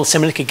formation models,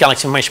 similar to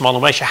galaxy formation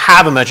model, where you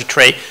have a merger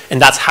tree, and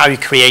that's how you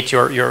create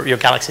your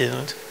galaxies in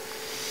it.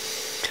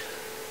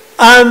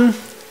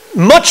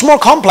 Much more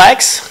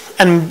complex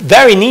and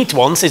very neat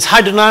ones is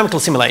hydrodynamical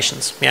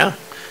simulations. Yeah,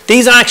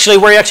 these are actually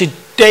where you actually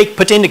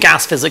put in the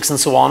gas physics and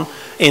so on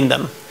in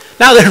them.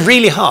 Now they're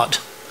really hard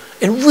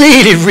and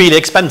really, really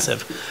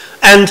expensive.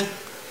 And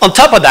on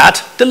top of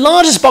that, the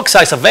largest box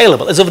size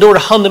available is of the order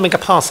of 100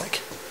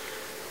 megaparsec.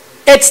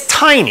 It's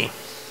tiny,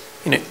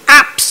 you know,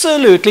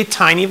 absolutely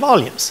tiny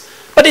volumes.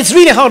 But it's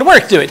really hard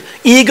work to do it.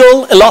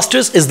 Eagle,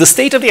 Illustrious is the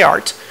state of the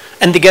art,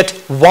 and they get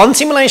one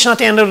simulation at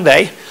the end of the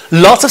day,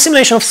 lots of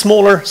simulation of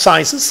smaller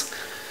sizes,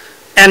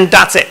 and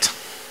that's it.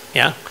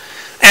 Yeah,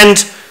 and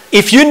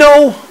if you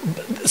know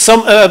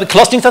some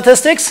clustering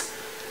statistics,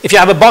 if you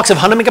have a box of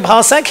 100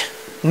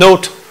 megaparsec,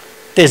 note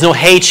there's no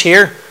H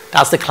here.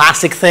 That's the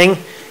classic thing.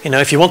 You know,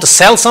 if you want to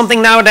sell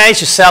something nowadays,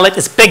 you sell it.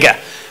 It's bigger.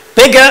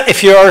 Bigger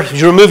if you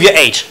remove your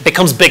H, it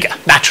becomes bigger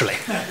naturally.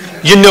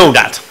 You know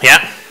that,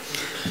 yeah?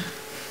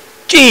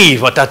 Gee,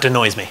 what that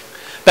annoys me.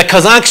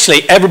 Because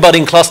actually, everybody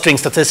in clustering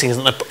statistics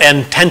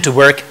and tend to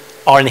work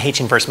are in H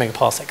inverse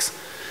megaparsecs.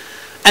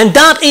 And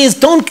that is,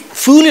 don't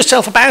fool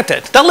yourself about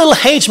it. That little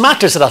H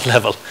matters at that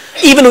level,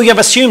 even though you have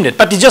assumed it.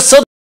 But it just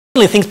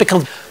suddenly things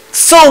become.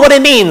 So what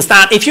it means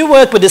that if you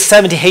work with this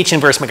 70 H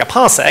inverse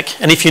megaparsec,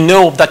 and if you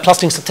know that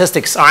clustering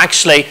statistics are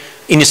actually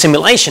in your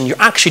simulation, you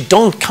actually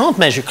can't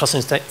measure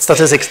clustering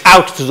statistics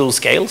out to those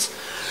scales.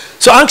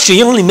 So actually,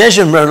 you only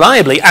measure them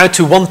reliably out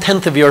to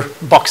 1/10 of your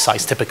box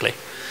size, typically.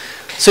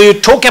 So you're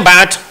talking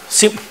about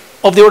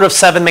of the order of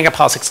 7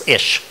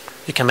 megaparsecs-ish.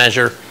 You can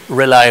measure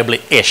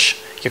reliably-ish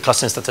your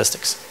clustering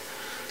statistics.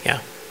 Yeah.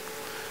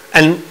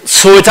 And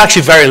so it's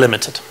actually very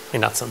limited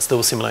in that sense,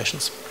 those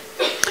simulations.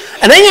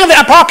 And then you have the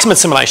approximate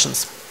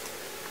simulations,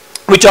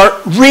 which are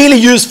really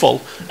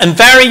useful and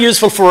very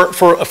useful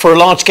for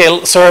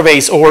large-scale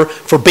surveys or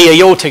for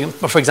BAO,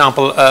 for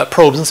example,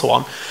 probes and so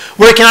on,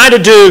 where you can either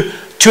do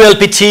 2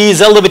 LPTs,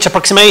 Zeldovich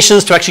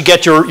approximations to actually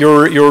get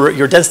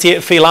your density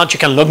field out. You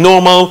can log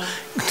normal.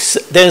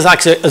 There's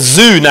actually a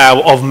zoo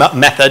now of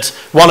methods.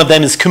 One of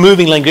them is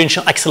co-moving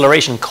Lagrangian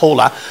acceleration,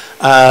 COLA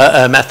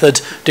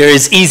method. There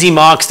is easy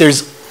marks.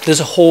 There's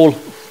a whole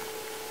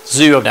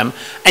zoo of them,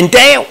 and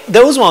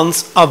those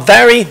ones are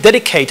very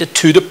dedicated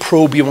to the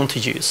probe you want to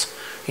use.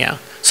 Yeah,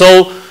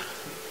 so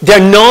they're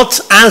not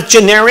as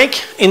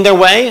generic in their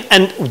way,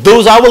 and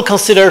those I will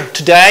consider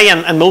today,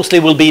 and mostly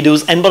will be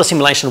those n-body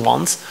simulation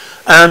ones.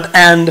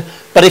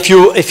 But if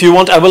you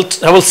want, I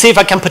will see if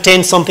I can put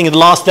in something in the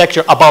last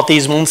lecture about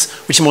these ones,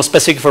 which are more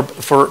specific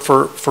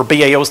for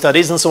BAO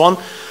studies and so on.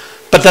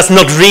 But that's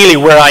not really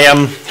where I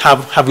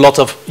have lots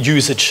of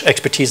usage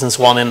expertise and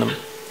so on in them.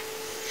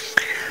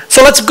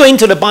 So let's go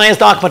into the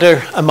biased dark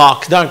matter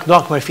marks, dark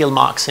matter field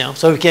marks. You know,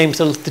 so we came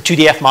to the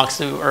 2DF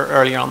marks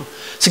earlier on.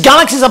 So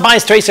galaxies are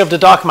biased tracer of the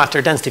dark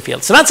matter density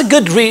field. So that's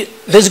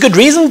there's a good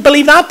reason to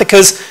believe that,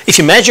 because if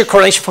you measure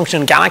correlation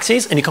function in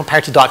galaxies and you compare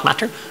it to dark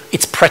matter,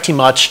 it's pretty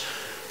much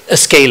a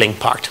scaling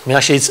part. I mean,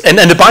 actually, and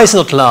the bias is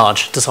not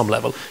large to some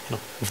level, you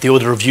know, of the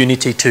order of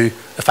unity to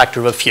a factor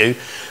of a few.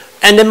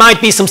 And there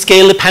might be some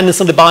scale dependence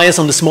on the bias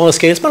on the smaller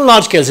scales, but on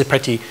large scales it's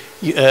pretty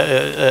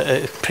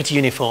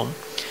uniform.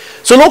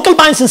 So local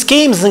biasing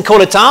schemes in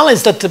Cole et al.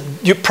 Is that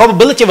the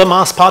probability of a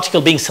mass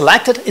particle being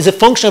selected is a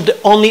function of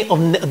only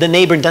of the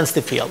neighboring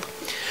density field.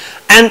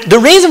 And the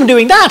reason for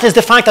doing that is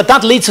the fact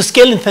that leads to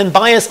scale-independent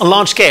bias on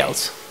large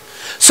scales.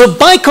 So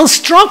by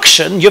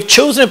construction, you've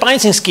chosen a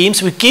biasing scheme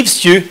which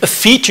gives you a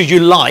feature you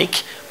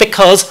like,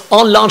 because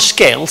on large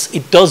scales,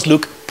 it does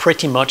look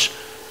pretty much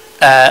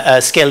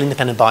a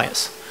scale-independent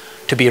bias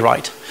to be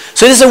right.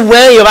 So this is a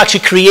way of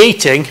actually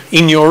creating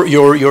in your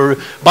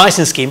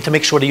biasing scheme to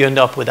make sure that you end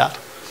up with that.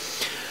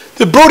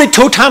 The broadly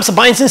two types of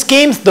biasing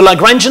schemes, the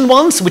Lagrangian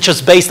ones, which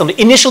is based on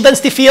the initial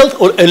density field,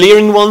 or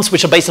Eulerian ones,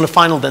 which are based on the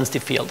final density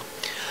field.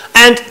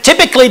 And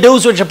typically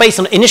those which are based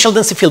on initial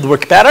density field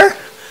work better,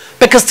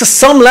 because to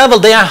some level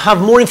they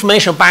have more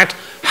information about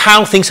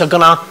how things are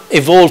going to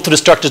evolve to the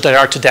structures that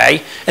are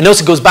today. And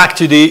also goes back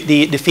to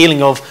the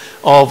feeling of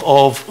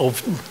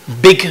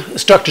big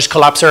structures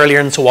collapse earlier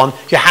and so on.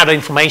 You have the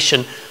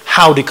information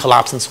how they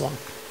collapse and so on.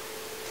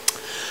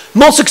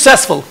 Most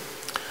successful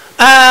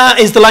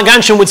is the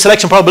Lagrangian with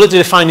selection probability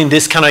defined in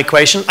this kind of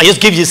equation. I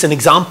just give you an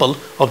example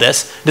of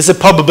this. This is a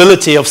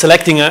probability of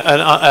selecting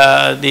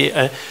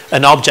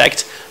an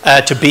object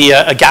to be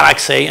a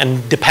galaxy,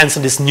 and depends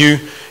on this nu,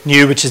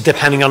 which is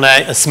depending on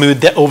a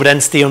smooth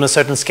overdensity on a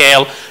certain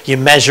scale. You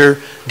measure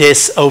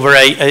this over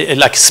a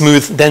like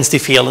smooth density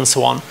field and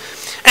so on.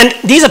 And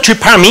these are two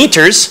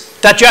parameters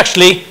that you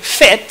actually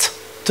fit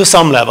to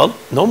some level,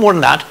 no more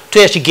than that,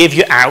 to actually give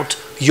you out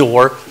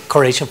your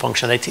correlation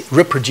function that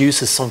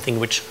reproduces something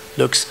which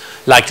looks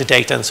like the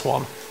data and so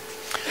on.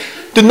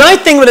 The nice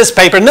thing with this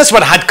paper, and this is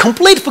what I had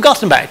completely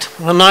forgotten about,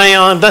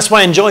 and that's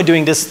why I enjoy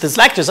doing this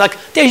lectures, like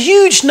there are a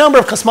huge number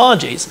of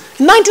cosmologies.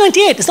 In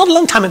 1998, it's not a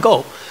long time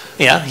ago.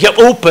 Yeah, you have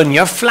open, you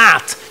have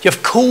flat, you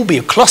have Kobe,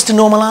 you have cluster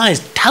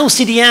normalized, tau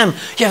CDM,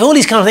 you have all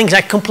these kind of things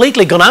that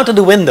completely gone out of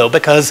the window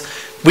because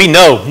we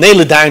know,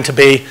 nail it down to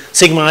be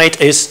sigma 8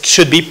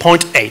 should be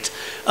 0.8.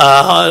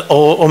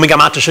 Or omega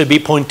matter should be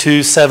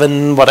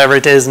 0.27, whatever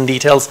it is in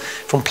details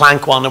from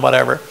Planck 1 or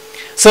whatever.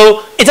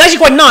 So it's actually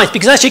quite nice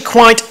because it's actually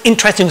quite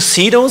interesting to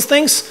see those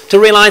things, to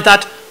realize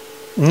that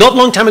not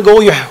long time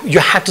ago you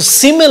had to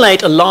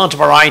simulate a large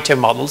variety of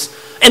models,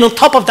 and on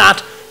top of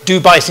that do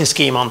Bayesian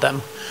scheme on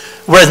them.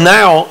 Whereas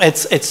now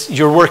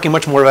you're working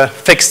much more of a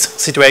fixed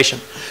situation.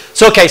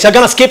 So okay, so I'm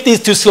going to skip these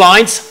two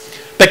slides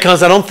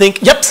because I don't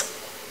think, yep.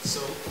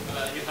 So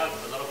you have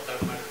a lot of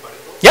dark matter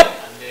particles. Yep.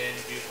 And then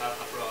you have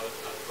a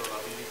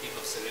probability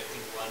of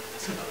selecting one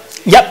as a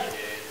galaxy. Yep. And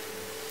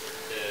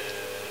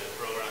the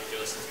program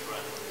just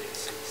runs on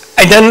this.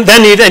 And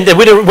then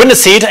with the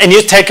seed, and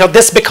you take out,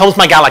 this becomes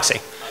my galaxy.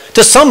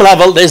 To some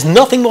level, there's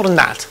nothing more than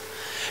that.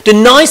 The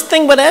nice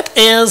thing with it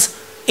is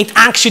it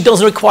actually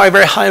doesn't require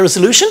very high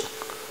resolution,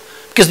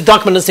 because the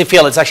document density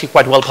field is actually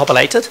quite well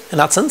populated in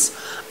that sense.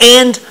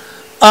 And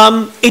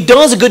it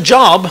does a good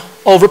job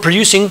of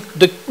reproducing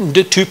the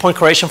 2-point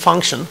correlation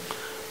function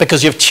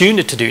because you've tuned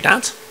it to do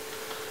that.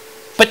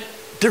 But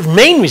the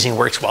main reason it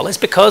works well is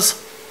because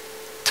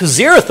to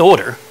 0th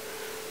order,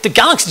 the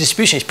galaxy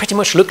distribution is pretty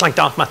much look like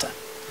dark matter,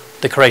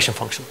 the correlation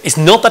function. It's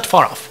not that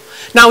far off.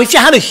 Now, if you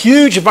had a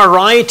huge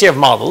variety of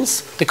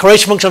models, the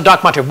correlation function of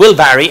dark matter will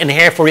vary, and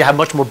therefore you have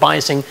much more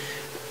biasing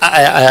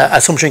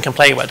assumption you can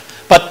play with.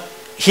 But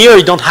here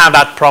you don't have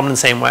that problem in the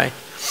same way.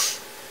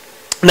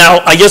 Now,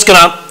 I'm just going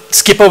to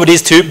skip over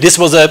these two. This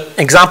was an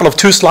example of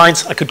two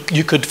slides.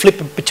 You could flip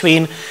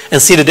between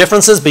and see the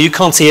differences, but you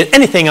can't see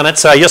anything on it,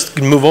 so I just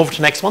move over to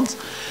the next ones.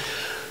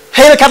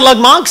 Halo catalog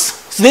marks.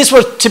 So these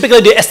were typically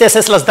the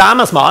SDSS Las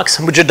Damas marks,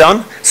 which are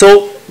done.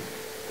 So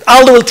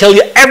Aldo will tell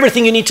you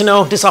everything you need to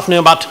know this afternoon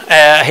about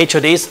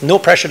HODs. No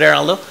pressure there,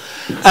 Aldo.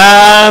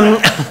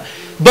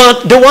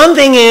 But the one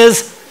thing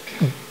is,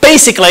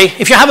 basically,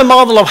 if you have a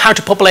model of how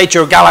to populate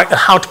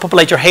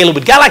your halo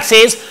with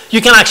galaxies,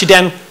 you can actually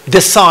then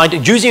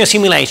decide, using a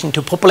simulation,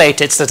 to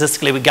populate it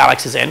statistically with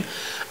galaxies in.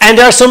 And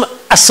there are some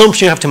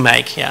assumptions you have to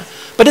make. Yeah.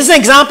 But this is an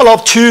example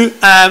of two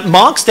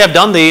marks they have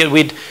done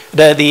with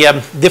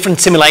the different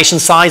simulation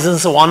sizes and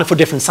so on for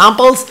different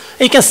samples.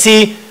 And you can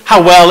see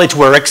how well it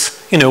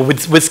works, you know,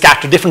 with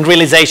scatter, different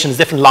realizations,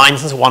 different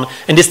lines and so on.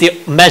 And this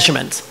is the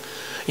measurement.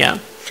 Yeah.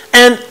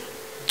 And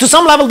to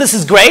some level, this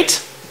is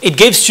great. It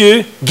gives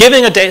you,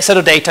 given a set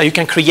of data, you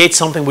can create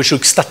something which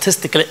looks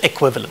statistically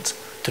equivalent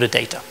to the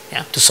data,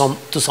 yeah, to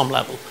some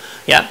level,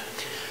 yeah.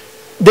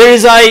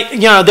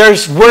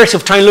 There's works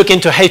of trying to look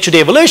into HOD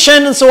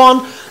evolution and so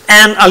on,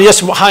 and I'll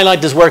just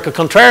highlight this work of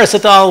Contreras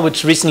et al.,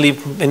 which recently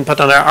been put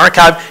on our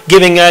archive,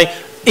 giving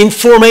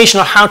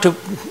information on how to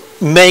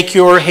make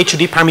your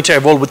HOD parameter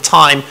evolve with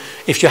time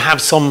if you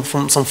have some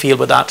field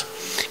with that,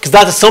 because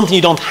that is something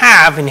you don't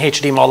have in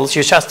HOD models.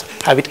 You just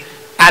have it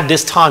at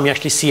this time. You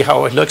actually see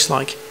how it looks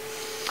like.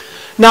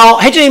 Now,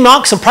 HOD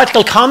marks, some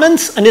practical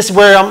comments, and this is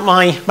where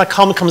my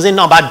comment comes in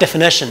now about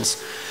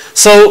definitions.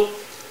 So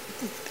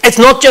it's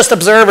not just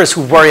observers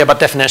who worry about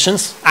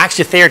definitions.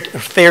 Actually,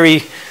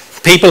 theory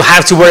people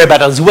have to worry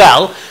about it as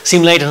well,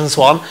 simulators and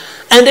so on.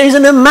 And there is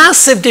a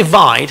massive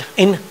divide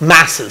in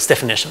masses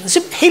definition. It's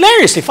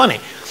hilariously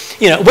funny.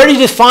 You know, where do you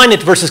define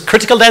it versus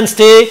critical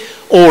density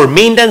or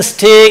mean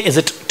density? Is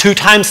it 2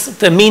 times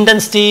the mean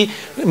density?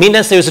 Mean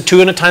density is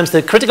 200 times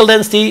the critical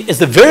density. Is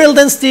the virial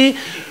density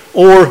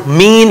or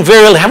mean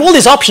virial? Have all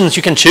these options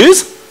you can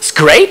choose. It's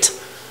great.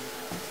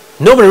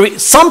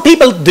 Some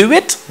people do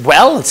it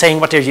well in saying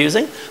what they're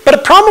using. But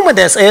the problem with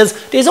this is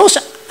there's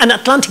also an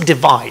Atlantic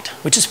divide,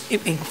 which is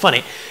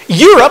funny.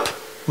 Europe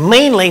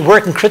mainly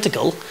work in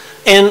critical.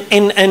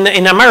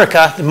 In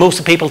America, most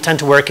of the people tend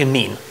to work in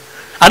mean.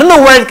 I don't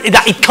know where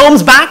it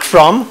comes back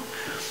from.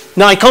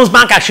 No, it comes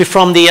back actually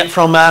from who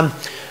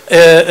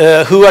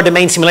are the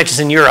main simulators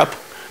in Europe.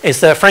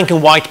 It's the Frank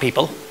and White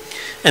people.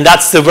 And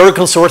that's the World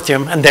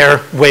Consortium and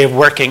their way of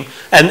working.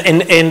 And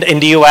in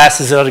the US,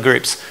 there's other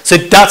groups. So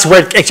that's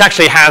where it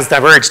actually has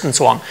diverged and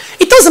so on.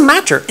 It doesn't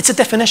matter. It's a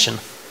definition.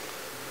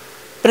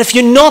 But if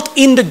you're not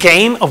in the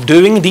game of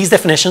doing these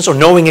definitions or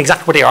knowing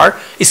exactly what they are,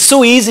 it's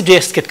so easy to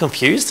just get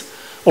confused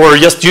or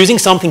just using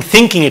something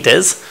thinking it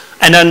is,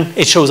 and then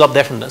it shows up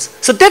differentness.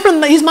 So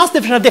these mass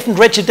differences have different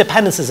redshift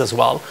dependencies as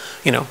well.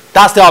 You know,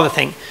 that's the other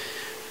thing.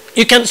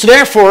 So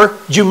therefore,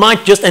 you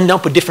might just end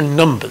up with different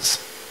numbers.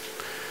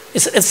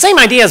 It's the same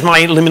idea as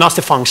my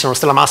luminosity function or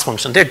stellar mass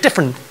function. They're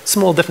different,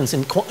 small difference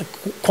in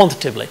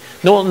quantitatively.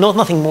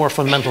 Nothing more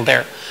fundamental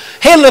there.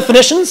 Halo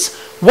definitions,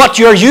 what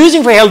you're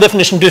using for Halo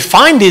definition to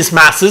define these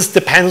masses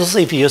depends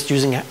if you're just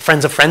using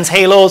friends of friends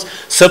halos,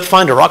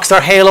 subfind or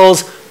rockstar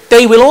halos.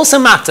 They will also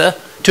matter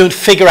to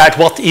figure out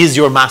what is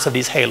your mass of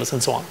these halos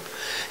and so on.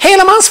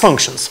 Halo mass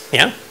functions,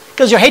 yeah?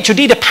 Because your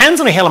HOD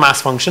depends on a Halo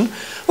mass function,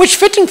 which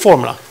fitting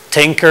formula.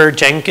 Tinker,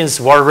 Jenkins,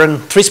 Warren,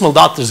 3 small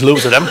dots, there's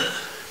loads of them.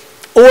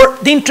 Or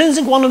the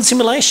intrinsic one of the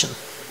simulation.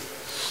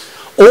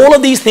 All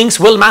of these things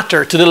will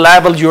matter to the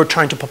level you're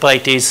trying to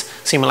populate these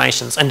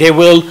simulations, and they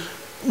will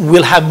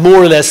have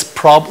more or less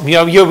we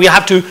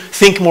have to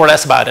think more or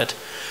less about it.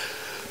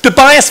 The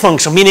bias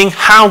function, meaning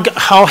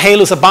how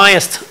halos are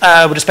biased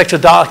with respect to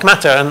dark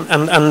matter,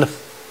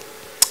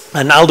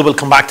 and Aldo will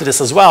come back to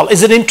this as well,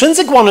 is an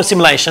intrinsic one of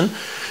simulation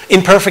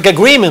in perfect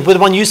agreement with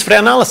the one used for the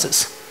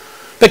analysis.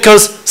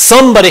 Because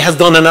somebody has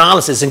done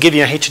analysis and given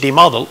you a HOD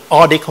model,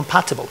 are they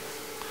compatible?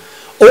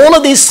 All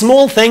of these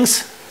small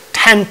things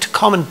tend to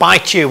come and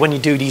bite you when you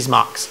do these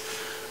mocks,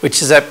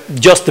 which is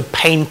just the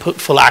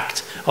painful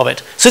act of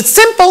it. So it's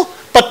simple,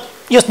 but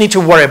you just need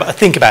to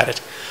think about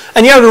it.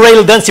 And you have the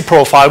radial density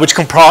profile, which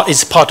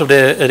is part of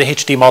the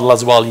HOD model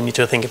as well you need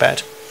to think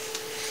about.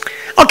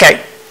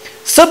 Okay,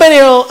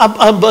 subideal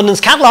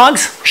abundance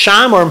catalogs,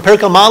 sham or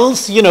empirical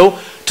models, you know,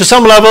 to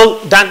some level,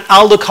 that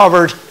Aldo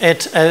covered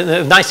it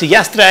nicely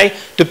yesterday.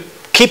 The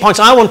key points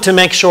I want to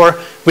make sure,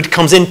 which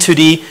comes into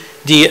the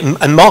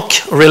mock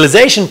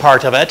realization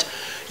part of it.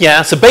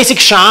 Yeah, so basic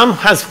sham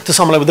has, to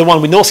some level, the one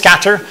with no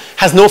scatter,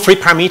 has no free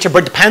parameter,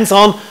 but depends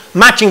on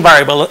matching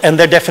variable and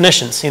their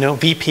definitions, you know,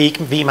 V peak,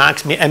 V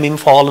max, M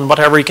fall, and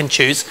whatever you can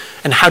choose,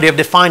 and how they have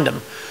defined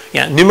them.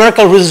 Yeah,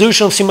 numerical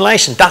resolution of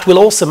simulation, that will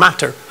also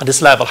matter at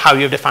this level, how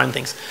you have defined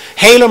things.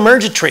 Halo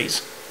merger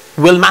trees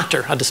will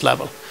matter at this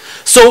level.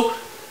 So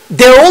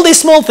there are all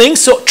these small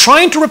things, so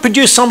trying to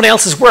reproduce somebody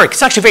else's work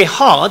is actually very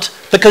hard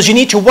because you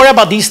need to worry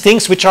about these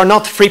things which are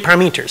not free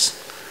parameters.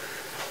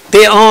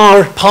 They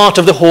are part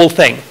of the whole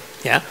thing.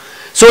 Yeah?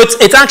 So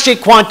it's actually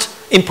quite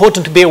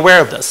important to be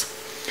aware of this.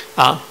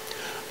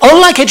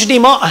 Unlike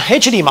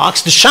HOD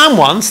mocks, the sham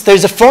ones,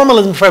 there's a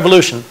formalism for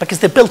evolution because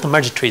they're built on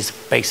merger trees,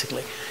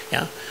 basically.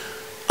 Yeah?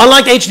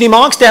 Unlike HOD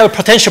mocks, they have a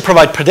potential to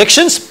provide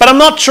predictions, but I'm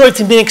not sure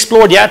it's been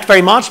explored yet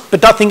very much,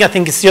 but I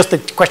think it's just a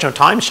question of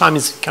time. Sham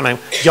is kind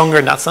of younger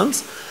in that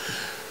sense.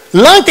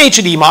 Like the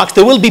HOD mocks,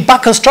 there will be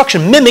back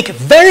construction mimic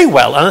very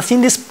well, and I've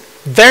seen this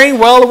very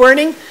well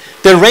wording,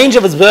 the range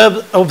of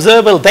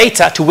observable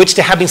data to which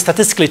they have been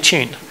statistically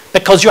tuned,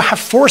 because you have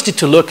forced it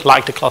to look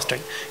like the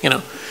clustering. You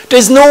know,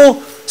 there's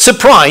no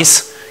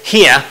surprise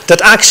here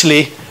that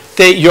actually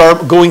you're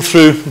going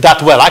through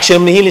that well. Actually,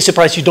 I'm really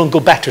surprised you don't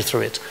go better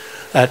through it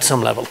at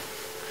some level,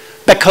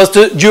 because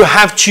you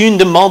have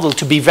tuned the model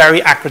to be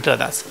very accurate at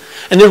that.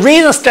 And the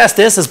reason I stress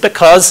this is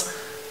because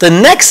the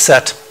next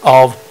set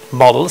of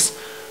models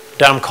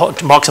that I'm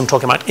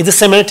talking about is the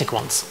semitic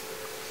ones.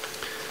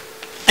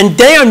 And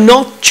they are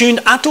not tuned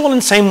at all in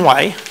the same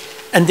way,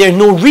 and there's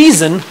no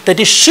reason that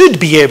they should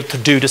be able to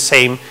do the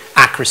same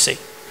accuracy.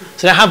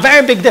 So they have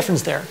very big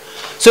difference there.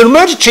 So the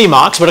merger tree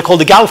marks, what are called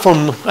the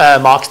Galform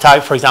marks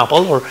type, for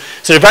example,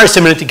 so they're very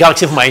similar to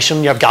galaxy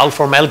formation. You have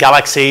Galform L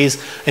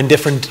galaxies and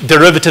different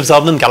derivatives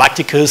of them,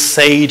 Galacticus,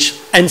 Sage,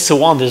 and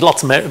so on.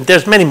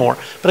 There's many more,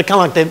 but they're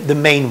kind of like the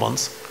main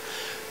ones.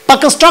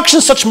 But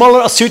constructions such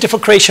models are suited for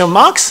creation of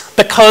marks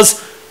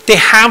because they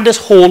have this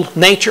whole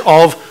nature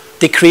of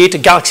they create a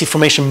galaxy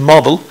formation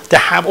model that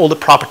have all the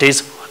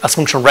properties as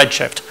function of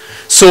redshift.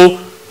 So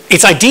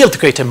it's ideal to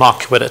create a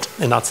mock with it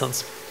in that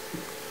sense.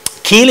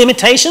 Key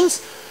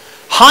limitations,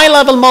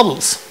 high-level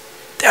models.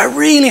 They're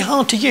really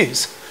hard to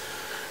use.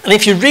 And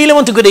if you really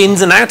want to go the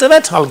ins and out of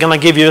it, I'm going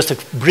to give you just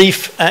a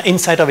brief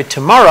insight of it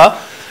tomorrow.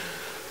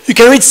 You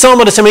can read some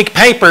of the semitic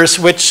papers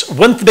which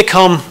want to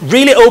become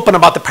really open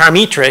about the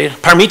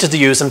parameters to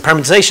use and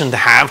parameterization to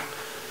have.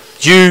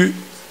 You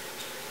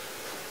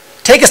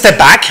take a step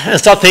back and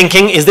start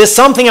thinking, is this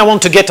something I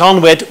want to get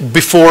on with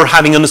before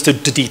having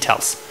understood the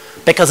details?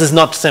 Because it's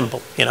not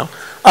simple, you know.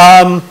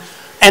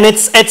 And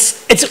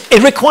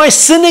it requires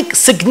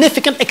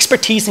significant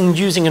expertise in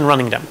using and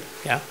running them.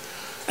 Yeah,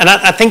 and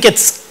I think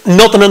it's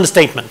not an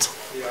understatement.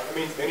 Yeah, I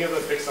mean, many of the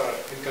fixes are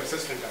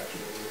inconsistent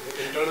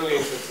actually, internally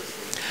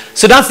inconsistent.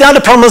 So that's the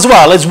other problem as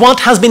well, is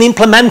what has been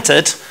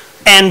implemented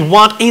and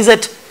what is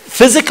it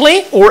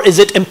physically or is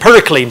it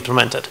empirically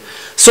implemented?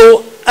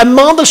 So a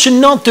model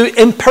should not do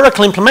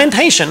empirical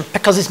implementation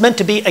because it's meant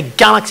to be a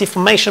galaxy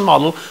formation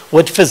model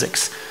with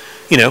physics.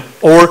 you know,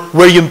 or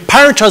where you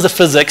parameterize the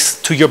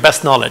physics to your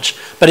best knowledge.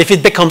 But if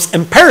it becomes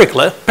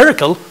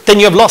empirical, then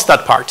you have lost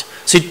that part.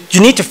 So you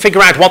need to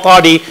figure out what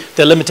are the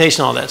limitations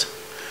on it.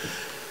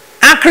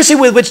 Accuracy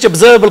with which the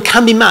observable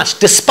can be matched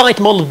despite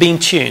model being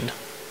tuned.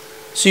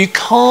 So you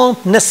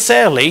can't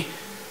necessarily,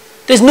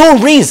 there's no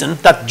reason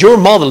that your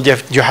model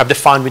you have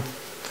defined with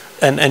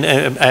an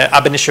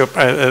ab initio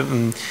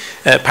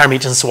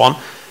parameters and so on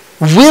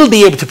will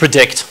be able to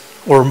predict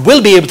or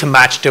will be able to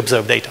match the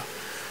observed data.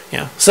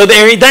 Yeah. So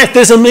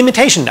there's a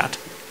limitation in that.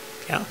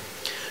 Yeah.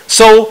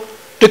 So,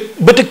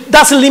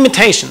 that's a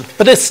limitation.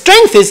 But the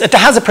strength is that it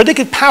has a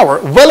predictive power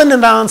well in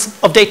advance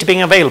of data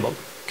being available.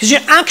 Because you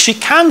actually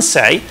can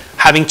say,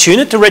 having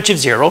tuned it to redshift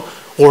 0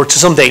 or to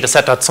some data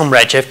set at some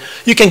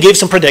redshift, you can give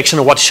some prediction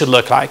of what it should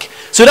look like.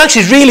 So it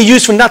actually is really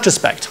useful in that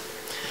respect.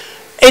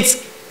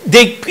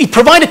 They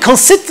provide a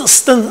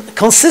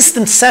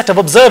consistent set of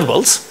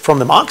observables from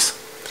the marks.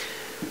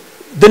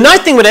 The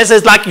nice thing with this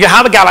is like you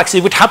have a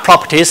galaxy which have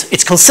properties,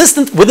 it's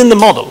consistent within the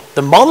model.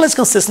 The model is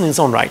consistent in its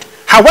own right.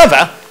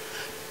 However,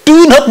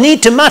 do not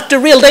need to match the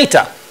real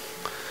data.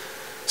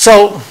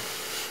 So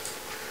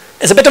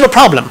it's a bit of a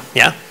problem,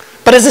 yeah?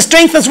 But it's a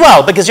strength as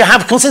well, because you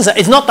have consistency.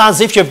 It's not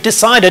as if you've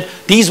decided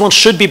these ones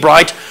should be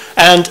bright,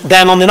 and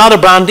then on another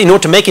brand, in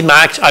order to make it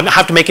match, I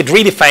have to make it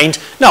really faint.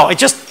 No,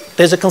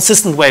 there's a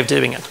consistent way of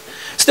doing it.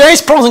 So there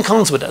is pros and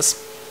cons with this.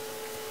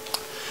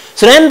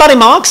 So the n-body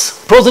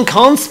marks, pros and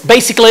cons,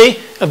 basically,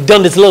 I've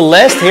done this little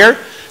list here.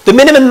 The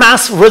minimum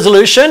mass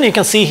resolution, you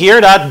can see here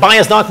that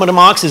biased dark matter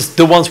marks is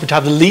the ones which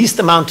have the least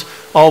amount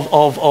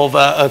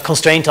of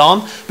constraint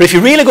on. But if you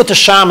really go to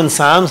sham and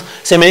SAM,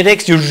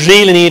 semiotics, you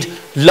really need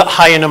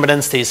higher number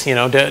densities, you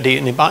know,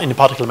 in the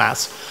particle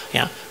mass.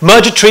 Yeah.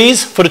 Merger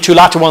trees for the two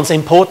latter ones are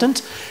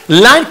important.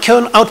 Light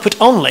cone output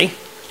only.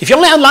 If you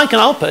only have light cone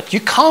output, you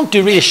can't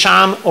do really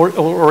sham or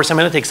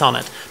semiotics on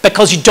it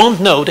because you don't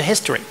know the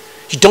history.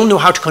 You don't know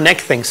how to connect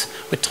things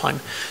with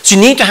time. So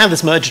you need to have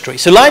this merger tree.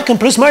 So light cone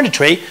plus merger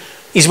tree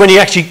is when you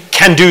actually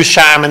can do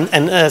sham and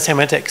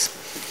semiotics.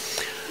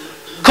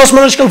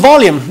 Cosmological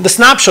volume, the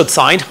snapshot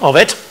side of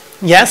it,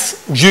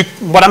 yes.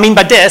 What I mean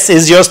by this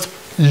is just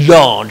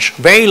large,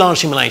 very large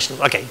simulations.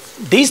 Okay,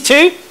 these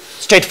two,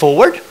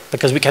 straightforward,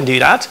 because we can do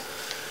that.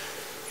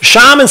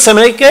 Sham and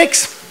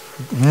semiotics,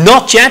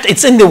 not yet,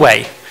 it's in the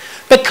way.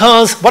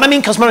 Because what I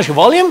mean cosmological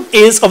volume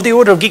is of the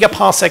order of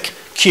gigaparsec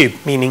cube,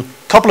 meaning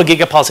a couple of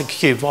gigaparsec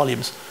cube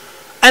volumes.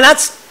 And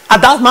that's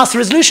at that master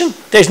resolution.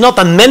 There's not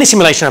that many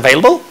simulations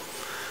available.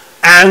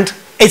 And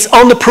it's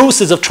on the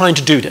process of trying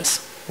to do this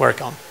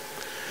work on.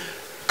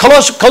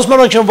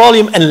 Cosmological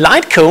volume and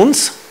light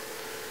cones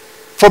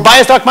for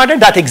biased dark matter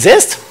that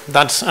exist.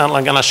 That's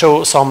I'm going to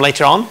show some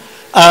later on.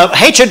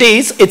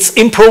 HRDs, it's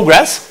in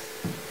progress.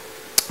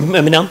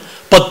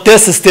 But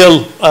this is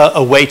still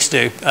a way to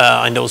do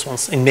in those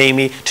ones, in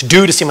namely to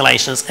do the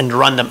simulations and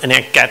run them and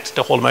then get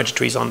the whole merge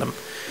trees on them.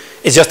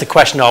 It's just a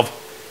question of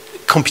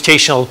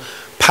computational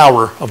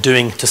power of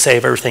doing to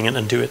save everything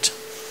and do it.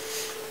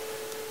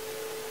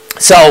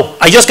 So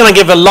I'm just going to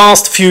give the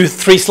last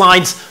three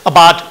slides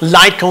about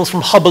light cones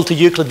from Hubble to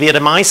Euclid via the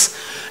mice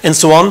and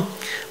so on.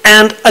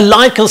 And a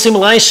light cone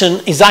simulation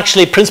is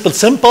actually principle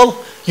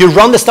simple. You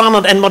run the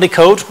standard n-body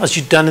code as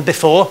you've done it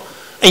before,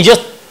 and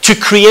just to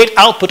create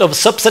output of a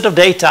subset of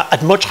data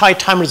at much higher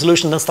time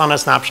resolution than standard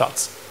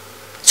snapshots,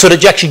 so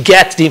that you actually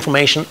get the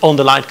information on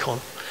the light cone.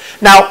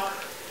 Now,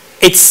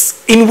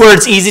 it's in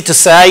words easy to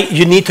say.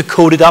 You need to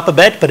code it up a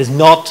bit, but it's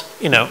not,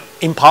 you know,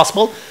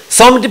 impossible.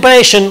 Some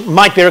manipulation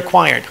might be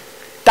required.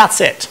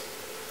 That's it.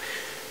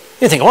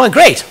 You think, oh,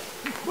 great.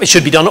 It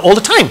should be done all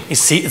the time.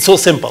 It's so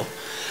simple.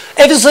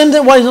 If it's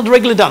simple, why is it not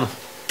regularly done?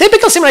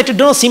 Typical simulator do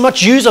not see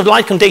much use of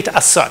light cone data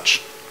as such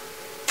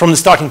from the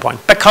starting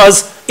point,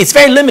 because it's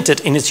very limited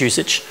in its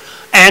usage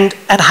and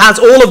it has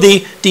all of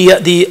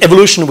the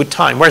evolution with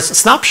time, whereas a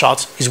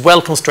snapshot is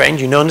well constrained.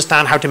 You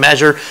understand how to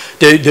measure,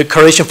 the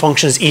correlation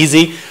function is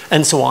easy,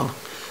 and so on.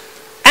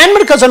 And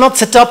because are not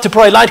set up to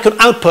provide light cone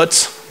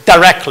outputs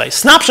directly.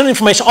 Snapshot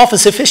information often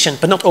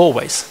sufficient, but not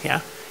always.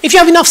 Yeah? If you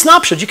have enough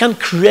snapshots, you can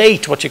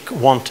create what you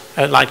want,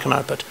 a light cone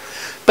output.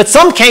 But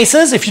some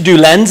cases, if you do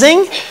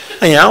lensing,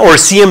 or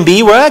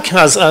CMB work,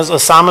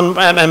 as Simon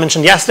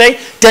mentioned yesterday,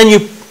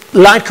 then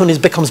light cone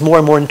becomes more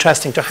and more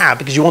interesting to have,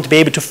 because you want to be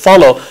able to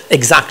follow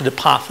exactly the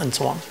path and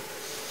so on.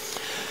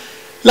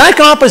 Light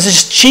cone output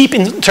is cheap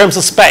in terms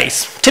of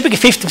space. Typically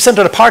 50%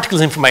 of the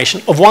particles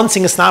information of one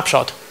single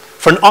snapshot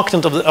for an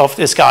octant of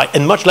the sky,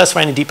 and much less for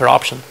any deeper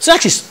option. So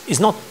actually,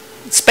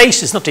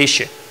 space is not the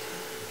issue.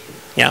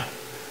 Yeah.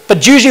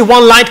 But usually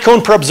one light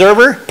cone per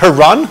observer per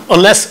run,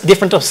 unless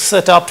different are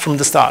set up from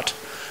the start.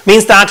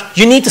 Means that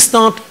you need to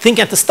start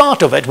thinking at the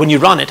start of it, when you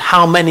run it,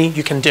 how many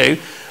you can do,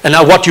 and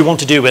what you want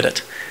to do with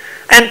it.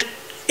 And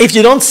if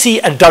you don't see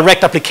a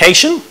direct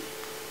application,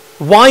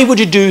 why would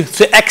you do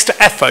the extra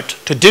effort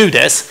to do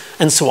this,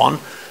 and so on?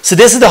 So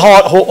this is the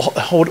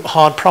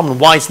hard problem,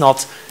 why it's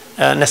not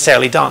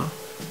necessarily done.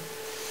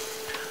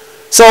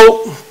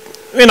 So,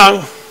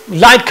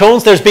 light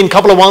cones, there's been a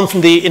couple of ones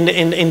in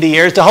the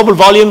years. The Hubble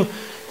volume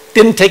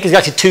didn't take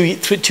exactly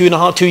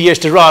 2 years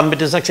to run,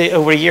 but it's actually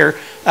over a year,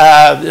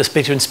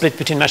 split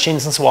between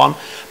machines and so on.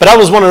 But that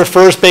was one of the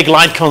first big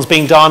light cones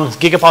being done,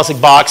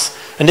 gigaparsec box.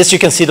 And this you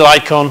can see the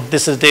light cone.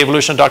 This is the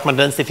evolution of dark matter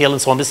density field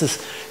and so on. This is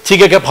 3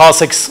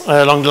 gigaparsecs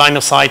along the line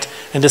of sight.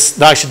 And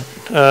this, actually,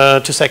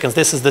 2 seconds.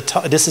 This is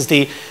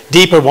the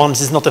deeper one.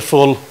 This is not the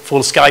full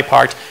sky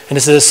part. And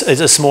this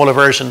is a smaller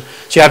version.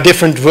 So you have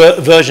different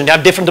versions. You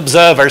have different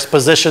observers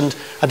positioned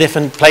at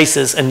different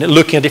places and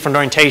looking at different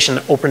orientation,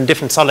 open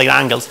different satellite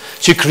angles.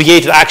 So you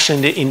created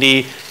actually in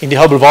the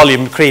Hubble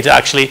volume, created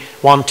actually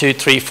 1, 2,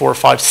 3, 4,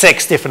 5,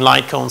 6 different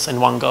light cones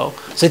in one go.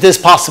 So it is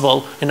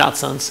possible in that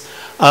sense.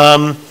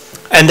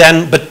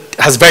 But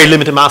has very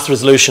limited mass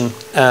resolution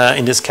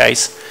in this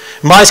case.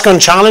 MISCON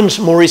challenge,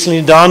 more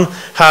recently done,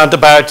 had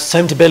about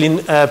 70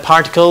 billion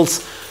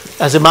particles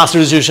as a mass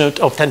resolution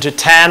of 10 to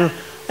 10,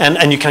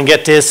 and you can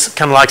get this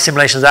kind of like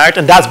simulations out,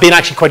 and that's been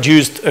actually quite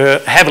used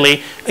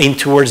heavily in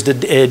towards the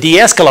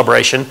DES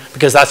collaboration,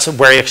 because that's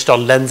where you actually start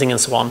lensing and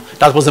so on.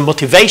 That was the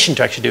motivation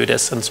to actually do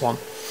this and so on.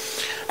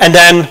 And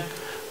then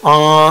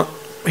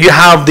you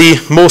have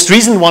the most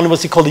recent one,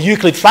 what's called the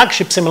Euclid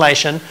flagship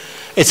simulation.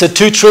 It's a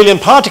 2 trillion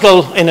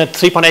particle in a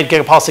 3.8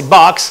 gigaparsec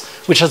box,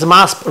 which has a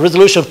mass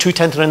resolution of 2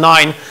 10 to the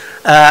 9,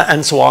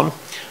 and so on.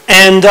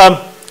 And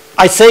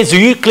I say the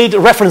Euclid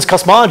reference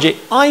cosmology.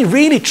 I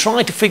really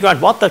tried to figure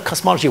out what that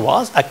cosmology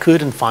was. I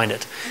couldn't find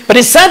it. But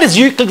it said it's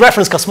Euclid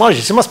reference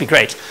cosmology, so it must be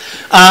great.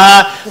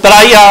 But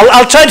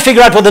I'll try to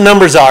figure out what the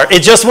numbers are.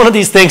 It's just one of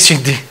these things,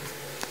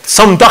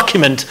 some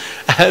document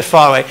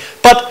far away.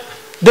 But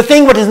the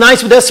thing what is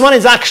nice with this one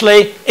is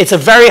actually it's a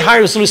very high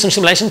resolution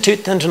simulation, 2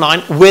 10 to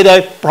 9, with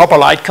a proper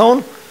light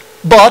cone,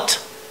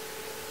 but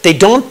they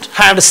don't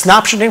have the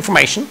snapshot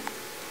information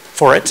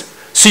for it,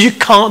 so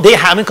they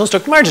haven't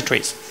constructed merger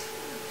trees.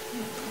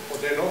 Well,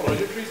 there are no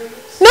merger trees in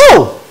this?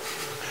 No!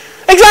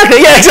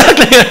 Exactly, yeah,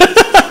 exactly.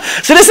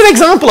 So this is an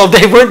example of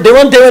they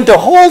went the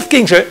whole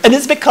thing through, and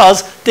it's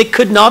because they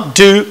could not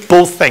do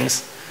both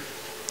things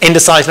in the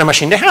size of the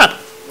machine they had.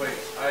 Wait,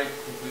 I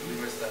completely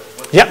missed that.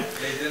 What, Yeah.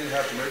 They They didn't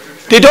have merger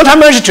trees? don't have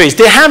merger trees.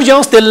 They have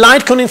just the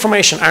light cone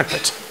information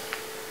output.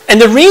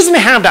 And the reason they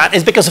have that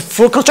is because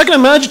for constructing a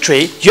merger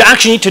tree, you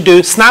actually need to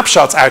do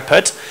snapshots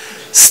output,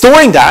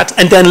 storing that,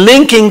 and then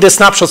linking the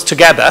snapshots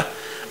together.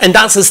 And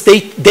that's a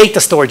data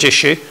storage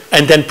issue,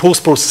 and then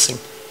post-processing.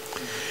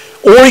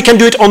 Or you can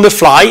do it on the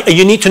fly, and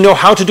you need to know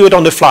how to do it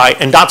on the fly,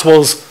 and that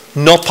was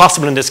not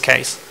possible in this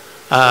case.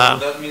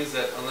 That means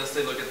that unless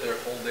they look at their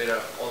whole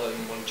data all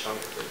in one chunk,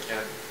 they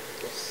can't.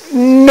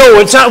 No,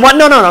 it's not.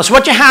 No. So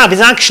what you have is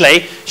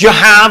actually you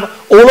have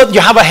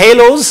a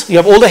halos. You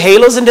have all the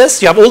halos in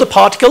this. You have all the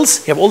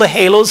particles. You have all the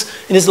halos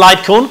in this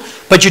light cone,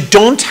 but you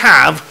don't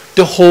have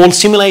the whole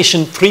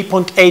simulation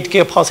 3.8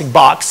 gigaparsec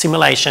box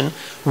simulation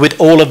with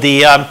all of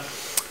the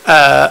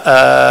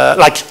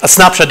like a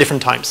snapshot at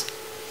different times.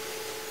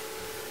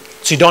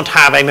 So you don't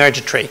have a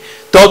merger tree.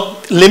 The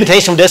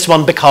limitation of this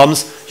one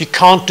becomes you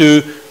can't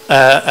do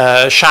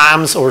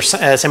shams or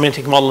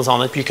semantic models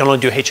on it, but you can only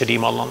do HOD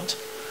model on it.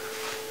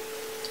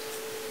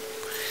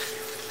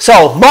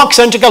 So, Mach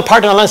integral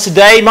particle analysis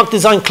today, Mach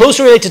design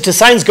closely related to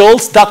science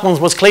goals. That one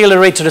was clearly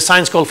related to the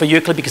science goal for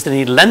Euclid because they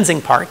need a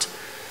lensing part,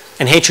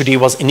 and HOD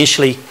was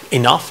initially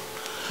enough.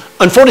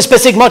 And for the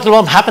specific Mach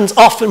development happens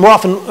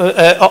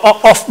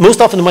most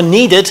often when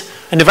needed,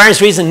 and the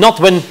various reasons, not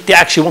when they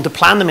actually want to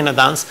plan them in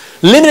advance.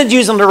 Limited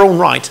use on their own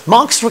right.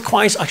 Machs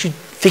requires actually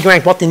figuring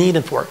out what they need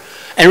it for,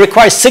 and it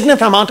requires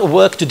significant amount of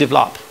work to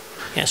develop.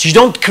 Yes, you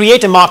don't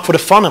create a Mach for the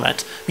fun of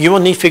it. You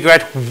want to figure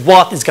out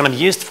what it's going to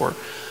be used for.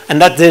 And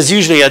that there's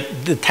usually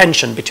the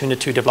tension between the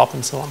two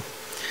developments and so on.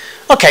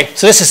 Okay,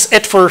 so this is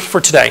it for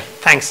today.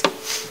 Thanks.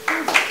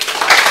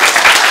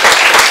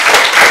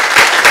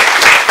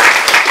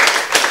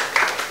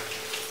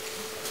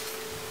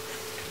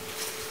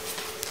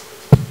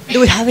 Do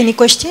we have any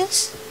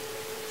questions?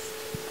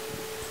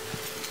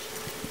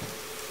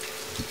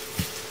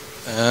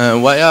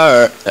 Why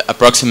are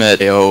approximate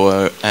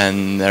AO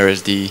and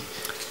RSD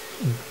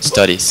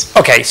studies?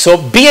 Okay, so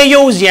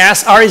BAOs,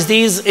 yes.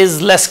 RSDs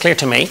is less clear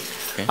to me.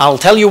 Okay. I'll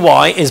tell you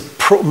why. Is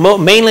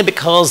mainly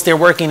because they're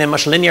working in a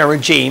much linear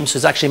regime, so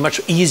it's actually much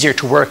easier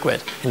to work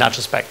with in that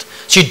respect.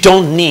 So you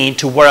don't need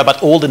to worry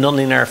about all the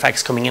nonlinear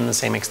effects coming in the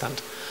same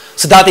extent.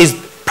 So that is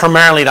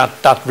primarily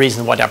that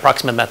reason why the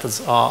approximate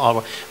methods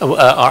are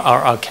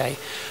okay.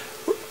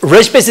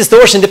 Ridge-based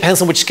distortion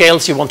depends on which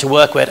scales you want to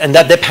work with, and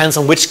that depends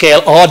on which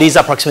scale are these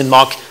approximate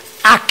Mach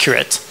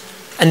accurate,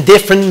 and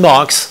different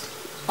Machs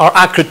are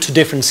accurate to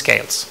different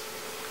scales.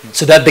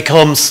 So that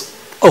becomes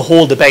a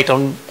whole debate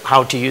on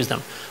how to use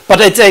them. But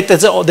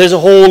there's a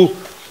whole,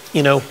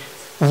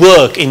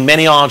 work in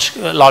many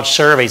large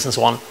surveys and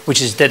so on,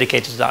 which is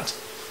dedicated to that.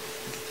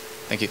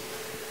 Thank you.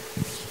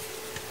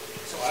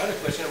 So I had a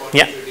question about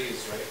Yeah.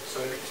 HODs, right?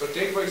 So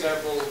take, for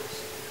example,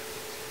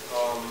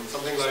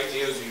 something like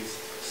AOGs.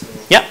 So,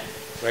 Yeah.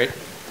 right?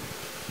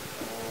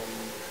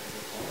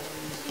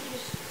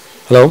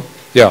 Hello?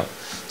 Yeah.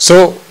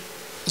 So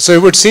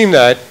it would seem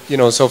that,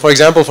 so for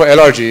example, for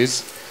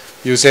LRGs,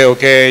 you say,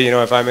 okay,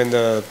 if I'm in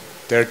the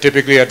They're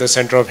typically at the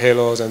center of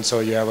halos, and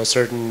so you have a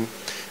certain,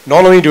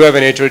 not only do you have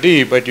an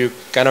HOD, but you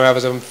kind of have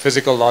some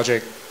physical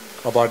logic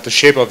about the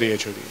shape of the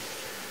HOD.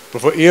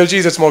 But for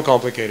ELGs, it's more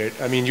complicated.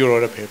 I mean, you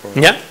wrote a paper.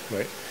 Yeah.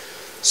 Right?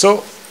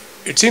 So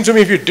it seems to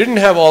me if you didn't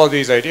have all of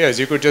these ideas,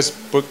 you could just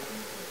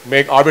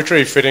make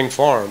arbitrary fitting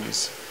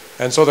forms.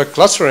 And so the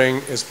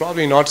clustering is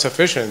probably not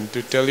sufficient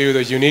to tell you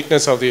the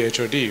uniqueness of the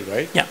HOD,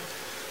 right? Yeah.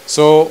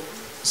 So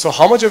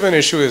how much of an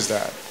issue is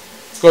that?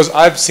 Because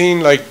I've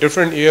seen like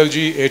different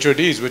ELG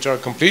HODs which are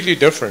completely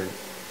different,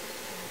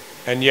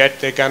 and yet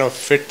they kind of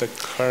fit the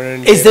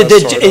current. Is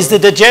the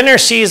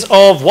degeneracies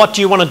of what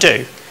you want to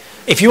do?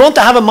 If you want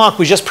to have a mock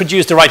which just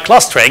produce the right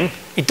clustering,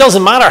 it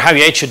doesn't matter how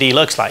your HOD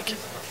looks like.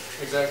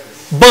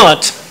 Exactly.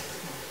 But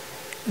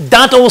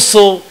that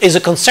also is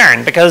a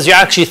concern because you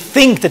actually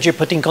think that you're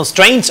putting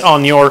constraints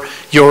on your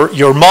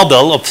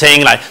model of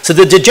saying like, so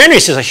the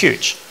degeneracies are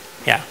huge.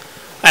 Yeah.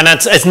 And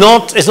it's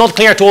not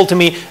clear at all to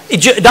me.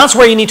 That's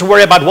where you need to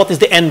worry about what is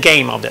the end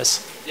game of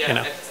this. Yeah, you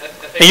know.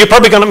 I And you're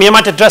probably you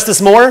might address this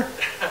more.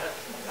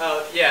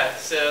 Yeah,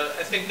 so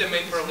I think the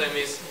main problem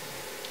is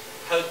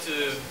how to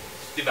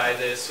divide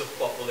the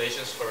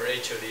subpopulations for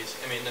HODs.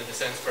 I mean, in the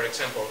sense, for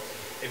example,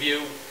 if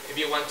you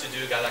want to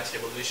do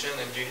galaxy evolution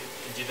and you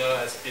know,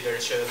 as Peter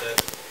showed, that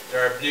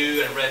there are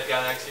blue and red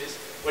galaxies,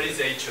 what is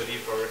the HOD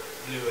for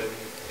blue and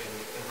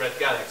red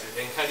galaxies?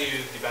 And how do you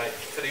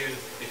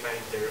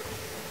define their?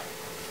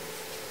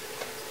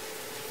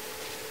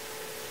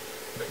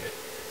 Okay.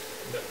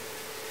 No.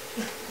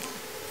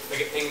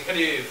 Okay, and how do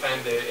you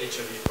find the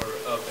HOD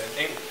of them?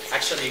 And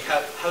actually,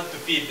 how to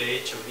feed the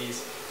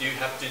HODs? Do you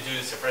have to do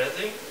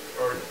separately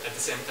or at the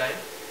same time?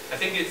 I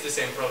think it's the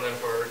same problem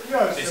for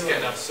this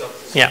kind of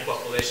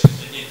subpopulations.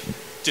 You need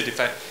to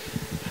define.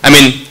 I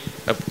mean,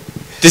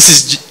 this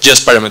is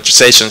just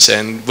parameterizations,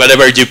 and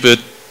whatever you put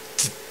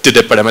to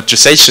the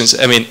parameterizations,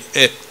 I mean,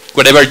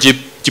 whatever you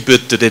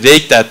put to the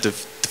data to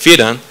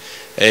feed on,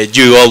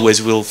 you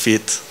always will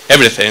fit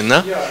everything,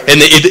 no? Yeah,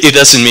 and it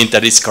doesn't mean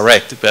that it's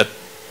correct, but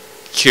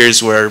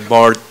here's where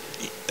more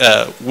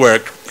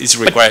work is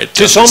required. But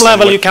to some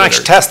level, you can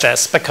actually test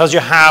this because you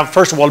have,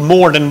 first of all,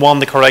 more than one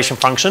decorrelation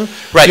function.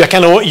 Right. You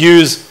can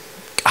use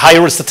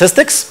higher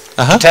statistics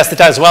to test it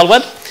as well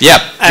with. Yeah.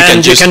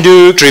 And you can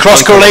do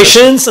cross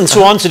correlations and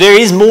so on. So there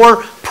is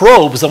more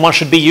probes that one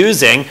should be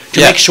using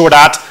to make sure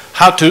that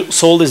how to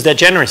solve these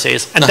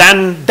degeneracies. And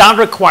then that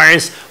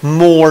requires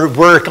more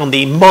work on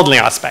the modeling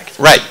aspect.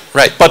 Right,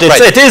 right. But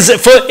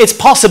it's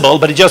possible,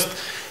 but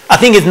I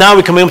think it's now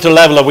we're coming up to a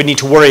level that we need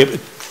to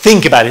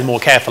think about it more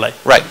carefully.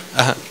 Right,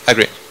 I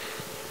agree.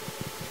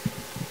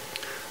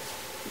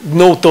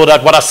 Note though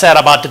that what I said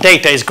about the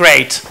data is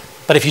great,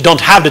 but if you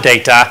don't have the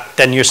data,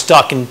 then you're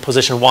stuck in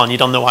position one. You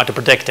don't know how to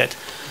predict it.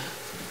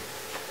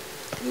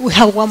 We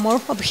have one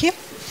more over here.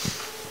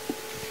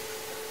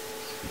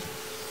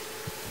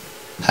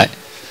 Hi.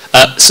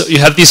 So you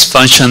have this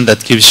function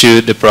that gives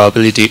you the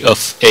probability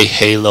of a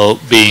halo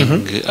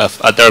being, of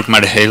a dark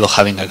matter halo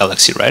having a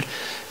galaxy, right?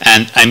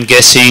 And I'm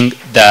guessing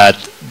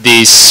that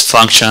this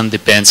function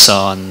depends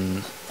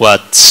on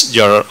what's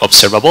your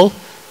observable.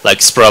 Like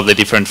it's probably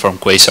different from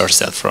quasars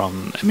than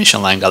from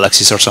emission line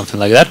galaxies or something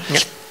like that.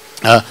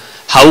 Yeah.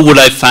 How would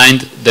I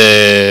find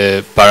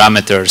the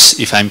parameters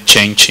if I'm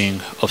changing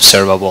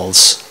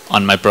observables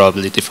on my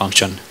probability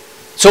function?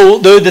 So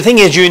the thing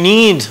is, you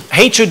need,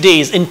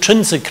 HODs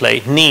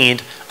intrinsically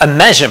need a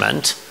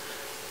measurement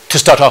to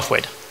start off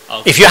with.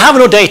 Okay. If you have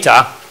no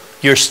data,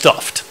 you're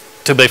stuffed,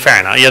 to be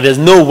fair now. Yeah, there's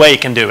no way you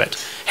can do it.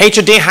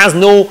 HOD has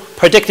no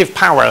predictive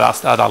power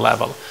at that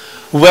level.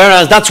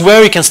 Whereas that's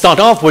where you can start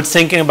off with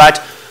thinking about,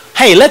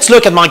 hey, let's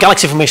look at my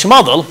galaxy formation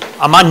model.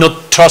 I might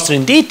not trust it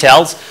in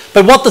details,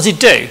 but what does it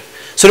do?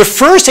 So the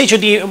first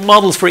HOD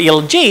models for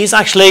ELGs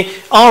actually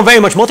are very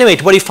much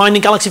motivated by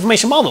finding galaxy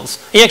formation models.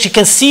 You actually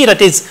can see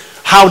that it's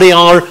how they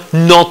are,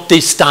 not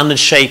the standard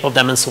shape of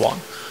them and so on.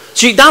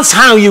 So that's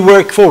how you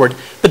work forward.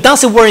 But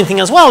that's a worrying thing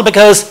as well,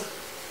 because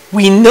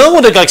we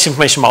know the galaxy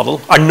information model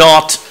are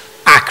not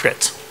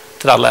accurate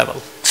to that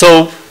level.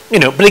 So,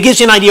 but it gives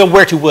you an idea of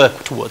where to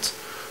work towards.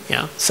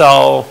 Yeah.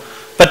 So,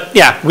 but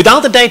yeah,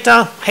 without the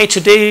data,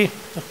 HOD,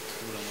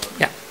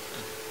 yeah.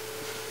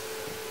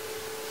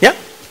 Yeah.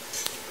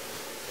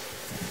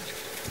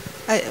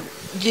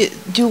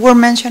 You were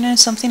mentioning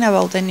something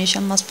about the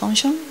initial mass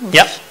function.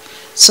 Yeah.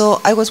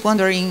 So I was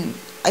wondering,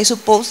 I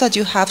suppose that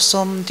you have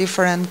some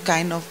different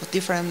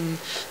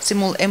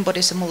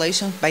embody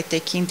simulations by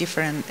taking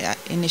different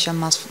initial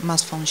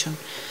mass function.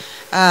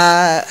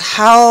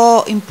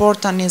 How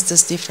important is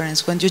this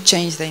difference when you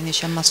change the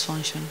initial mass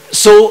function?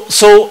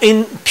 So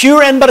in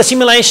pure n-body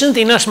simulation,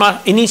 the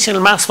initial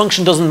mass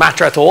function doesn't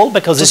matter at all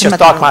because it's just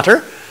dark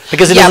matter.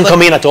 Because it doesn't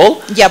come in at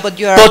all. Yeah, but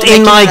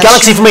in my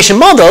galaxy formation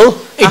model,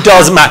 it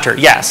does matter,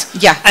 yes.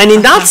 Yeah. And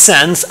in that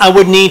sense, I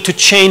would need to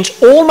change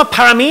all my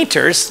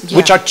parameters,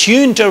 which are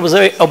tuned to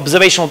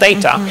observational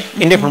data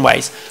in different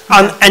ways.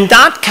 And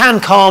that can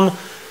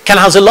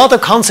have a lot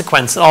of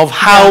consequence of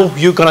how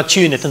you're going to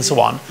tune it and so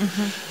on.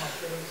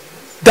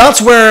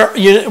 that's where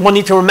one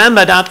need to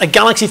remember that a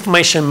galaxy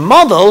formation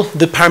model,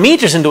 the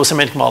parameters in those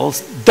semantic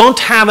models, don't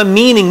have a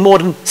meaning more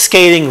than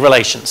scaling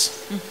relations.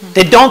 Mm-hmm.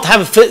 They don't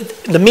have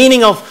the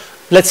meaning of,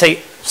 let's say,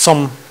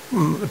 some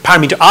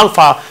parameter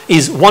alpha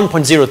is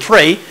 1.03,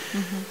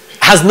 mm-hmm.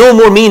 has no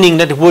more meaning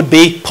than it would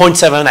be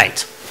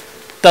 0.78.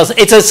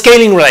 It's a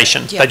scaling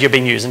relation that you're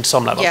being used to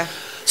some level. Yeah.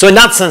 So in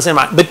that sense,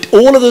 but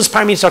all of those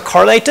parameters are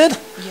correlated,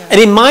 and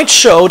it might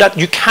show that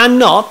you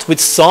cannot, with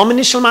some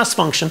initial mass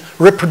function,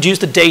 reproduce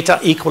the data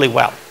equally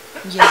well.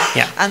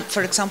 Yeah. And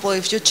for example,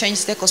 if you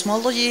change the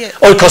cosmology...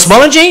 Or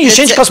cosmology? You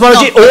change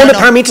cosmology, all the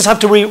parameters have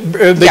to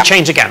be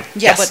changed again.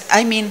 Yeah, yes. But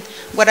I mean,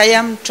 what I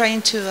am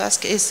trying to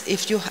ask is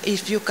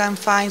if you can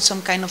find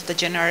some kind of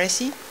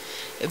degeneracy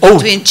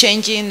between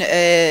changing,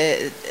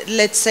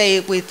 let's say,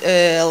 with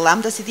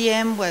lambda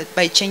CDM,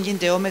 by changing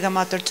the omega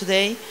matter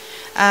today,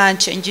 and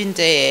changing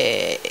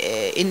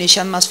the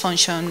initial mass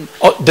function.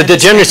 Oh, the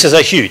degeneracies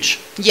are huge.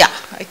 Yeah.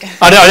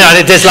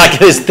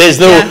 There's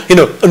no,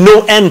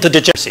 no end to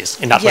degeneracies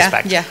in that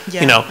respect.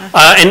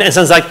 In a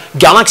sense, like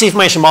galaxy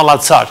formation model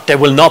as such, they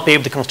will not be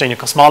able to constrain your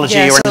cosmology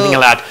or anything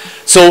like that.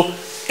 So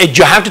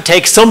you have to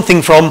take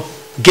something from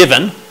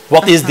given,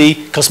 what is the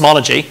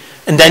cosmology,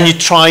 and then you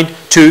try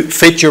to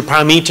fit your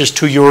parameters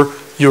to your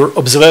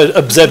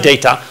observed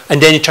data,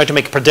 and then you try to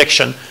make a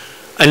prediction.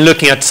 And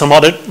looking at some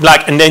other,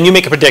 and then you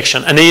make a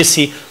prediction, and then you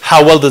see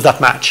how well does that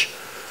match,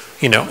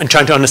 and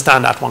trying to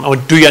understand that one. Or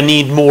do you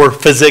need more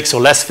physics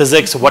or less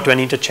physics, or what do I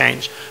need to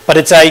change? But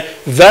it's a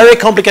very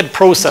complicated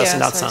process in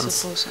that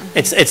sense.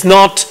 It's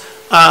not,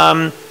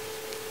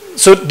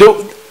 so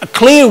a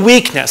clear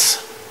weakness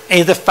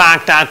is the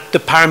fact that the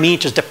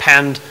parameters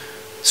depend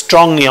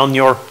strongly on the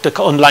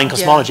underlying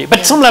cosmology. But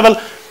at some level,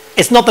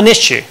 it's not an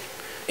issue.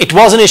 It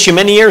was an issue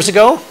many years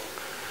ago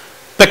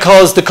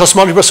because the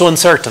cosmology was so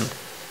uncertain.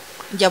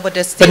 Yeah, but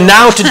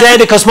now today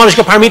the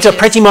cosmological parameters are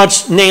pretty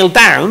much nailed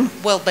down.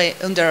 Well,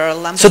 under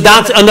lambda. So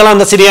that's under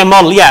lambda CDM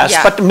model, yes.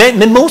 Yeah. But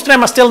most of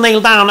them are still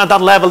nailed down at that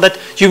level that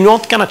you're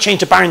not going to change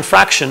the baryon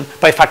fraction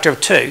by a factor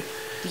of 2.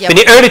 Yeah, in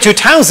the early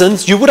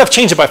 2000s, you would have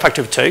changed it by a factor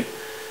of 2.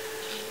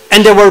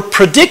 And there were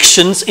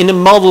predictions in the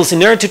models in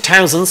the early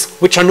 2000s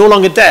which are no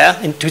longer there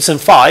in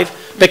 2005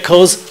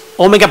 because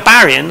omega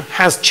baryon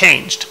has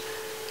changed.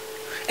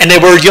 And they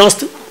were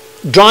just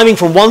driving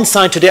from one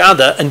side to the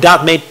other, and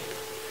that made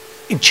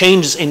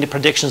changes in the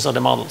predictions of the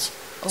models.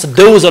 Okay. So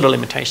those are the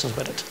limitations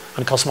with it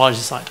on the cosmology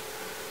side.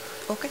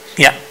 Okay.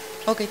 Yeah.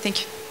 Okay, thank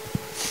you.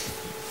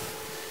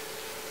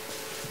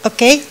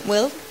 Okay,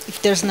 well, if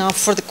there's no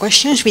further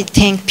questions, we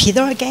thank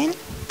Peter again.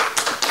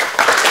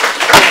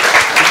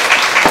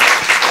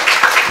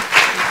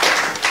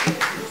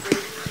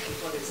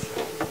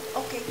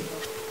 Okay.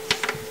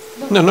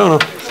 No.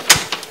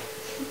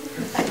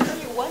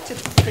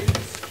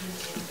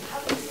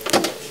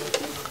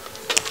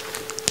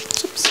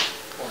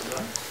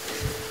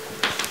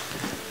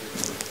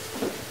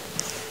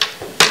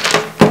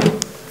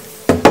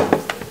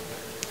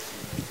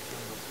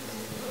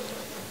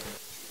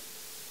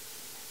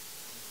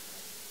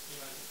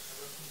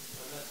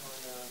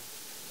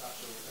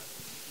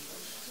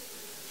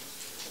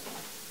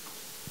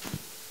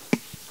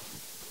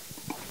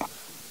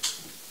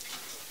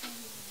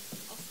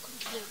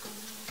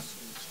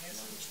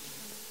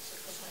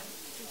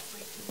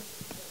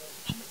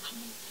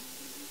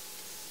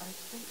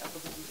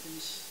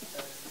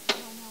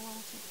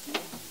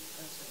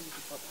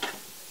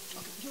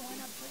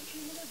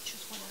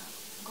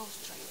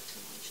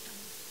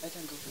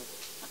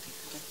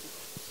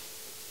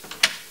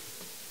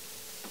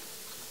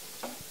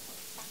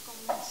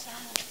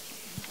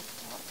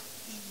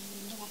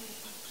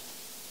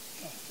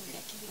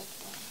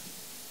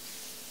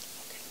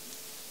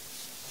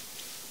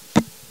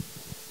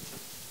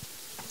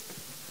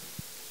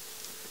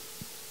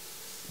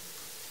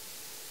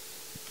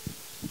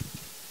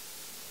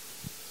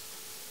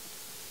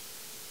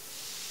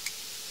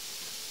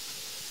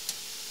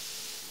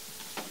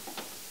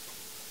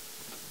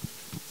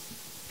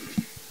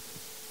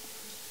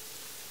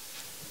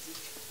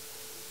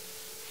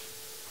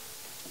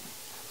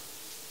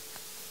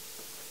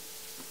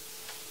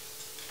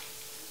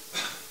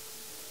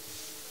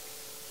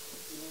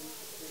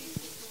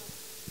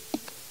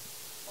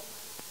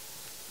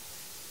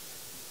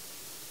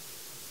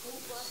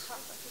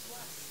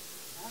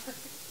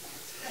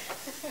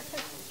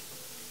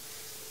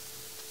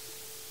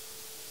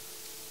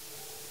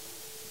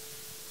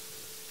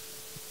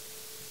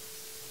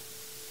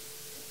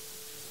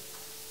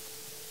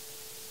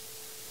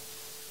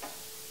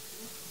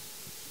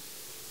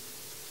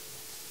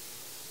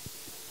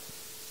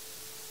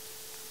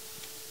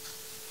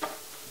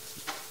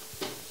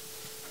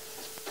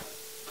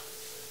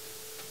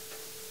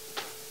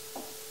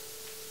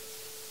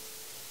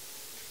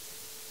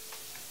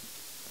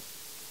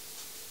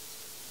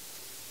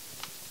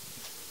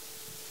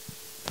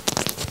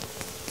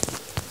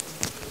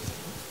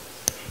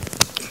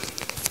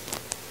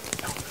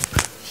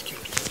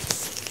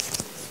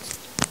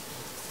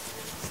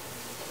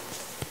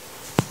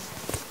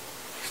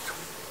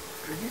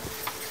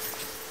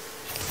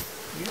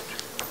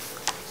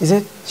 Is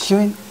it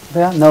showing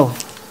there? No.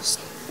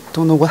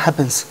 Don't know what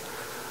happens.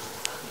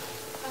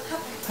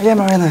 Yeah,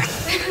 Marina.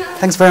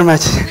 Thanks very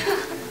much.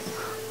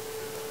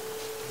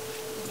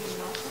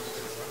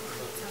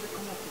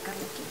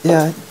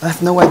 Yeah, I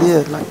have no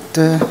idea. Like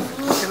the.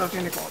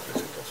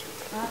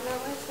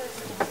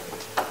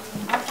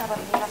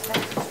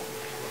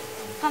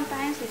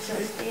 Sometimes it's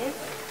just this.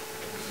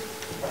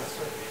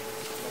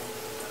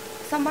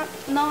 Somebody,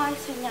 no hay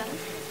señal.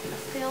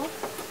 Still.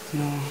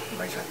 No.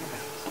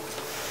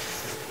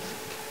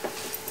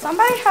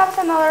 Somebody has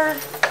another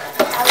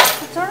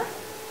adapter.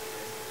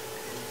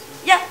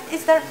 Yeah,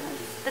 is there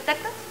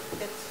detected?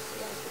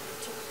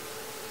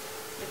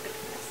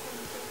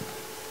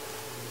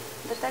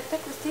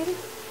 Detected still?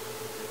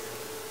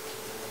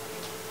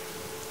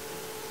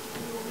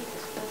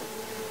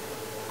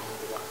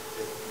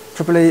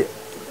 Probably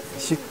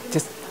should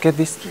just get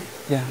this.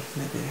 Yeah,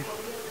 maybe.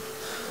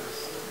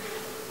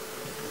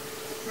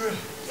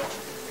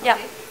 Yeah.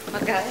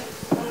 Okay.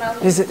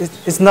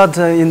 It's not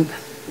in.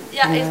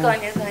 Yeah, it's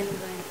going, it's going, it's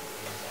going.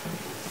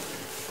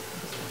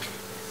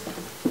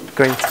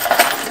 Great.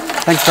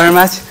 Thanks very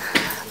much.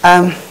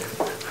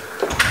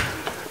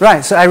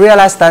 Right, so I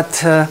realized that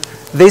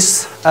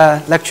this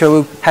lecture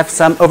will have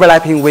some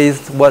overlapping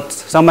with what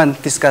someone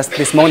discussed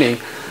this morning,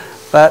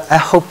 but I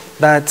hope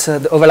that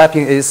the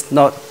overlapping is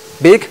not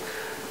big,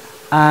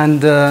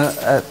 and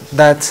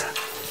that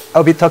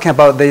I'll be talking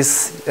about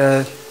this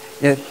in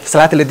a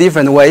slightly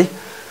different way.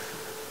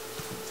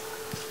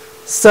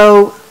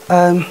 So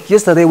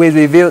yesterday we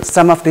reviewed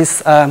some of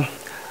these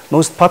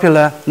most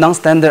popular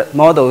non-standard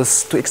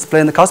models to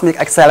explain the cosmic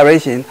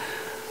acceleration,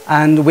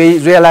 and we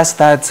realized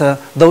that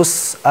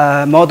those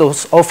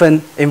models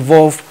often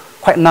involve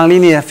quite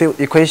nonlinear field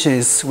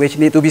equations which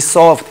need to be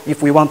solved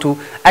if we want to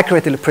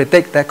accurately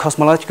predict their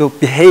cosmological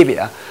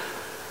behavior.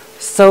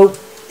 So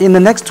in the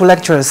next two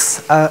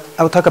lectures,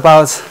 I'll talk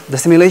about the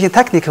simulation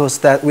techniques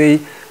that we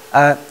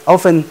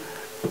often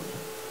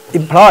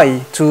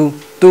employ to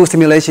do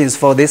simulations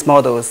for these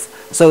models.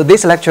 So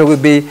this lecture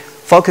will be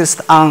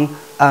focused on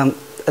a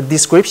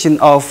description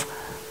of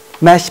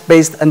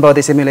mesh-based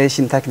n-body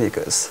simulation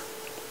techniques.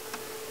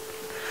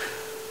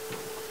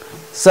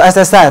 So as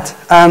I said,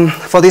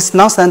 for these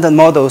non-standard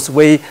models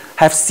we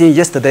have seen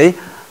yesterday,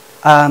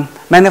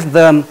 many of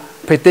them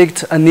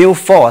predict a new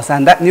force,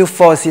 and that new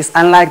force is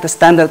unlike the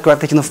standard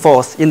gravitational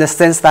force in the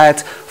sense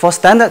that for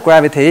standard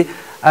gravity,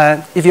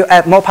 if you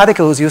add more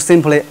particles, you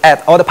simply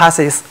add all the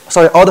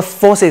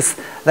forces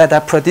that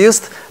are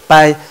produced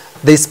by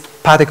these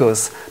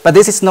particles. But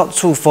this is not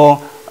true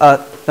for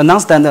the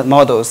non-standard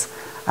models.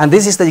 And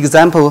this is the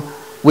example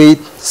we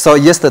saw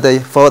yesterday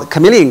for the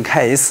chameleon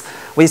case.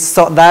 We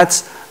saw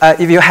that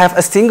if you have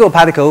a single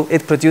particle,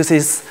 it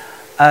produces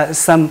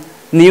some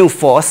new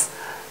force.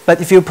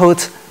 But if you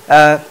put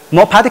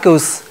more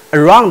particles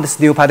around this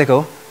new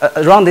particle,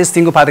 around this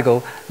single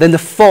particle, then the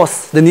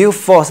force, the new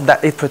force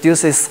that it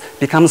produces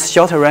becomes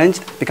shorter range,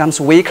 becomes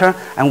weaker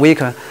and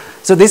weaker.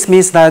 So this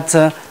means that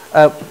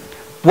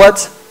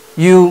what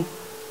you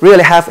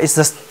really have is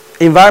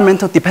the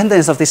environmental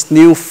dependence of this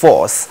new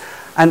force.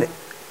 And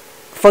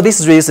for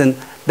this reason,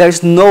 there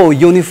is no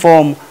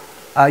uniform,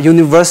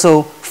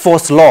 universal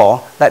force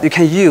law that you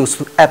can use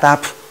to add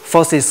up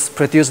forces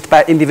produced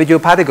by individual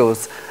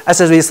particles.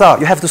 As a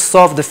result, you have to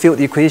solve the field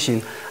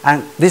equation.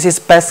 And this is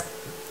best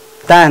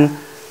done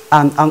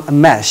on a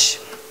mesh.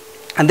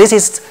 And this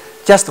is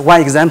just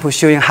one example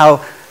showing how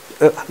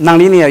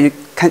nonlinear you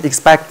can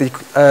expect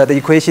the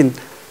equation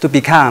to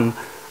become.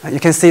 You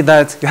can see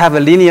that you have a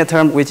linear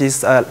term, which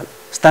is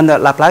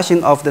standard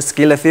Laplacian of the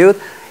scalar field.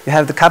 You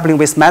have the coupling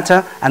with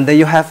matter, and then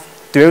you have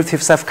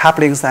derivative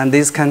self-couplings, and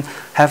these can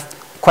have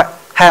quite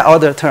high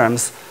order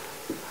terms.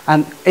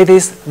 And it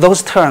is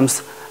those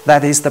terms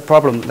that is the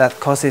problem that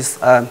causes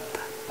a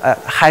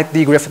high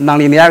degree of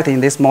nonlinearity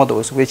in these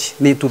models, which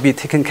need to be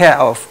taken care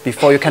of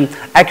before you can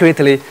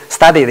accurately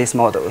study these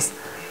models.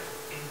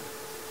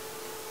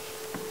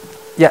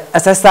 Yeah,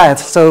 as I said,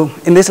 so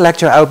in this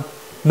lecture, I'll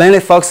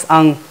mainly focus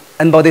on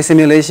n-body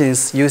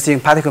simulations using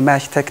particle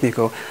mesh technique.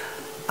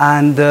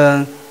 And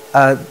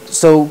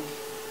so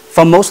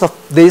for most of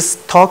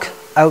this talk,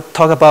 I'll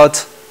talk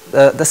about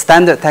the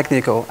standard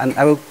technique, and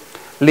I will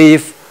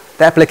leave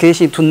the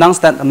application to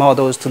non-standard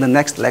models to the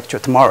next lecture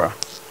tomorrow.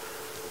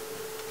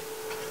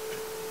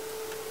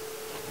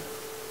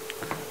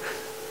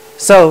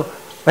 So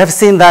we have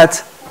seen that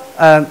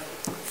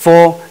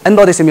for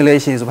n-body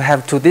simulations, we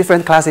have two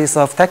different classes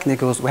of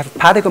techniques. We have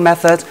particle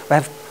methods, we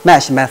have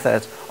mesh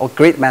methods, or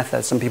grid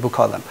methods, some people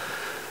call them.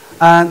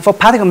 And for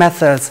particle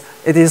methods,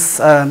 it is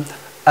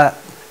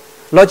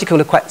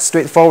logically quite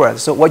straightforward.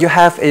 So what you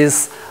have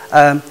is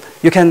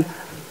you can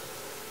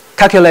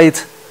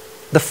calculate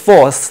the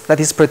force that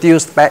is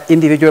produced by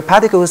individual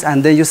particles,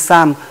 and then you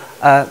sum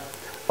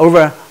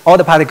over all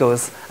the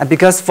particles. And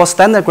because for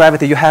standard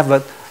gravity, you have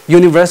a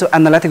universal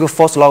analytical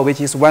force law,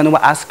 which is 1 over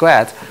r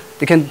squared,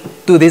 you can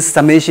do this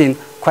summation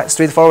quite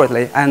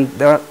straightforwardly. And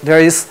there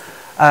is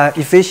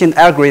efficient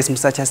algorithms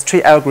such as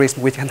tree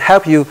algorithm, which can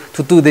help you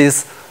to do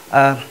this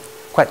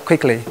quite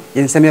quickly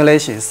in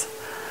simulations.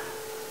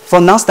 for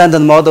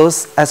non-standard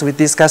models, as we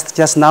discussed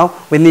just now,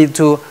 we need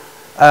to,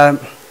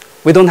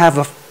 we don't have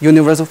a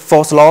universal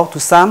force law to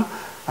sum,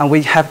 and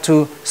we have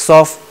to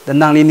solve the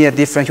nonlinear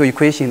differential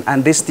equation,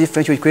 and this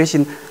differential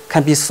equation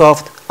can be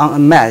solved on a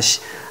mesh.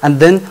 And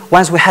then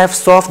once we have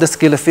solved the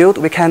scalar field,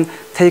 we can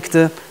take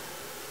the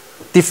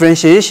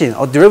differentiation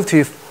or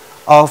derivative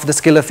of the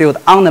scalar field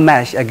on the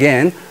mesh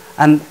again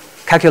and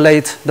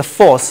calculate the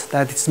force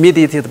that is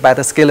mediated by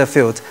the scalar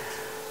field.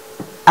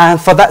 And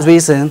for that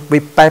reason, we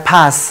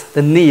bypass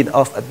the need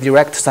of a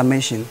direct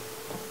summation,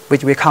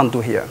 which we can't do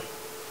here.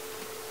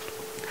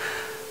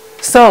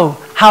 So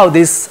how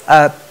this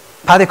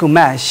particle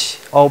mesh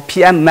or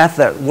PM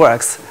method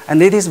works,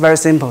 and it is very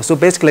simple. So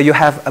basically you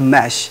have a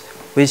mesh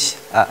which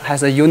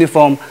has a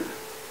uniform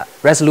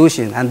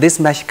resolution, and this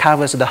mesh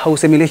covers the whole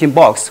simulation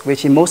box,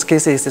 which in most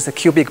cases is a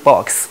cubic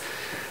box.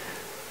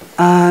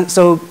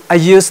 So I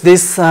use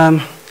this,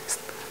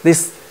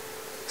 these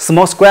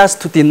small squares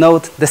to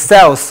denote the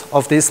cells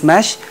of this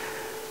mesh,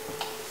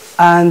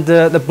 and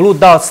the blue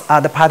dots are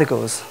the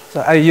particles.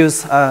 So I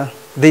use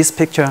this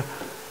picture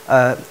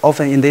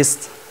often in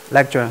this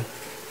lecture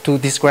to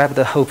describe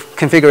the whole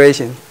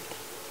configuration.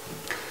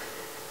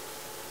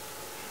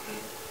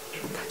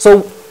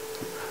 So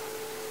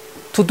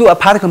to do a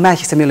particle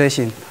mesh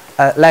simulation,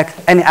 like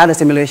any other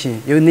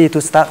simulation, you need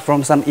to start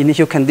from some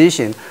initial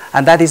condition,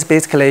 and that is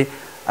basically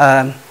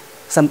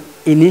some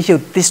initial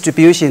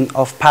distribution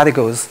of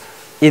particles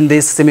in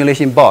this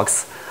simulation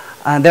box.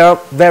 And there are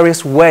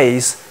various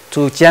ways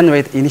to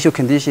generate initial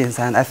conditions,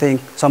 and I think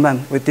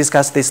someone will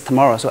discuss this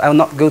tomorrow, so I will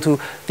not go to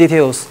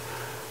details.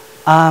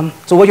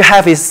 So what you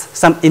have is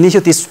some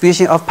initial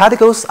distribution of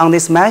particles on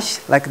this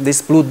mesh, like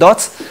these blue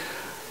dots,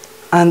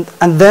 and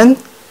then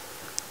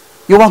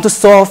you want to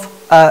solve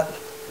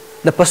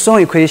the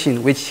Poisson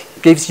equation, which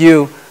gives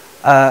you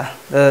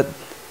the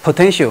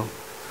potential.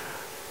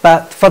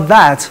 But for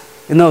that,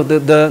 you know,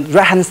 the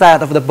right-hand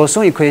side of the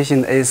Poisson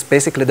equation is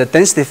basically the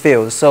density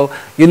field. So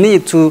you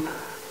need to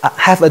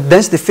have a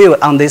density field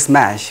on this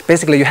mesh.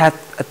 Basically, you have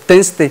a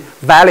density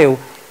value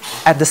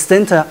at the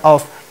center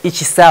of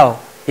each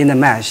cell in the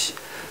mesh.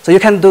 So you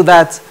can do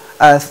that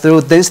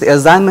through density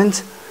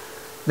assignment.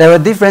 There are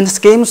different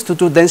schemes to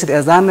do density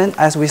assignment,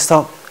 as we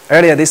saw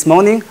earlier this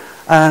morning.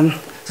 So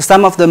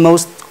some of the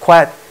most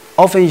quite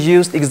often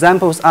used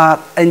examples are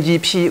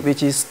NGP,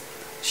 which is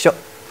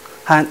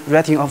shorthand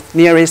rating of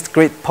nearest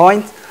grid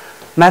point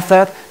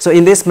method. So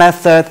in this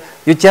method,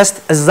 you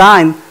just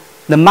assign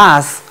the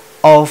mass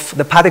of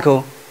the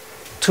particle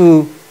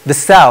to the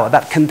cell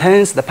that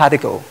contains the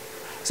particle.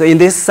 So in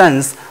this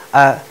sense,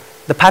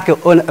 the particle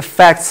only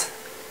affects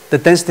the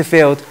density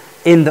field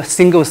in the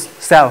single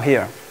cell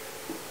here.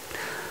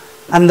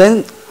 And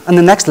then on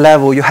the next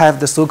level, you have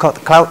the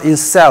so-called cloud in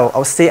cell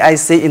or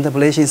CIC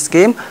interpolation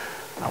scheme.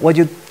 What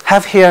you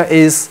have here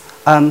is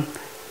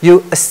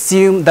you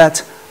assume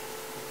that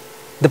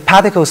the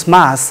particle's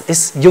mass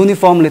is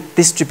uniformly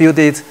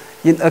distributed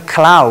in a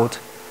cloud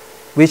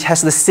which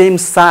has the same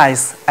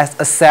size as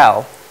a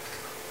cell.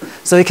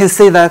 So you can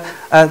see that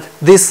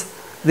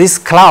this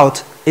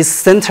cloud is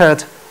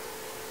centered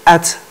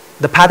at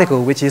the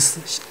particle, which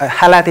is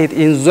highlighted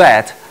in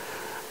red.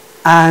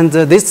 And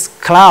this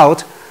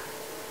cloud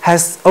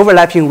has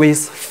overlapping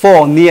with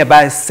 4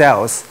 nearby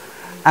cells.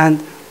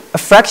 And a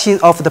fraction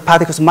of the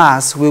particle's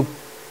mass will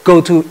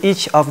go to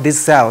each of these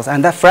cells.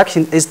 And that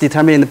fraction is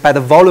determined by the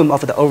volume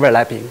of the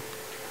overlapping.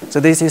 So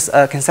this is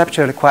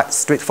conceptually quite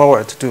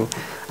straightforward to do.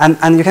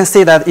 And you can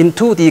see that in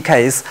 2D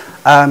case,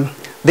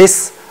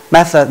 this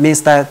method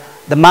means that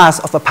the mass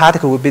of a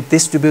particle will be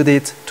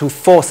distributed to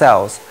 4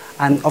 cells.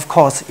 And of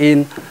course,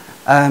 in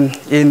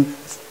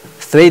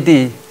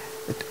 3D,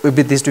 it will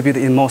be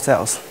distributed in more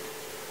cells.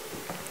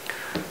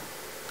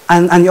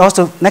 And you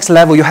also, next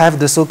level, you have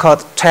the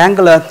so-called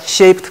triangular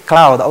shaped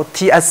cloud, or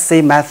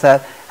TSC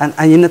method.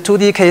 And in the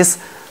 2D case,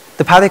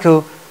 the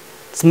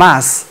particle's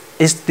mass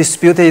is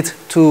distributed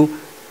to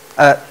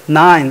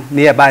 9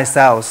 nearby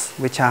cells,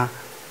 which are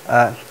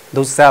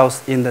those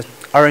cells in the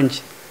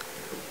orange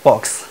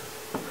box.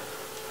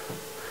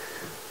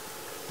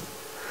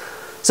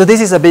 So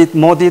this is a bit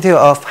more detail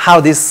of how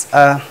this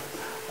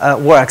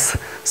works.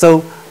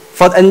 So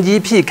for the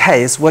NGP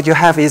case, what you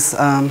have is,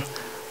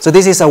 so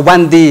this is a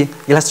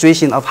 1D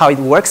illustration of how it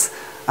works.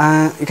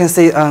 You can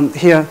see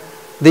here,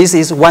 this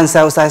is one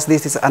cell size,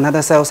 this is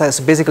another cell size.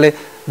 So basically,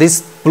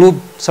 this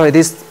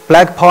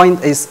black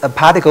point is a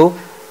particle.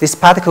 This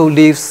particle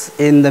lives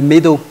in the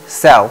middle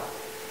cell.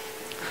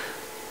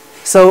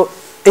 So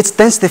its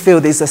density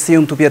field is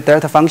assumed to be a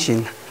delta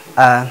function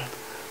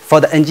for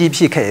the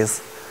NGP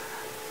case.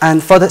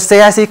 And for the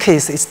CIC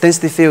case, its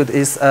density field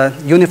is a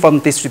uniform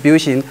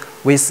distribution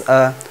with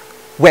a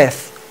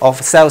width of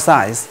cell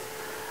size.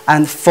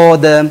 And for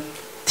the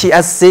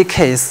TSC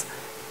case,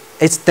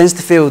 its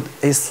density field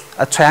is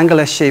a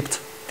triangular shaped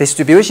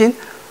distribution,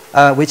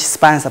 which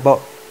spans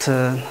about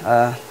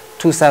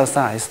 2 cell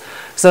size.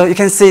 So you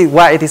can see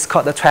why it is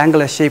called a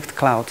triangular shaped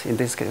cloud in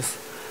this case.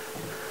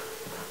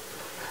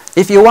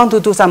 If you want to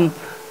do some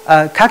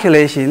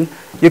calculation,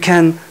 you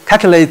can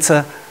calculate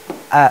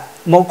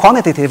more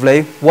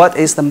quantitatively, what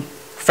is the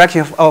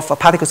fraction of a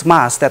particle's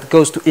mass that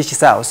goes to each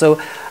cell.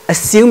 So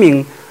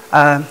assuming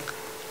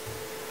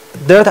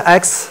delta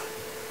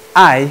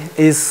xi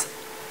is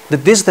the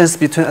distance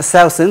between a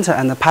cell center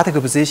and the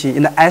particle position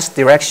in the s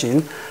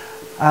direction,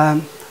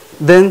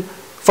 then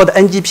for the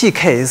NGP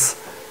case,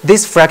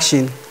 this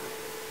fraction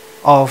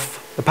of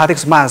the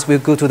particle's mass will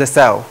go to the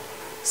cell.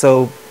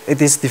 So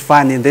it is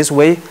defined in this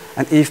way,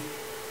 and if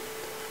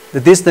the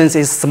distance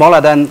is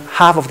smaller than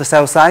half of the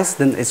cell size,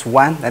 then it's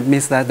 1. That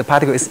means that the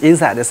particle is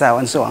inside the cell,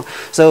 and so on.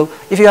 So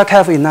if you are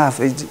careful enough,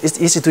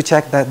 it's easy to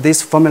check that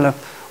this formula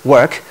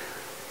work.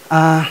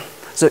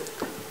 So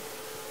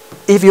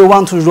if you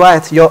want to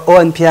write your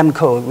ONPM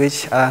code,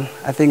 which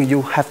I think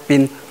you have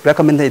been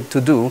recommended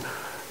to do,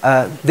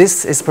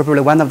 this is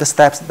probably one of the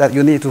steps that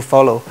you need to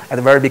follow at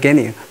the very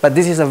beginning. But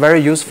this is a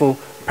very useful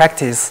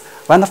practice.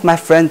 One of my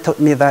friends told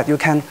me that you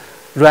can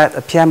write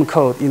a PM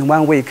code in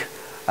 1 week,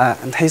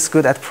 and he's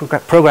good at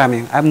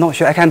programming. I'm not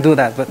sure I can do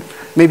that, but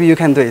maybe you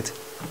can do it.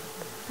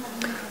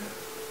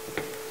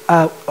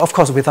 Of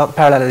course, without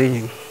parallel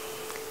reading.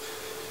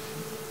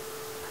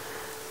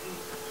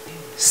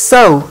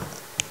 So,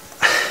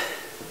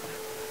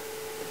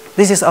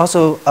 this is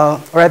also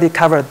already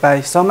covered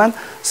by Solomon.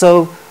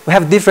 So we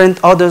have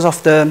different orders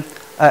of the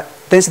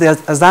density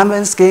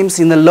assignment schemes.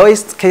 In the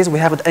lowest case, we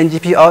have the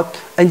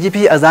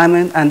NGP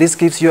assignment, and this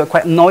gives you a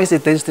quite noisy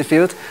density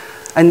field.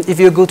 And if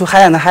you go to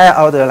higher and higher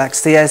order, like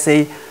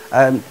CSA,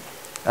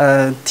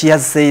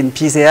 TSC, and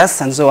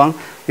PCS, and so on,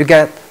 you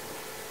get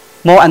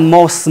more and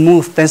more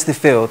smooth density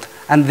field.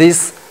 And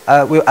this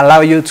will allow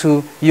you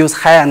to use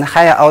higher and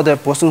higher order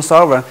Poisson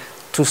solver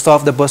to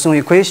solve the Poisson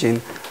equation.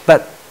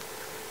 But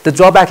the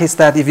drawback is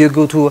that if you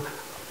go to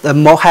the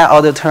more higher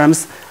order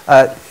terms,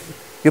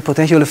 you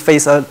potentially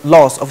face a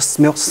loss of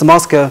small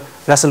scale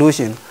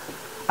resolution.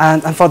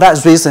 And for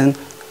that reason,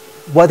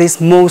 what is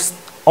most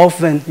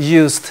often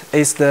used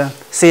is the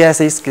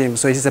CSA scheme.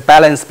 So it's a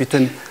balance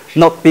between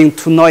not being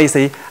too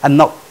noisy and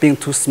not being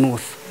too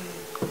smooth.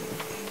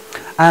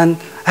 And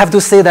I have to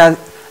say that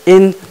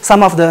in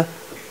some of the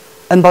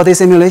n-body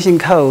simulation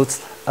codes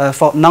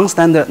for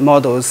non-standard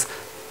models,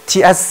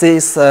 TSC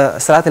is a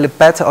slightly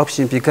better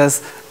option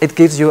because it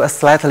gives you a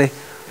slightly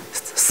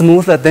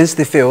smoother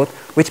density field,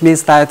 which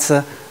means that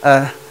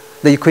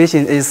the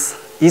equation is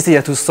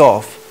easier to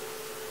solve.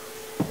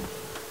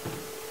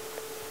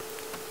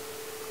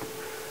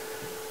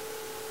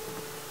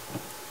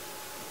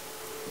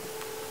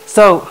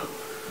 So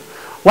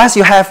once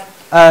you have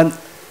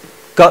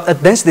got a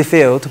density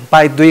field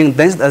by doing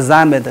density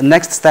assignment, the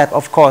next step,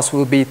 of course,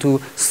 will be to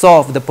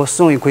solve the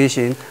Poisson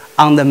equation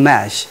on the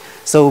mesh.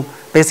 So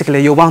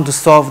basically, you want to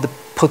solve the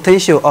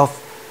potential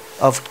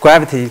of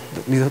gravity,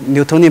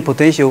 Newtonian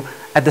potential,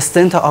 at the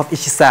center of each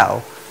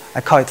cell.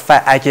 I call it phi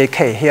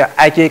ijk. Here,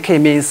 ijk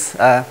means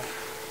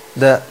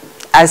the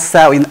S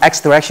cell in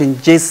X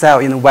direction, J cell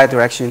in the Y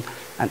direction,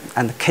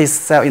 and K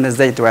cell in the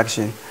Z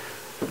direction.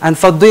 And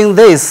for doing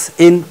this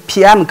in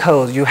PM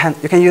code, you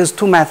can use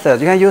 2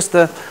 methods. You can use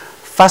the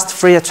fast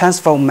Fourier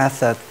transform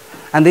method,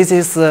 and this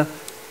is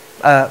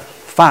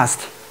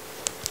fast,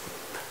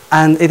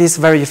 and it is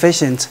very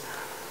efficient.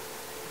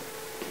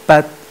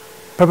 But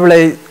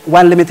probably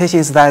one limitation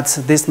is that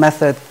this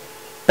method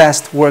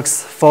best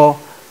works for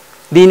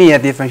linear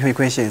differential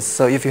equations.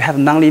 So if you have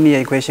nonlinear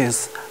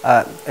equations,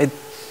 it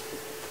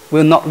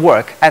will not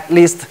work, at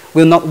least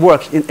will not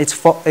work in its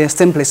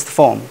simplest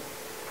form.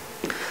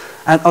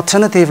 And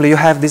alternatively, you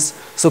have this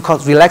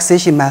so-called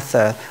relaxation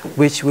method,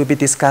 which will be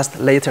discussed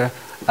later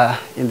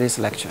in this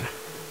lecture.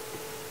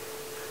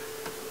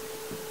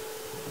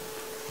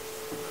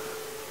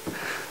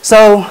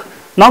 So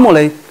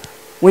normally,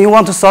 when you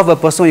want to solve a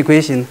Poisson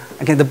equation,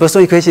 again, the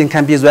Poisson equation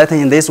can be written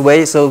in this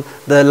way. So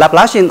the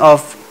Laplacian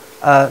of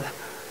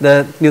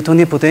the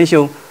Newtonian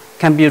potential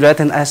can be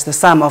written as the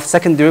sum of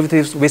second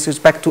derivatives with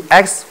respect to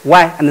x,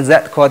 y, and z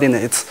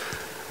coordinates.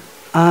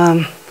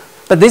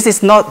 But this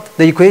is not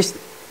the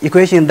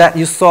equation that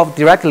you solve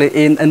directly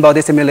in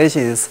n-body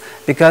simulations,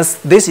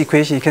 because this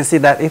equation, you can see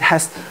that it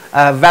has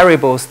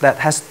variables that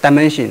has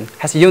dimension,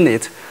 has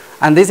unit.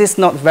 And this is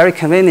not very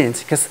convenient,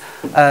 because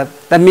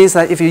that means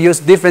that if you use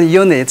different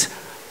units,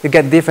 you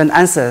get different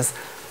answers.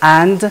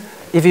 And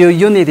if your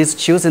unit is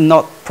chosen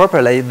not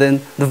properly,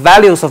 then the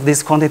values of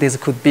these quantities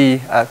could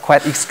be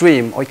quite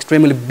extreme, or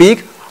extremely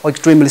big, or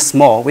extremely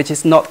small, which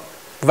is not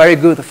very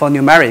good for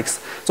numerics.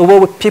 So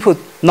what people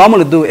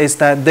normally do is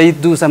that they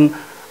do some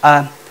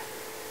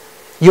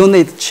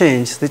unit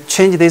change. They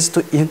change this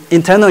to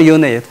internal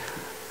unit.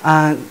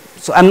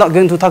 So I'm not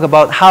going to talk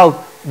about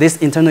how this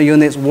internal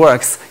unit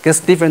works,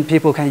 because different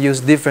people can use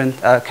different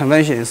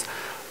conventions.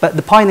 But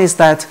the point is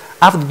that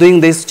after doing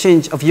this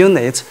change of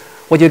unit,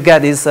 what you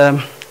get is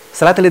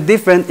slightly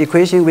different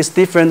equation with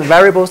different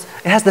variables.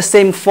 It has the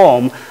same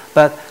form,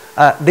 but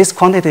these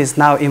quantities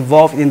now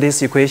involved in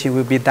this equation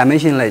will be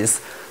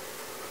dimensionless.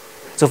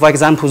 So for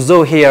example,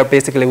 rho here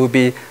basically will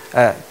be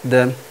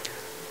the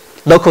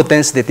local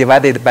density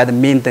divided by the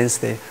mean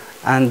density.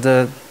 And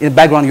in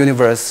background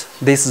universe,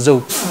 this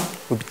rho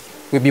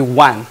will be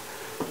 1.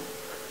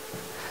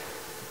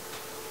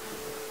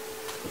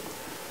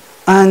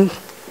 And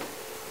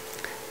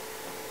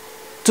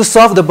to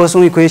solve the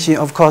boson equation,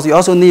 of course, you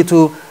also need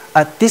to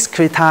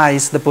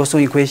discretize the boson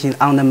equation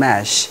on the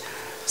mesh.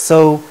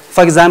 So,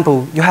 for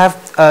example, you have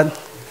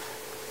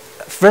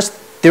first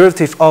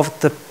derivative of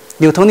the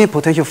Newtonian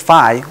potential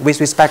phi with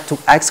respect to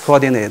x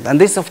coordinate. And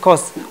this, of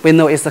course, we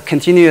know is a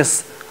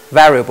continuous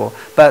variable.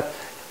 But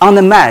on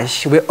the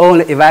mesh, we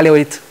only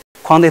evaluate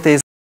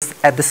quantities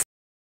at the.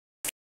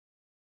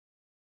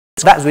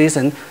 For that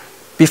reason,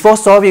 before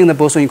solving the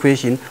boson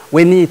equation,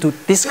 we need to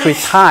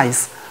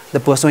discretize the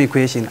boson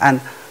equation. And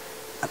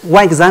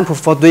one example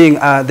for doing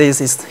this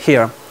is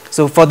here.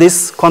 So for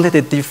this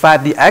quantity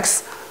d5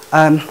 dx,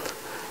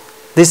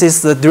 this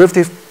is the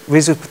derivative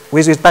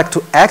with respect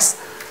to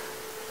x.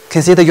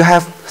 Consider you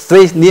have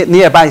three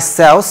nearby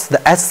cells, the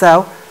S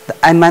cell, the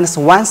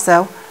I-1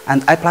 cell,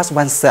 and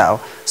I+1 cell.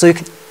 So you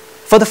can,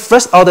 for the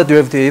first order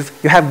derivative,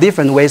 you have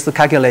different ways to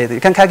calculate it. You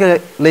can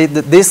calculate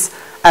this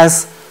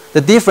as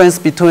the difference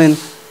between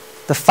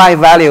the phi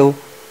value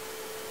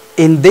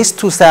in these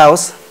two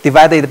cells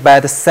divided by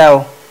the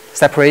cell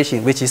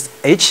separation, which is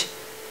h,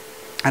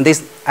 and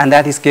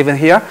that is given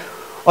here.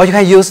 Or you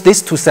can use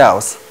these two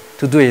cells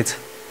to do it.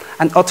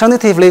 And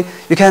alternatively,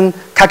 you can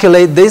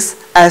calculate this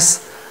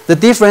as the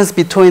difference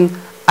between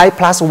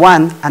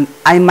I+1 and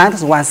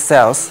I-1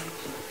 cells,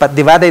 but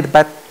divided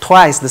by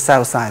twice the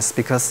cell size,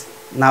 because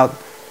now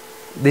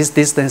this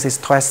distance is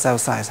twice cell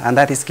size, and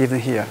that is given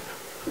here.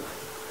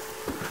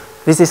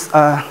 This is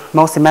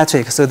more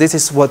symmetric, so this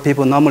is what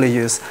people normally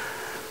use.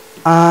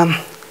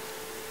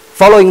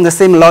 Following the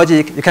same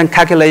logic, you can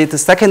calculate the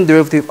second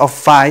derivative of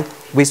phi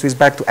with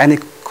respect to any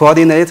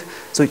coordinate.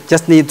 So you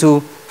just need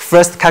to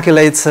first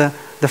calculate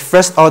the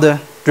first order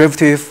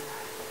derivative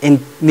in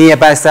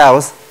nearby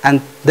cells, and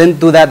then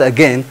do that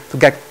again to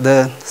get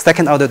the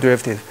second order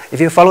derivative. If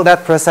you follow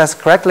that process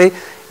correctly,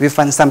 we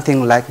find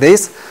something like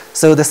this.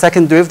 So the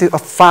second derivative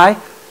of phi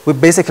will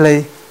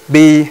basically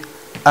be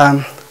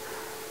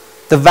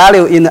the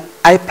value in the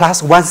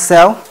I+1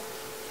 cell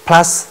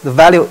plus the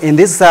value in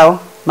this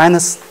cell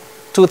minus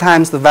 2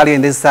 times the value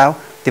in this cell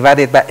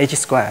divided by h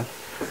squared.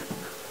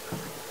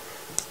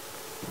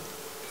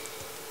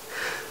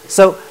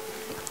 So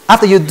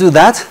after you do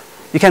that,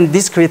 you can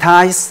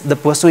discretize the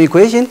boson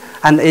equation,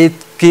 and it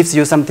gives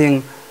you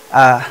something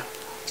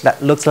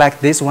that looks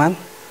like this one.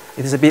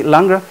 It is a bit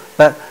longer,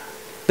 but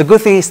the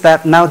good thing is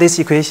that now this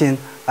equation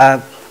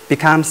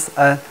becomes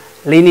a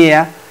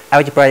linear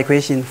algebra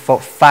equation for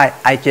phi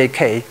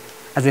ijk.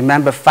 And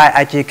remember, phi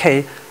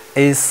ijk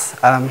is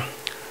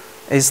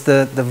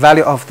the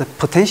value of the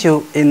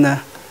potential in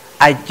the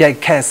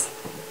ijk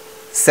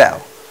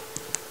cell.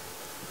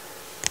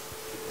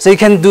 So you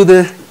can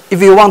do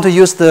if you want to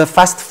use the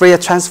fast Fourier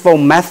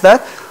transform method,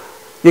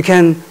 you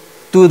can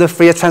do the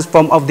Fourier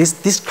transform of this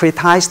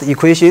discretized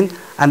equation,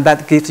 and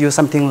that gives you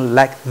something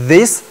like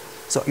this.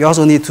 So you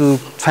also need to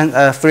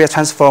Fourier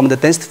transform the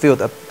density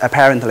field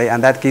apparently,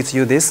 and that gives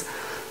you this.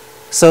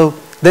 So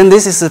then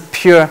this is a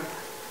pure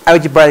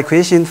algebra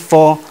equation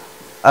for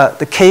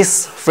the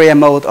case Fourier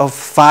mode of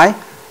phi,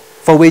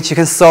 for which you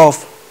can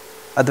solve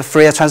the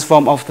Fourier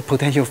transform of the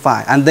potential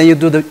phi. And then you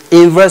do the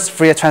inverse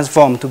Fourier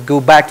transform to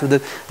go back to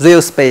the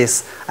zero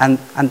space. And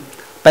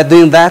by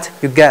doing that,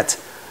 you get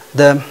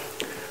the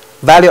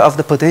value of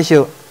the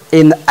potential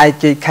in the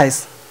ijk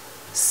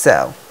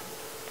cell.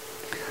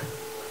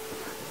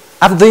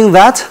 After doing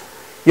that,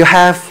 you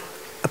have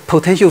a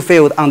potential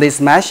field on this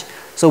mesh.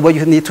 So what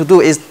you need to do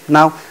is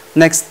now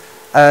next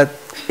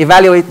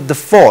evaluate the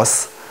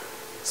force.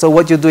 So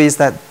what you do is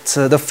that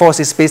the force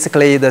is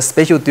basically the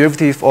spatial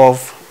derivative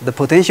of the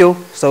potential.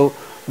 So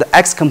the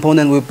x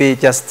component will be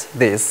just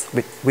this,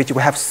 which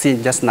we have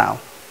seen just now.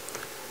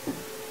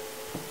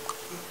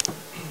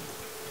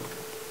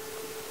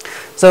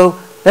 So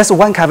there's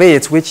one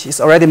caveat which is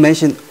already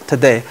mentioned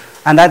today,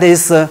 and that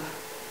is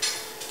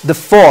the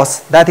force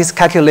that is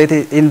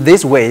calculated in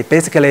this way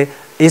basically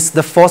is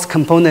the force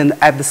component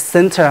at the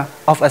center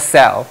of a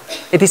cell.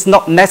 It is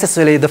not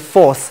necessarily the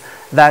force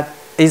that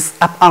is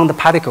up on the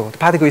particle. The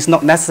particle is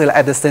not necessarily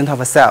at the center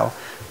of a cell.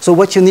 So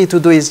what you need to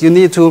do is you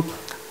need to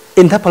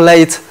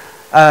interpolate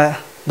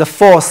the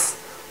force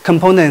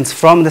components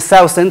from the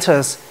cell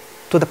centers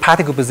to the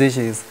particle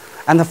positions.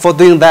 And for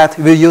doing that,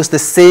 we use the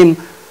same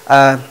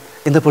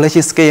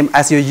interpolation scheme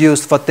as you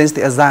used for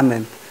density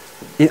assignment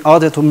in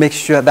order to make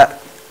sure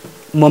that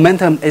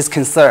momentum is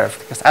conserved,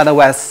 because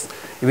otherwise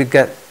you will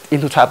get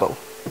into trouble.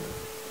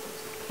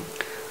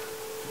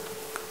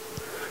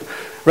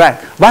 Right,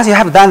 once you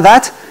have done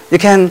that, you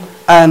can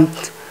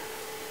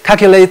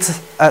calculate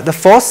the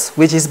force,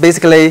 which is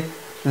basically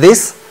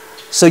this.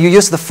 So you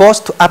use the force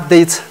to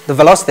update the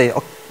velocity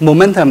or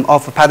momentum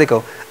of a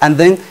particle, and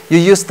then you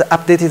use the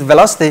updated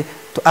velocity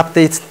to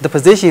update the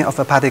position of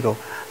a particle.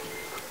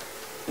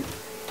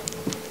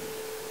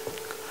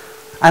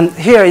 And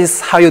here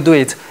is how you do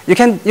it. You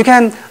can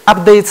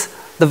update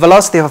the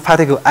velocity of a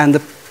particle and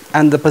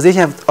the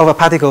position of a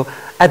particle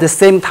at the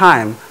same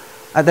time.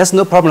 That's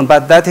no problem,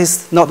 but that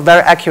is not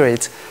very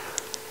accurate.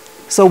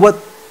 So what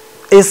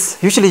is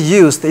usually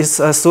used is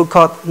a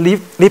so-called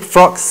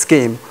leapfrog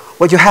scheme,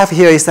 what you have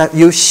here is that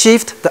you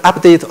shift the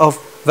update of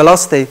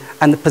velocity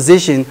and the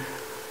position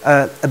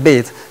a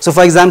bit. So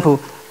for example,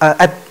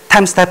 at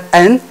time step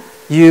n,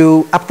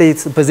 you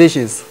update the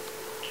positions,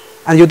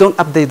 and you don't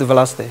update the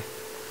velocity.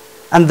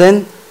 And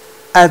then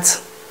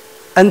at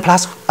n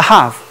plus a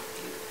half,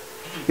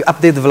 you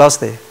update the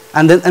velocity.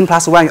 And then n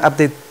plus 1, you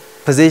update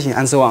position,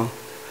 and so on.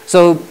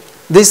 So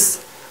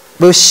this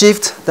will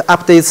shift the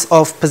updates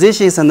of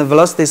positions and the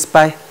velocities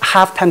by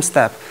half time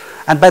step.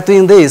 And by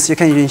doing this, you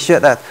can ensure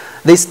that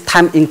this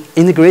time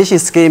integration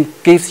scheme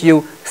gives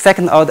you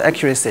second order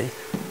accuracy.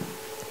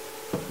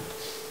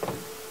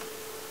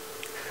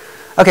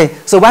 Okay,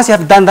 so once you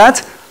have done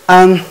that,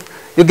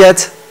 you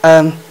get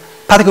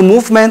particle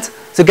movement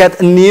to get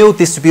a new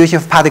distribution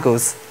of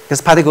particles, because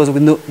particles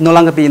will no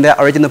longer be in their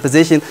original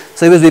position.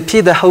 So you will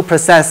repeat the whole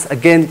process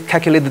again,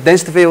 calculate the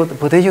density field, the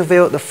potential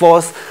field, the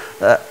force,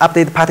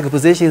 update the particle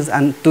positions,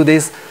 and do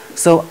this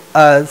so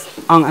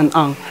on and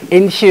on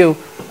until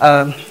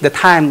the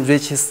time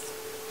reaches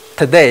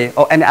today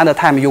or any other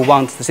time you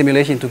want the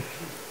simulation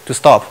to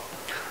stop.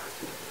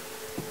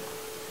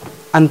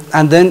 And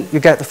then you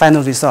get the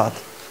final result.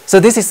 So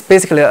this is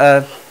basically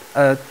a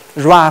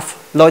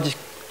rough logic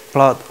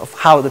plot of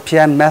how the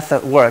PM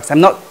method works. I'm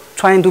not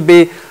trying to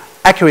be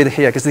accurate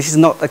here because this is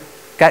not a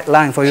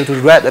guideline for you to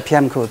read the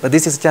PM code, but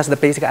this is just the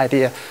basic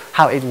idea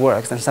how it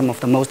works and some of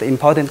the most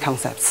important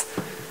concepts.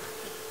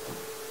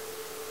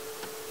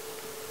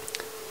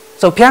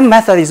 So PM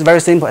method is very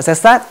simple. As I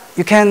said,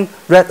 you can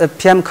read the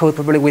PM code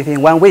probably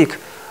within 1 week.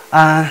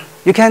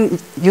 You can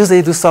use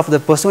it to solve the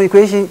Boson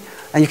equation,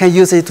 and you can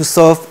use it to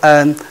solve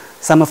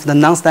some of the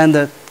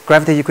non-standard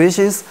gravity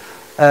equations,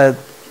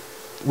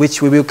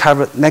 which we will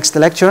cover next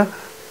lecture.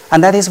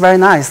 And that is very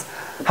nice.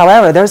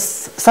 However, there's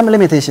some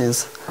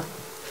limitations.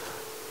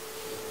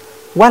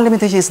 One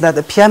limitation is that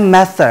the PM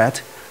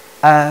method,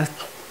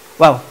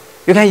 well,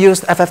 you can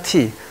use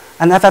FFT.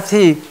 And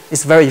FFT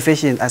is very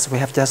efficient, as we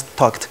have just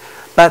talked.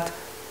 But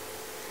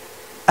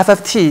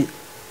FFT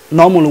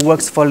normally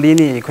works for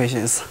linear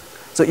equations.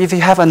 So if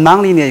you have a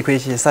nonlinear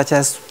equation, such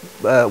as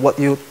what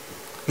you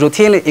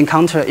routinely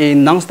encounter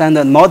in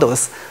non-standard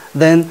models,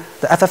 then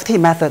the FFT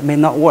method may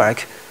not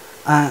work.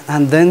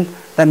 And then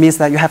that means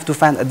that you have to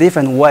find a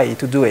different way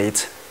to do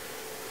it.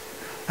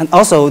 And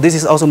also, this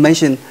is also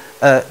mentioned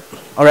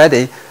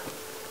already.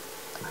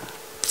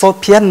 For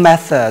PM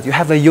method, you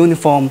have a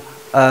uniform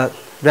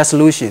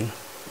resolution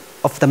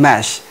of the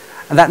mesh.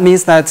 And that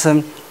means that,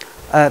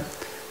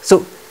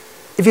 so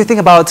if you think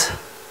about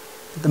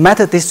the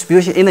matter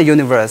distribution in the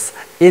universe,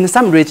 in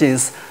some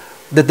regions,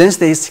 the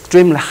density is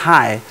extremely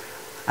high.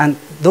 And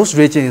those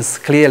regions,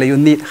 clearly, you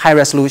need high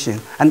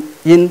resolution. And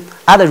in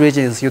other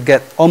regions, you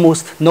get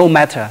almost no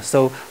matter.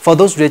 So for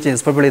those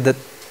regions, probably the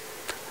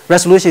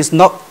resolution is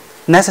not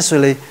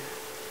necessarily,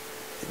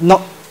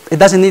 it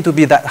doesn't need to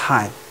be that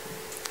high.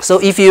 So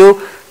if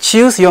you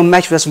choose your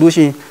mesh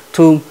resolution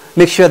to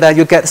make sure that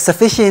you get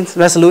sufficient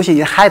resolution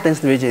in high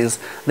density regions,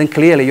 then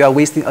clearly you are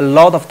wasting a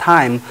lot of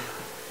time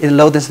in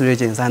low density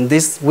regions. And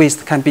this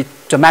waste can be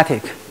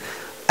dramatic.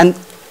 And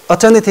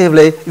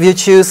alternatively, if you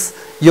choose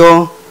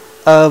your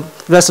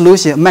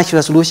resolution, mesh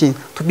resolution,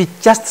 to be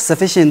just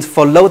sufficient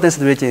for low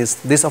density regions,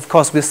 this of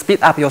course will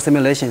speed up your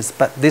simulations,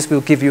 but this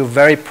will give you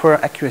very poor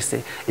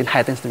accuracy in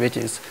high density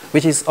regions,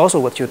 which is also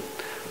what you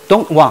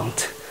don't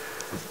want.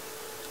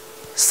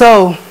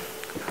 So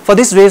for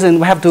this reason,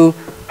 we have to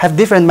have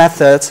different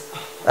methods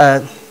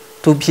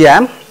to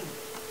PM.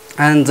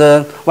 And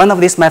one of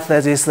these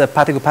methods is the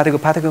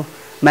particle-particle-particle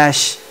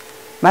mesh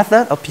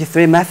method, or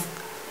P3M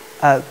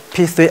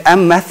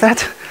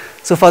method.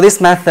 So for this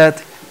method,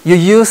 you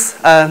use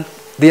the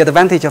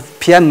advantage of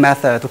PM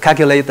method to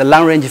calculate the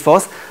long-range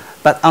force,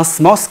 but on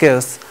small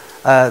scales,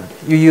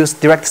 you use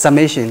direct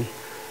summation,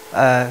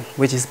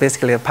 which is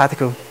basically a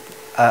particle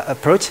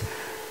approach,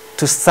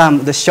 to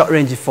sum the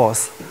short-range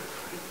force.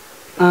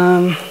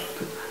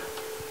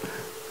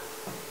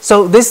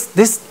 So this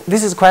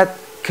is quite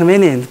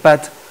convenient,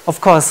 but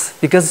of course,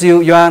 because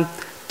you are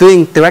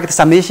doing direct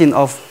summation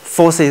of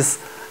forces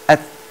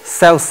at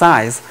cell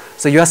size,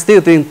 so you are still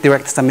doing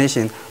direct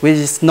summation, which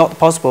is not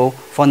possible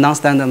for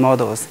non-standard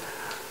models.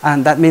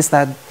 And that means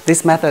that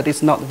this method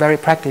is not very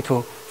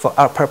practical for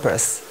our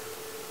purpose.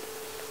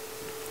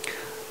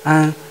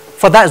 And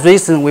for that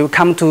reason, we will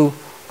come to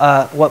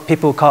what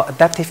people call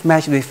adaptive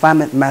mesh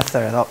refinement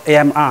method, or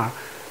AMR.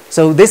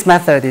 So this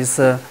method is,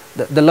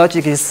 the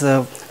logic is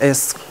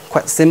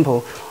quite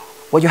simple.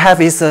 What you have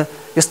is,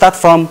 you start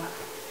from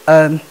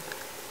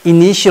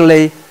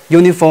initially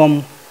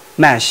uniform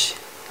mesh.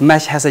 The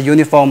mesh has a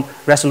uniform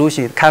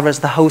resolution. It covers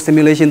the whole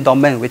simulation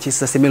domain, which is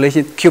the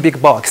simulation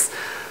cubic box.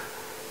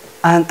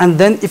 And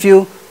then if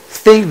you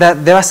think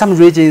that there are some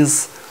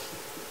regions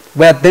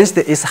where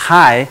density is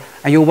high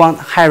and you want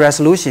high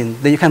resolution,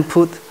 then you can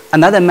put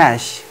another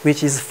mesh,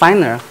 which is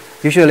finer,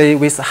 usually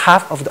with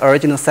half of the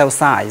original cell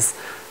size,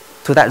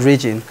 to that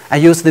region,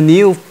 and use the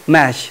new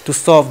mesh to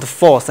solve the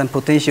force and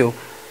potential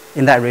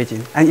in that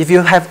region. And if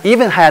you have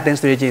even higher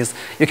density regions,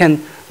 you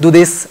can do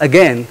this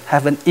again,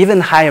 have an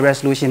even higher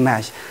resolution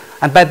mesh.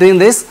 And by doing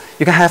this,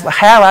 you can have a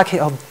hierarchy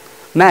of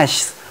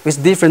meshes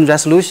with different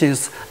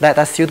resolutions that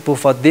are suitable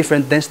for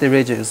different density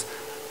regions.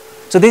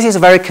 So this is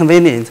very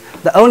convenient.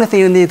 The only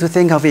thing you need to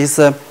think of is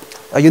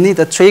you need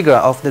a trigger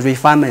of the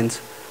refinement.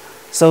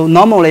 So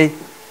normally,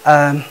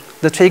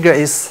 the trigger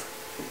is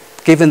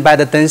given by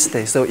the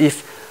density. So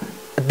if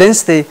a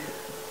density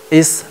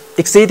is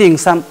exceeding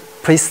some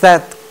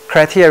preset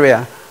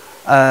criteria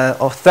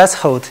or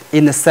threshold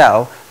in the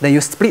cell, then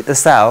you split the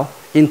cell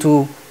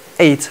into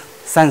 8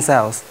 sun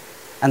cells,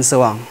 and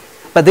so on.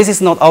 But this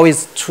is not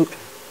always true.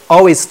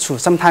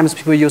 Sometimes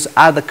people use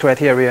other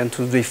criteria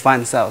to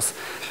refine cells.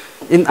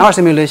 In our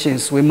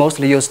simulations, we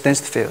mostly use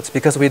density fields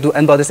because we do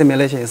n-body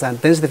simulations,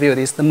 and density field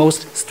is the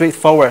most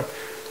straightforward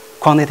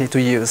quantity to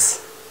use.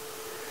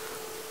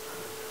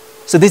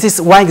 So this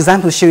is one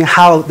example showing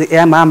how the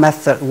AMR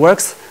method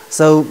works.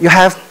 So you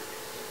have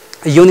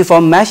a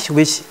uniform mesh,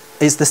 which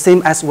is the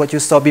same as what you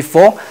saw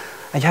before.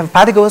 And you have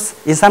particles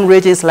in some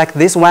regions like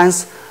these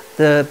ones.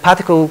 The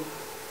particles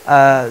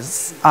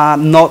are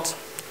not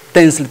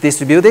densely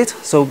distributed.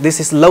 So this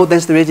is low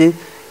density region.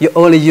 You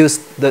only use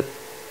the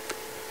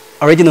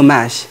original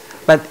mesh.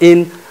 But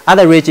in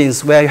other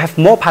regions where you have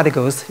more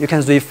particles, you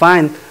can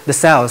refine the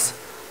cells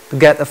to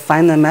get a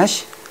finer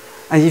mesh.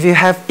 And if you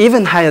have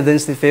even higher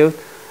density field,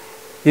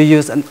 you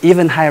use an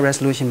even higher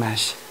resolution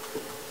mesh.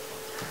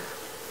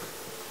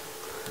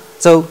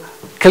 So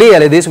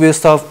clearly, this will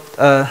solve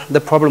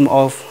the problem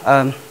of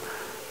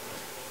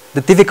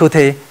the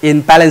difficulty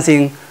in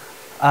balancing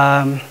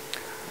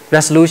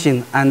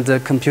resolution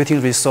and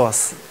computing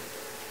resource,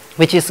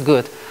 which is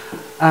good.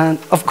 And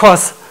of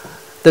course,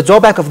 the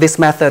drawback of this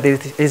method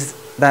is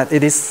that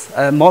it is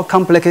more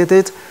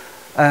complicated,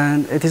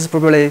 and it is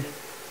probably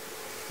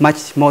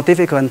much more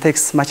difficult and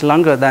takes much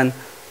longer than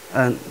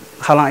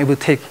how long it would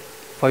take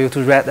for you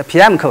to read the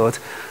PM code.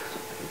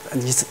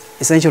 And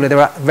essentially, there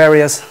are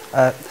various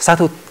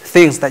subtle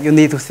things that you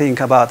need to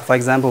think about. For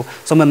example,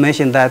 someone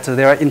mentioned that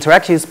there are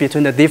interactions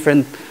between the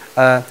different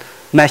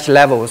mesh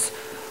levels.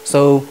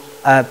 So,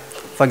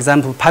 for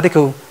example,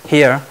 particle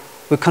here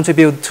will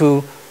contribute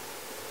to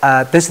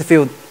density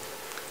field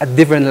at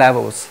different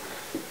levels.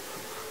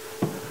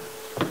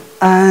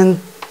 And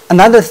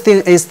another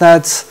thing is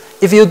that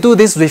if you do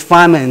this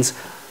refinement,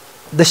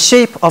 the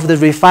shape of the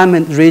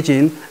refinement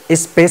region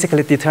is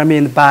basically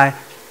determined by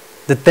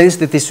the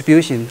density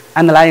distribution,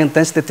 underlying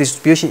density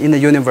distribution in the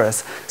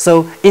universe.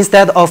 So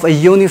instead of a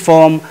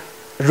uniform,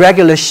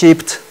 regular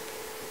shaped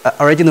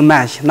original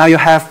mesh, now you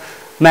have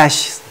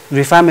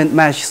refinement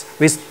meshes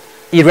with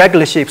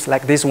irregular shapes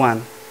like this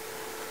one.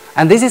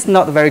 And this is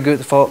not very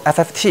good for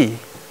FFT.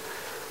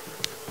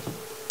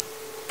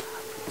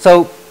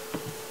 So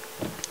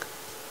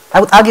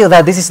I would argue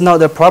that this is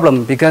not a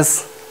problem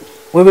because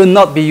we will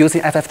not be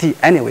using FFT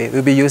anyway.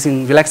 We'll be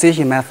using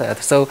relaxation method.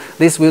 So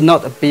this will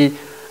not be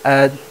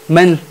a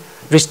main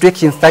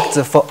restriction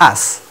factor for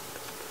us.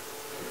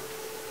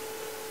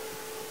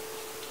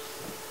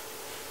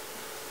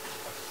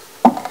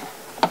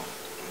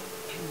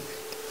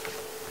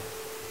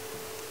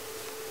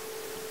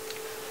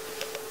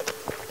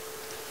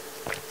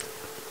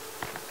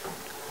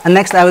 And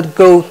next I would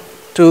go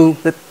to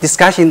the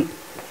discussion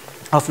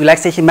of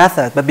relaxation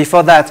method. But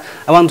before that,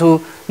 I want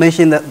to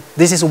mention that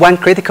this is one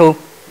critical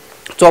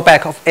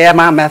drawback of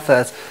AMR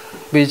method,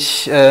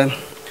 which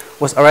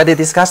was already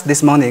discussed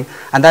this morning,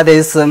 and that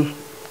is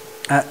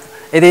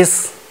it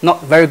is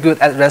not very good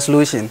at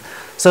resolution.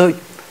 So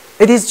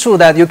it is true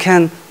that you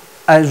can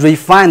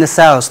refine the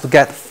cells to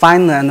get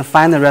finer and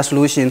finer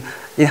resolution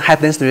in high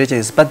density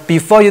regions. But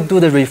before you do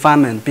the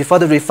refinement, before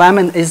the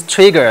refinement is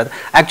triggered,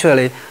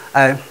 actually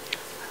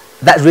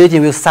that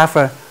region will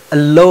suffer a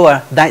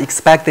lower than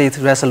expected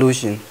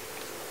resolution.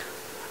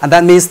 And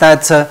that means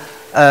that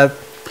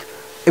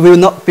it will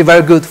not be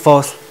very good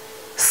for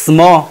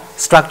small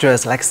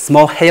structures like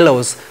small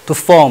halos to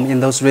form in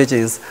those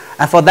regions.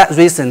 And for that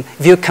reason,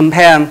 if you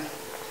compare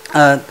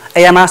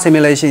AMR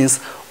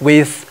simulations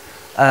with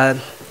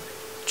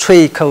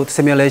tree code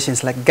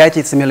simulations like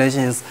gadget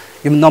simulations,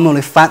 you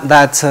normally find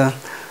that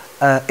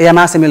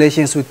AMR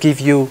simulations will give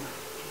you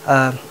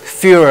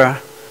fewer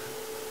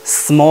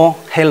small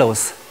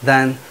halos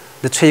than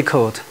the tree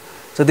code.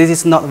 So this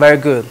is not very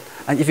good.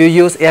 And if you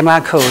use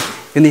AMR code,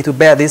 you need to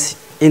bear this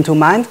into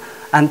mind,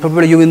 and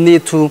probably you will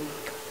need to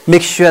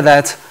make sure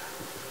that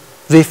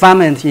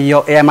refinement in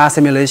your AMR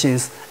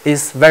simulations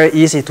is very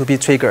easy to be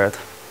triggered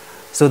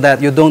so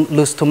that you don't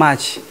lose too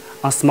much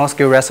on small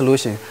scale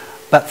resolution.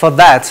 But for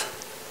that,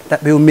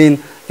 that will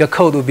mean your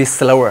code will be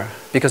slower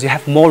because you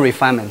have more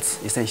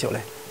refinements,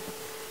 essentially.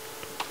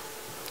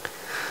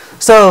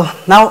 So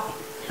now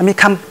let me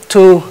come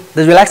to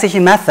the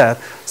relaxation method.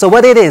 So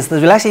what it is,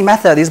 the relaxation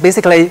method is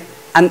basically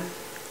an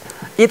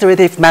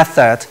iterative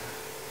method.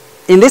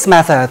 In this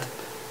method,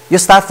 you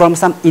start from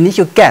some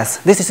initial guess.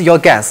 This is your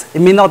guess. It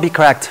may not be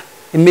correct.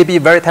 It may be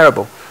very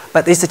terrible,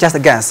 but this is just a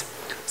guess.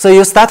 So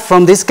you start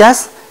from this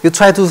guess. You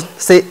try to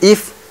say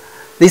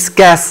if this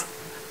guess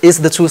is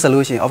the true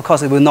solution. Of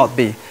course, it will not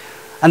be.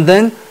 And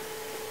then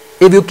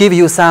it will give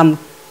you some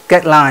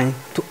guideline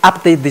to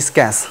update this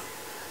guess.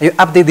 You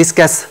update this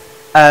guess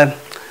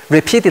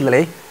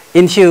repeatedly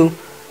until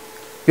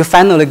you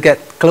finally get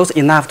close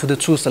enough to the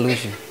true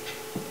solution.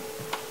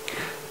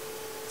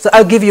 So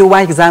I'll give you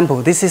one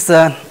example. This is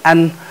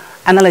an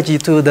analogy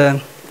to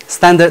the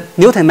standard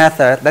Newton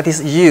method that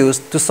is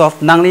used to solve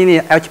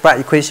nonlinear algebra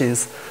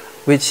equations,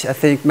 which I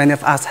think many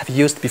of us have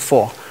used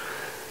before.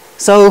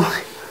 So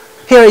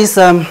here is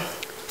a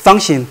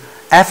function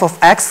f of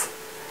x.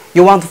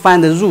 You want to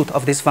find the root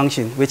of this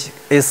function, which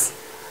is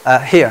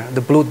here,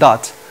 the blue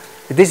dot.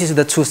 This is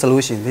the true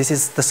solution. This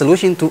is the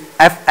solution to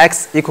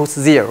fx equals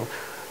 0.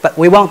 But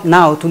we want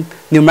now to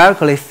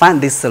numerically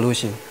find this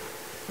solution.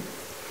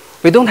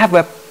 We don't have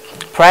a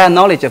prior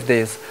knowledge of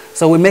this,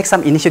 so we make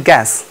some initial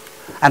guess,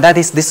 and that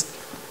is this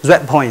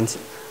red point.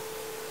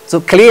 So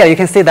clearly you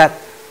can see that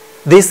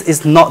this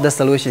is not the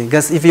solution,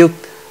 because if you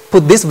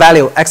put this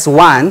value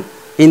x1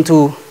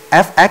 into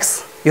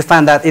fx, you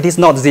find that it is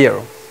not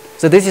 0.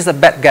 So this is a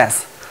bad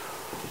guess.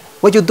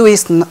 What you do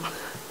is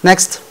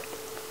next,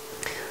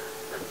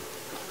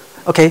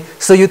 okay,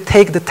 so you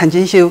take the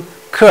tangential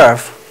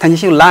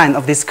line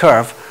of this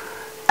curve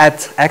at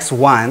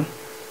x1,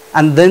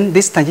 and then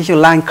this tangential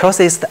line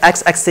crosses the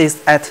x-axis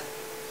at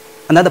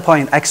another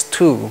point,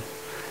 x2.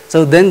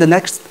 So then the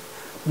next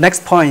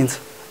point,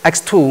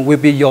 x2, will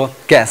be your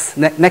guess,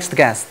 next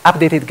guess,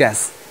 updated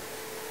guess.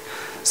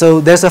 So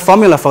there's a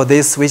formula for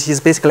this, which is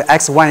basically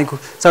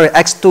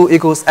x2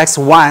 equals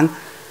x1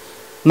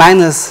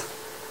 minus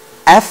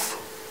f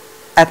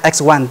at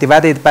x1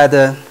 divided by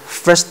the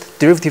first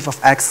derivative of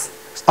f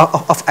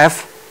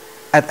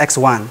at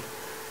x1.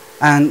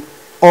 And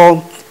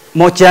or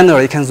more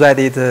generally, you can write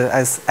it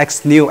as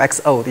x new, x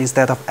old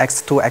instead of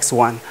x2,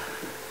 x1.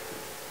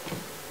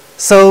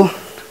 So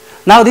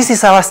now this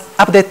is our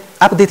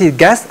updated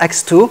guess,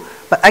 x2,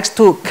 but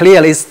x2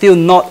 clearly is still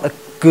not a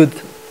good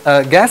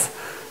guess,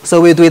 so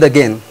we'll do it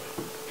again.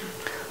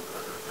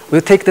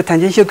 We'll take the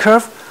tangential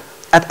curve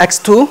at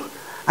x2,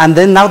 and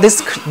then now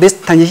this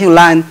tangential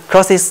line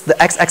crosses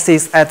the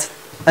x-axis at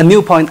a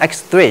new point,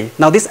 x3.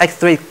 Now this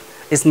x3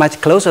 is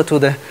much closer to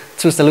the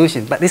true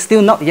solution, but it's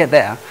still not yet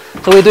there.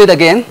 So we do it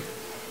again.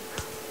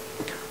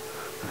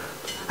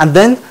 And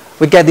then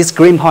we get this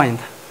green point.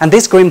 And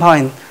this green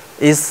point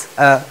is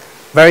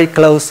very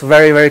close,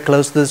 very, very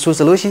close to the true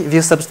solution. If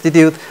you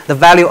substitute the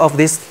value of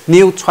this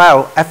new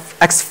trial,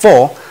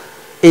 x4,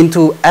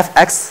 into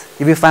fx,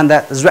 you will find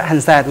that the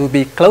right-hand side will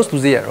be close to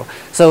 0.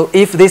 So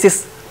if this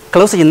is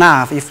close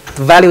enough, if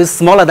the value is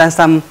smaller than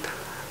some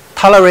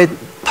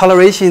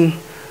toleration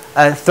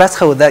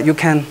threshold that you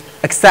can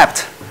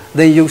accept,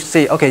 then you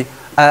say, okay,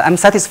 I'm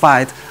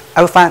satisfied.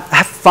 I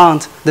have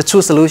found the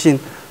true solution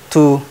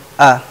to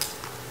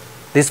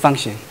this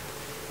function.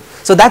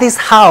 So that is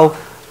how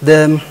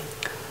the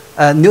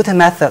Newton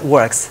method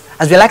works.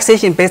 And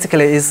relaxation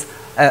basically is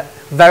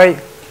very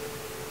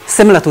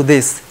similar to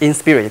this in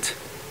spirit.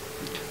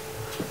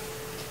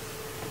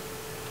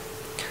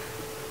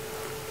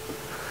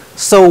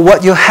 So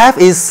what you have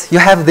is, you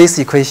have this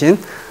equation,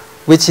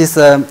 which is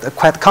a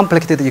quite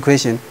complicated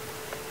equation.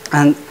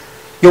 And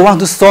you want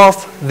to solve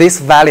this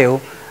value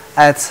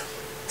at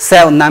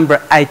cell number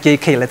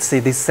ijk, let's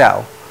say this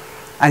cell.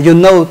 And you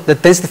know the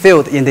density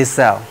field in this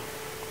cell.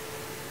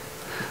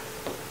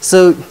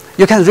 So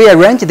you can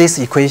rearrange this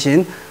equation.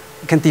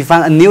 You can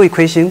define a new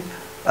equation,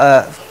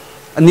 a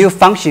new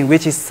function,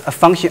 which is a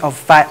function of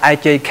phi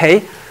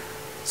ijk,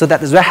 so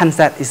that the right-hand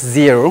side is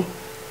 0.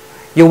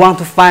 You want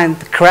to find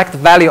the correct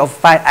value of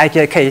phi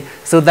ijk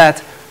so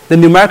that the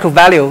numerical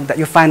value that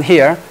you find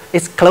here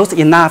is close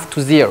enough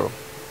to 0.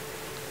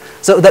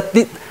 So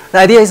the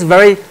idea is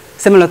very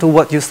similar to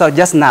what you saw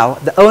just now.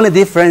 The only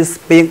difference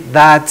being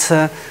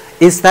that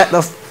instead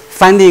of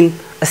finding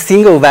a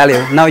single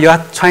value, now you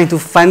are trying to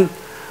find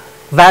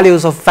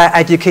values of phi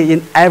ijk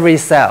in every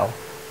cell.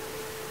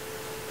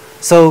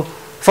 So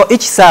for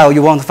each cell,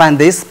 you want to find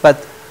this,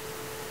 but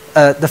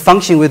the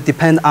function will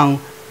depend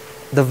on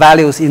the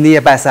values in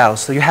nearby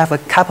cells. So you have a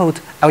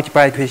coupled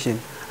algebraic equation,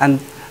 and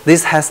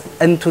this has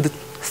n to the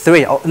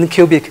 3 or n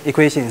cubic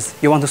equations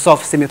you want to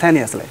solve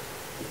simultaneously.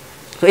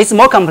 So it's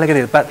more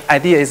complicated, but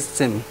idea is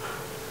same.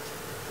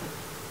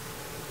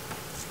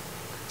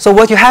 So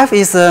what you have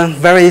is a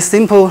very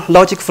simple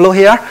logic flow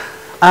here.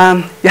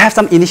 You have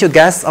some initial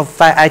guess of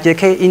phi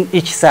ijk in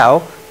each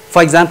cell.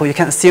 For example, you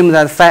can assume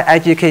that phi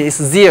ijk is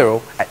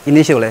 0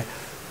 initially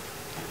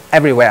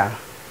everywhere.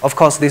 Of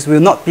course, this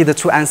will not be the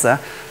true answer.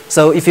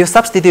 So if you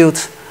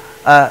substitute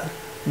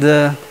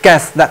the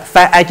guess that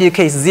phi ijk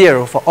is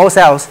 0 for all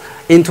cells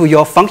into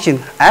your function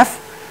f,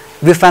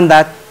 we find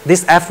that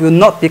this f will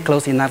not be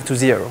close enough to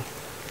 0.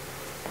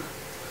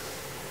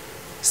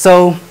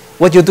 So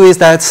what you do is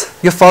that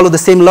you follow the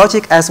same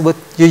logic as what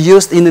you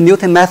used in the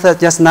Newton method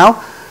just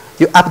now.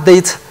 You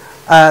update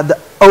the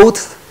old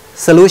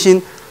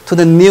solution to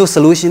the new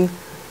solution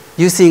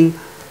using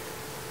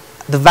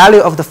the value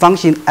of the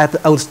function at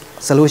the old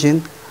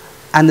solution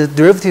and the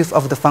derivative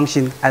of the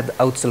function at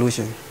the old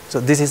solution. So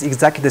this is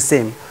exactly the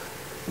same.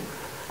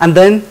 And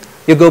then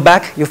you go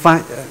back, you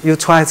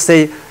try to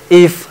say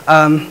if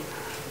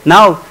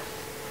now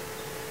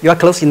you are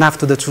close enough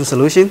to the true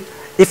solution.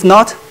 If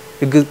not,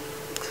 you go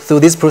through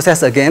this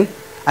process again.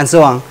 and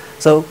so on.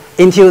 So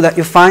until that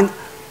you find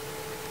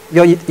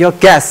your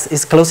guess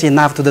is close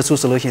enough to the true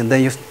solution,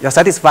 then you're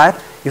satisfied,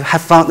 you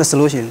have found the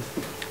solution.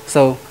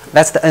 So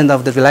that's the end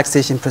of the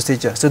relaxation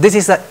procedure. So this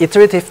is an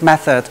iterative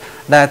method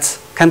that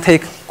can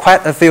take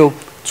quite a few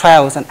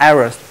trials and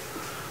errors.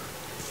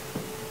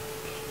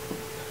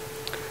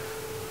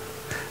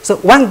 So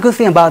one good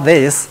thing about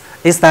this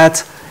is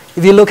that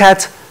if you look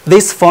at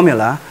this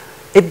formula,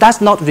 it does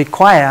not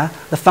require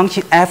the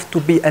function f to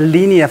be a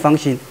linear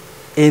function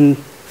in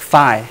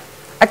phi.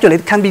 Actually,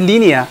 it can be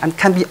linear and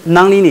can be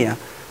nonlinear.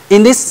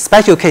 In this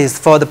special case,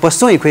 for the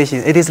Poisson equation,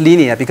 it is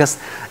linear because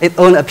it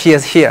only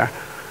appears here.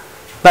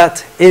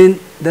 But in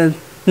the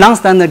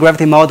non-standard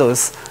gravity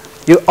models,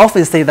 you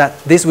often say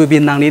that this will be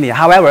nonlinear.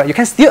 However, you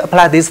can still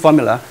apply this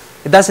formula.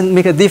 It doesn't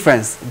make a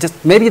difference.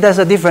 Just maybe there's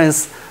a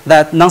difference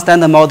that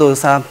non-standard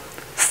models are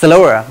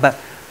slower, but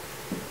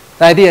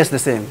the idea is the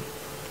same.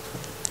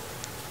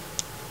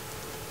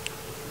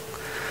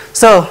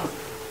 So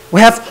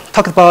we have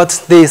talked about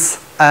this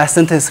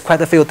sentence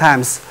quite a few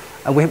times.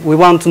 We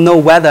want to know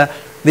whether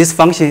this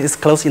function is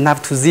close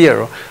enough to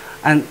 0.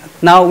 And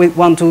now we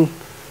want to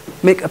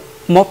make a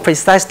more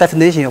precise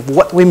definition of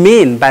what we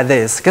mean by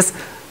this. Because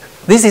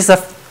this is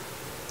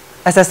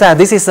as I said,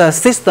 this is a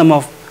system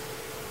of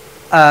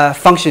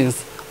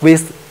functions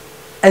with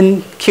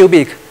n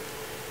cubic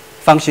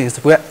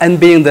functions, where n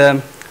being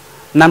the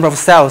number of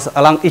cells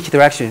along each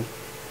direction.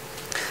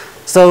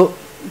 So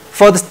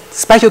for the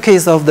special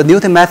case of the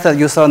Newton method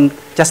you saw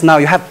just now,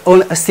 you have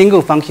only a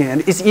single function,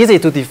 and it's easy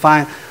to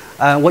define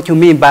what you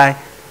mean by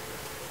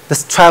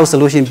the trial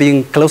solution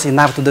being close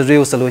enough to the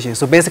real solution.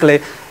 So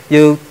basically,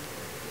 you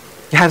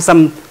have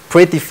some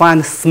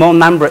predefined small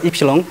number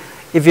epsilon.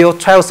 If your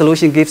trial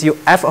solution gives you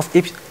f of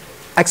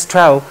x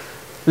trial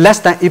less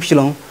than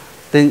epsilon,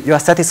 then you are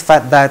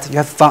satisfied that you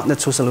have found the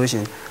true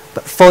solution.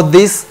 But for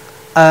this,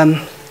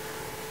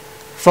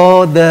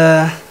 for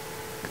the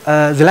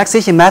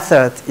relaxation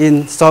method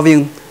in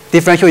solving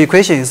differential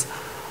equations,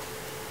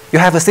 you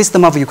have a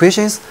system of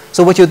equations.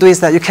 So what you do is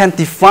that you can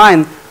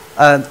define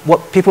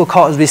what people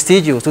call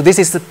residual. So this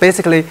is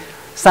basically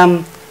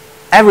some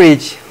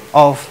average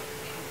of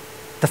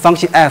the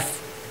function f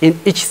in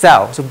each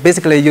cell. So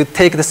basically you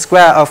take the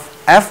square of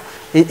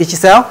f in each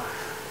cell,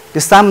 you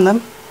sum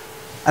them,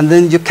 and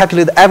then you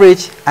calculate the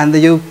average, and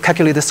then you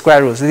calculate the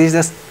square root. So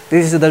this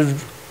is the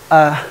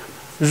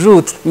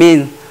root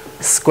mean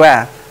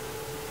square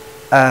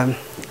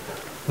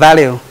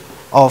value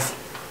of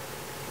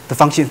the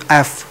function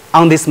f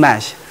on this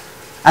mesh.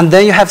 And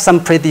then you have some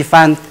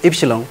predefined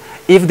epsilon.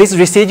 If this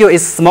residual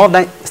is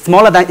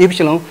smaller than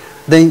epsilon,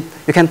 then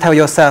you can tell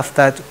yourself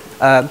that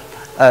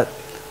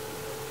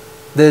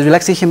the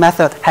relaxation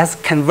method has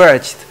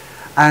converged,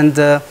 and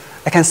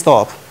I can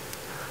stop.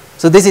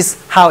 So this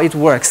is how it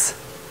works.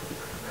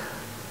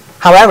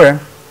 However,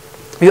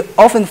 you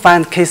often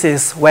find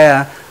cases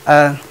where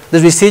the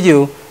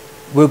residual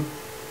will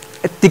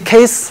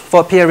decays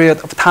for a period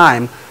of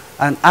time,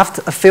 and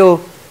after a few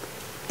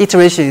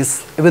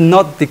iterations, it will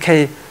not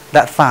decay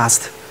that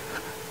fast.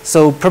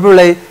 So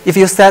probably if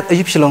you set a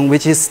epsilon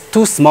which is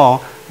too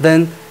small,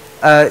 then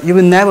you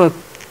will never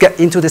get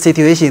into the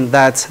situation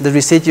that the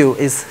residual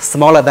is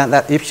smaller than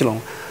that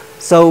epsilon.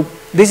 So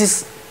this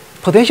is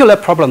potentially a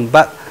problem,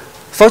 but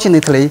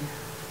fortunately,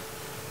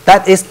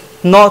 that is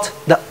not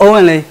the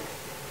only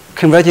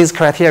convergence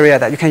criteria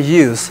that you can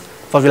use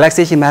for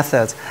relaxation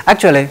methods.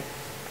 Actually,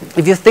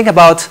 if you think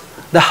about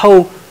the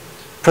whole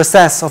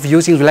process of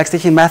using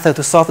relaxation method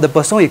to solve the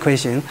Poisson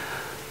equation,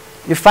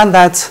 you find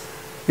that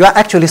you are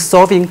actually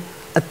solving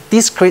a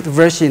discrete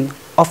version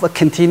of a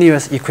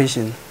continuous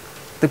equation.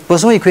 The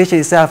Poisson equation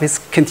itself is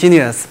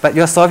continuous, but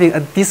you are solving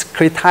a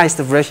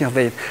discretized version of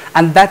it.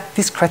 And that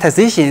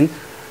discretization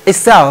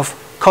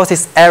itself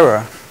causes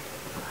error.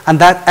 And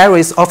that error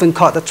is often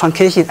called the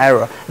truncation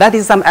error. That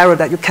is some error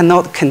that you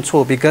cannot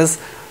control, because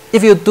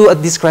if you do a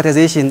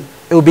discretization,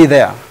 it will be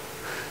there.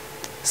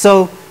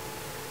 So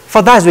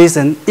for that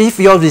reason, if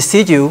your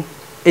residual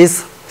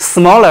is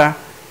smaller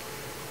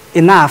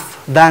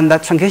enough than the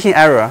truncation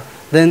error,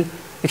 then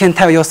you can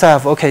tell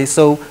yourself, okay,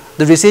 so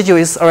the residual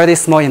is already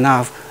small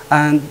enough,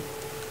 and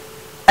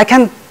I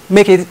can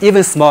make it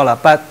even smaller,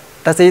 but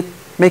does it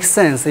make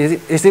sense?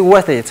 Is it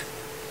worth it?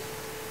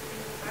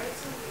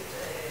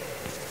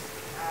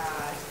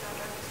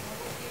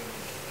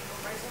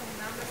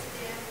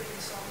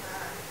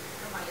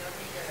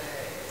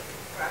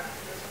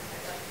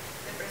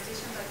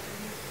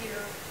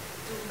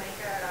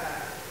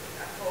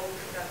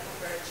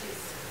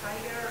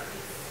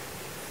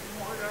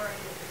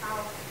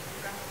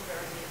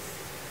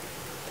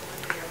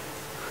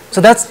 So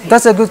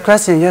that's a good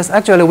question. Yes,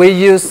 actually we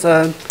use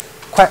the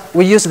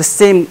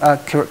same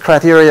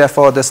criteria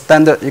for the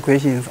standard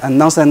equations and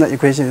non-standard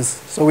equations.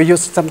 So we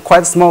use some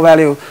quite small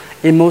value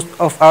in most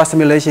of our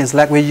simulations.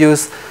 Like we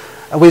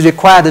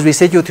require the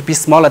residual to be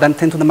smaller than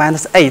 10 to the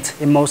minus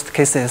 8 in most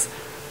cases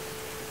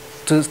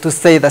to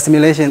say the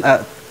simulation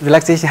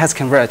relaxation has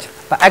converged.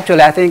 But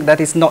actually, I think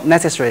that is not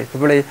necessary.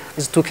 Probably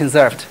it's too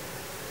conserved.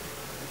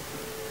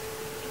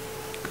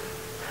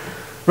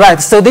 Right,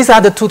 so these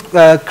are the two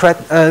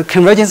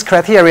convergence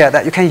criteria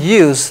that you can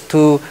use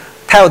to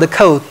tell the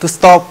code to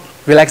stop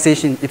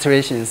relaxation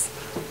iterations.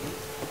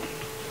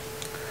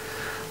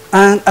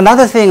 And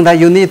another thing that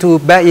you need to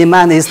bear in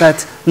mind is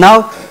that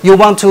now you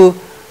want to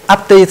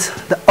update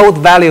the old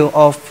value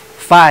of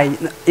phi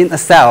in a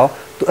cell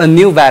to a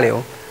new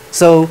value.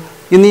 So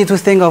you need to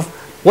think of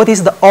what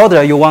is the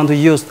order you want to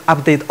use to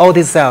update all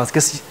these cells,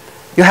 because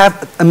you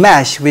have a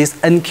mesh with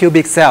n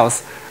cubic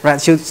cells, right?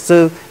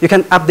 So you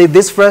can update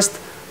this first,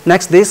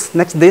 next this,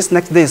 next this,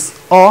 next this,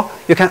 or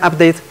you can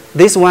update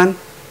this one,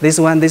 this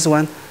one, this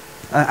one,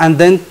 and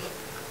then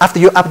after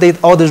you update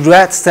all the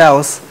red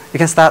cells, you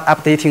can start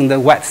updating the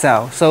white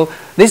cell. So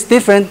these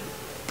different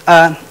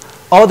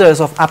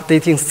orders of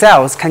updating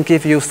cells can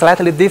give you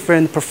slightly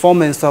different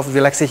performance of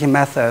relaxation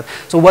method.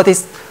 So what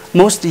is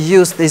most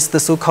used is the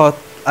so-called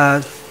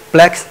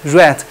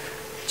black-red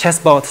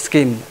chessboard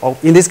scheme, or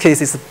in this case,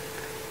 it's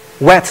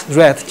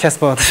wet-red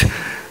chessboard.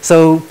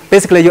 So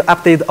basically, you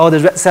update all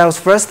the red cells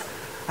first,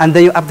 and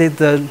then you update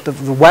the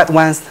white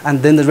ones,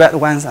 and then the red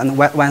ones, and the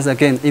white ones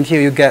again,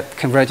 until you get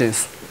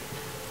convergence.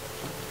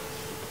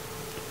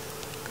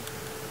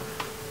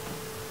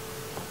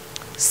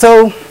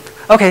 So,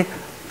 okay,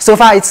 so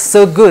far it's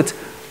so good.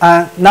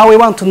 Now we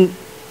want to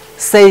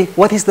say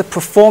what is the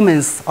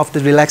performance of the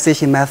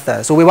relaxation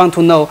method. So we want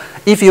to know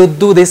if you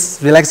do this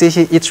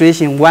relaxation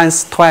iteration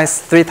once,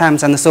 twice, 3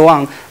 times, and so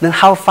on, then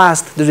how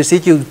fast the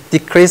residue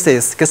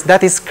decreases, because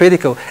that is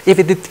critical. If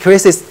it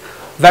decreases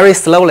very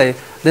slowly,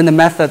 then the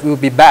method will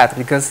be bad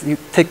because you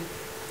take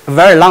a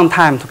very long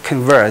time to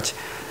converge.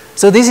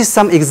 So this is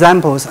some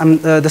examples.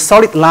 The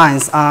solid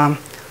lines are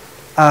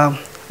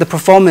the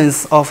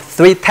performance of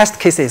 3 test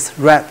cases,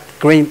 red,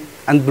 green,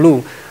 and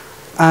blue.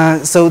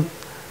 So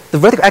the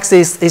vertical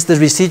axis is the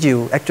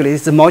residue, actually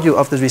it's the module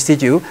of the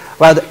residue,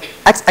 while the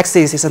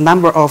x-axis is a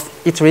number of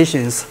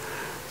iterations.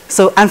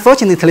 So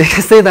unfortunately, you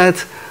can say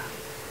that,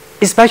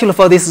 especially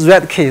for this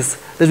red case,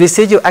 the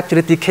residue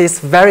actually decays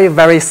very,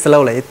 very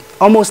slowly. It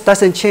almost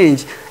doesn't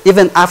change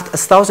even after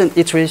 1,000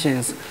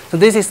 iterations. So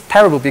this is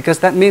terrible because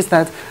that means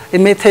that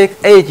it may take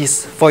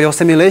ages for your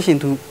simulation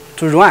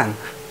to run.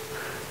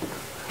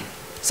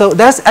 So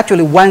that's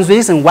actually one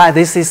reason why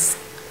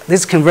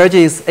this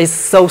convergence is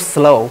so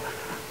slow.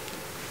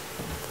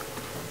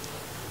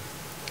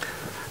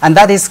 And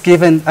that is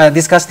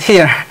discussed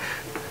here.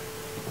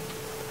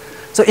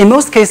 So in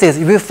most cases,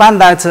 you will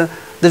find that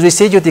the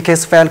residue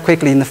decays fairly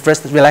quickly in the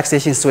first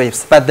relaxation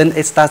sweeps, but then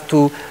it starts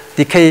to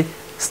decay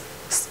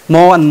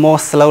more and more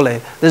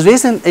slowly. The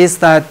reason is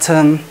that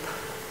the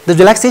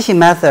relaxation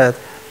method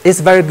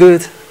is very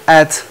good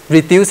at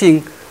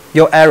reducing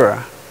your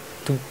error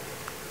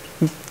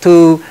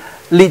to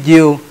lead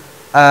you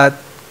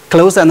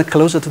closer and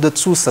closer to the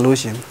true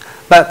solution.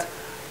 But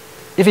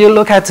if you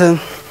look at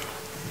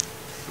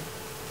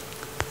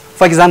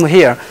for example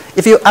here,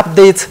 if you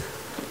update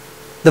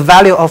the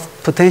value of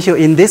potential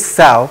in this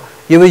cell,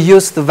 you will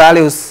use the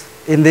values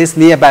in these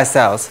nearby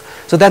cells.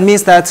 So that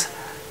means that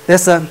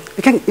there's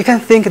you can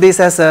think this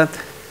as a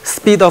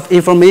speed of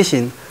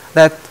information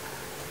that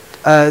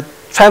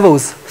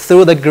travels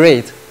through the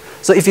grid.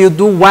 So if you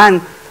do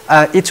one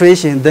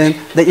iteration, then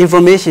the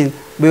information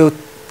will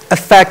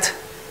affect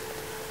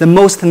the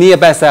most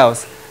nearby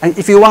cells. And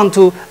if you want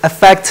to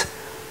affect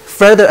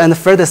further and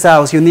further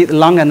cells, you need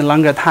longer and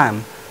longer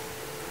time.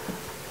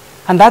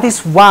 And that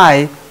is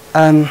why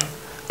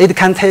it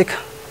can take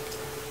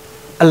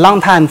a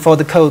long time for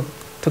the code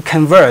to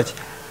converge.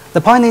 The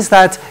point is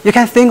that you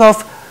can think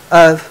of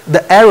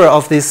the error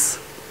of this.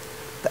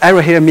 The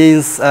error here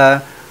means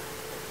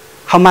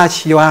how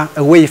much you are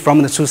away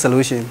from the true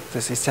solution.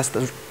 This is just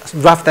a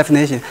rough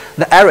definition.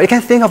 The error, you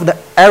can think of the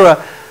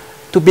error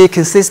to be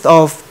consist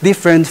of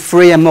different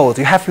Fourier modes.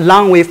 You have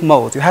long wave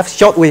modes, you have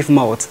short wave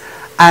modes.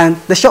 And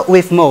the short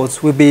wave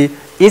modes will be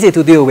easy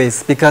to deal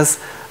with because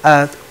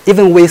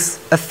even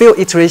with a few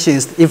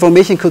iterations,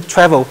 information could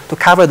travel to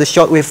cover the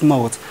short wave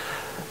mode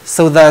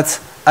so that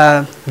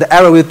the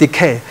error will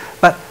decay.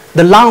 But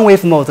the long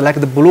wave mode, like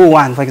the blue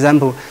one, for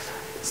example,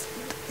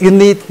 you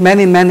need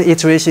many, many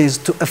iterations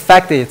to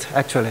affect it,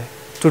 actually,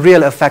 to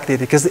really affect it,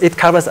 because it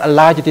covers a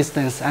large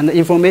distance and the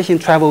information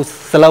travels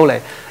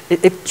slowly.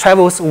 It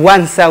travels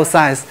one cell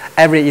size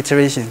every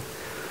iteration.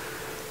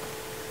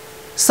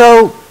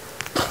 So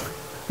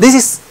this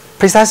is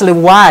precisely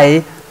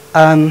why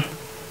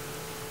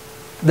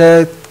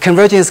the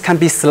convergence can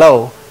be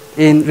slow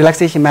in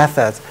relaxation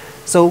methods.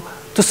 So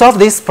to solve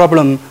this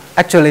problem,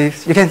 actually,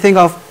 you can think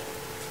of,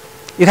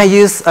 you can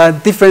use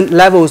different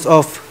levels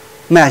of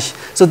mesh.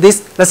 So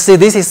this, let's say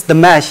this is the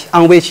mesh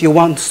on which you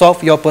want to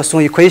solve your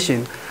Poisson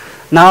equation.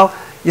 Now,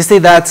 you see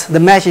that the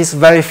mesh is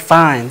very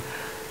fine.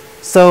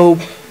 So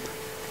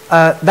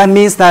that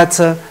means that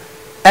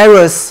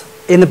errors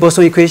in the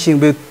Poisson equation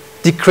will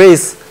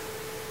decrease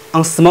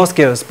on small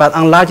scales, but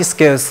on large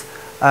scales,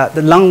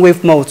 the long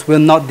wave modes will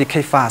not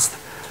decay fast.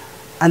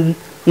 And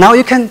now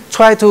you can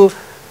try to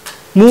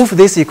move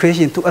this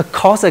equation to a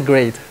coarser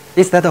grade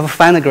instead of a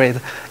finer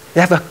grade. You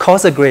have a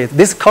coarser grade.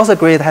 This coarser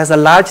grade has a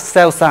large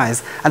cell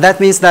size, and that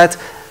means that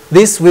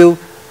this will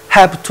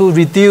help to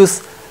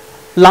reduce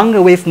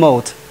longer wave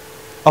mode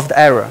of the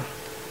error.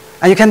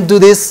 And you can do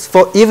this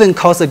for even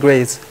coarser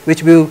grades,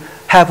 which will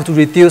help to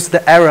reduce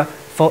the error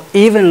for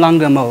even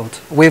longer mode,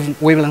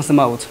 wavelength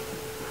mode.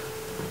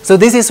 So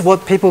this is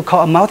what people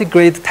call a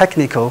multi-grade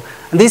technical.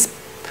 And this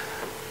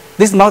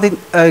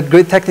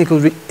multi-grade technical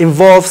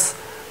involves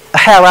a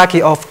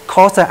hierarchy of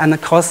coarser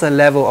and coarser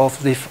level of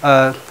the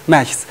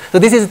meshes. So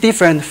this is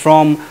different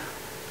from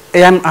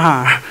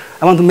AMR.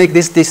 I want to make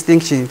this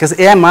distinction because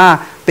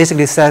AMR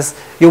basically says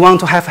you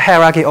want to have a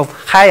hierarchy of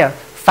higher,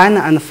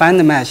 finer and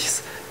finer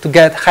meshes to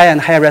get higher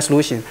and higher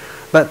resolution.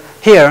 But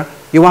here,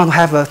 you want to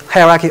have a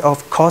hierarchy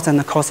of coarser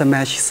and coarser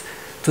meshes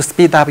to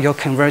speed up your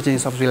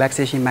convergence of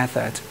relaxation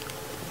method.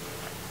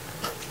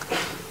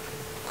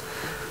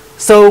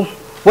 So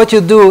what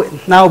you do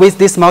now with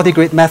this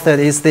multi-grid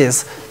method is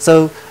this.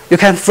 So you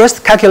can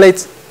first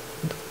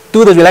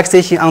do the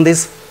relaxation on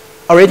this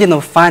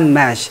original fine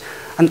mesh.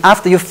 And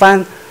after you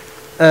find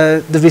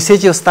the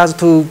residual starts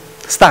to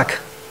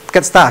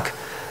get stuck,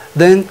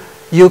 then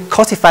you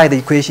cosify the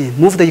equation,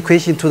 move the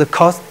equation to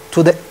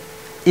the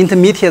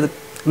intermediate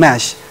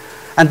mesh,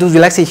 and do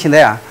relaxation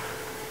there.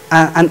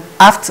 And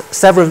after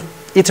several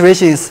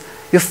iterations,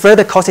 you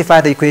further cosify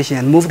the equation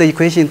and move the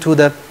equation to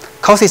the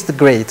coarsest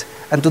grade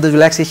and do the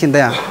relaxation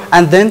there.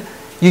 And then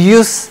you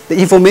use the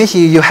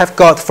information you have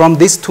got from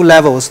these two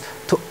levels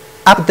to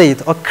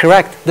update or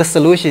correct the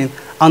solution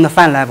on the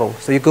fine level.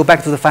 So you go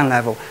back to the fine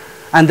level.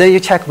 And then you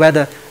check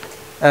whether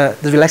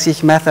the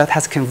relaxation method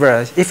has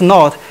converged. If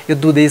not, you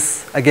do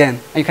this again.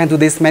 And you can do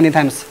this many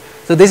times.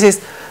 So this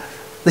is,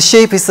 the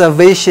shape is a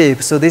V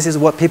shape. So this is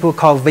what people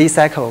call V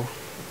cycle.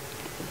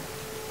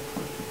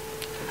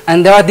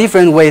 And there are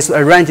different ways to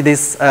arrange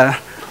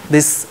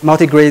this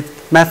multi-grade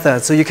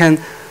method. So you can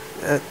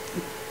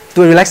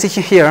do a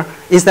relaxation here.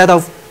 Instead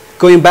of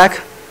going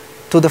back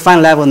to the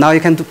fine level, now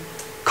you can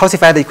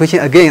cosify the equation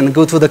again and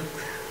go to the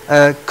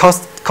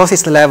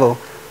coarsest level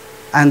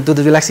and do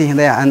the relaxation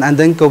there, and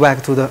then go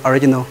back to the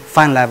original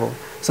fine level.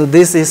 So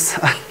this is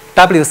a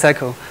W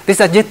cycle.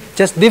 These are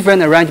just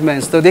different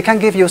arrangements. So they can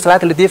give you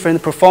slightly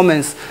different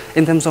performance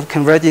in terms of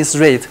convergence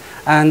rate.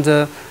 And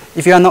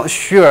if you are not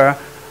sure,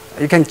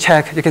 you can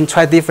check, you can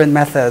try different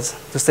methods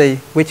to say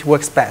which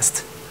works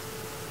best.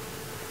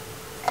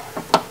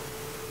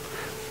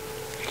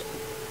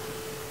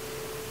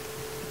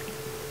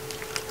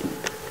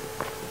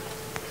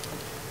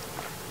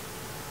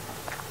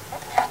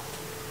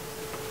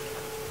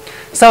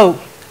 So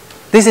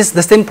this is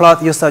the same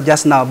plot you saw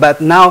just now,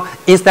 but now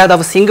instead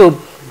of a single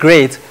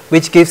grade,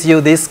 which gives you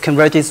this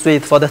convergence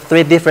rate for the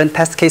 3 different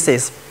test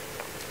cases,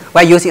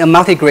 we're using a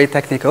multi-grade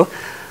technical.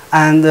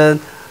 And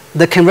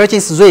the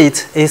convergence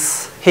rate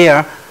is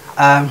here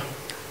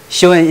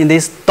shown in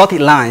these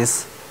dotted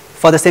lines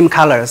for the same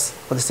colors,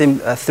 for the same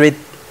 3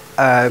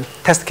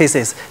 test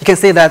cases. You can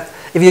see that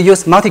if you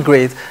use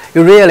multi-grade,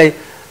 you really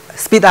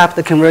speed up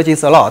the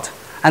convergence a lot.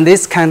 And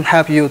this can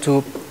help you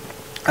to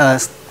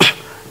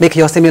make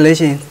your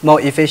simulation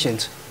more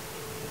efficient.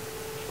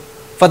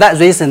 For that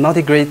reason,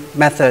 multi-grade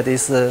method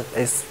is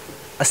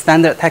a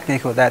standard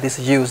technical that is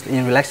used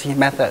in relaxation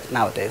method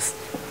nowadays.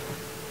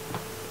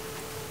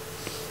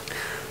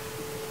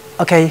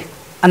 Okay,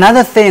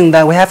 another thing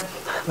that we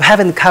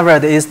haven't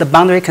covered is the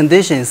boundary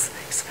conditions.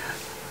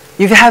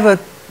 If you have a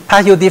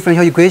partial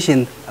differential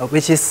equation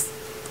which is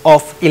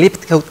of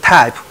elliptical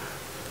type,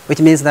 which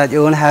means that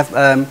you only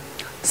have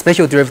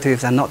spatial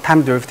derivatives and not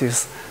time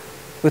derivatives.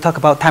 We'll talk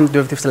about time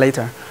derivatives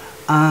later.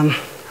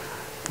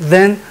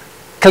 Then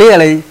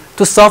clearly,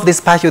 to solve this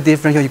partial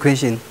differential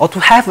equation or to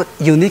have a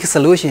unique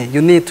solution,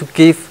 you need to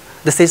give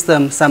the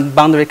system some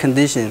boundary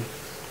condition.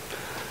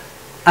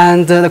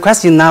 And the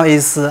question now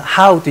is,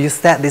 how do you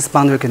set this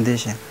boundary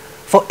condition?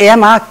 For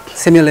AMR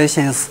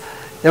simulations,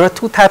 there are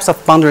 2 types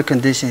of boundary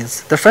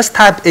conditions. The first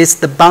type is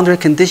the boundary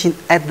condition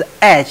at the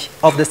edge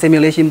of the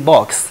simulation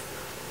box.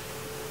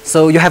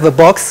 So you have a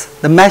box,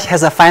 the mesh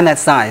has a finite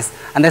size,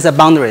 and there's a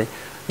boundary.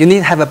 You need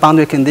to have a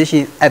boundary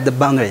condition at the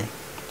boundary.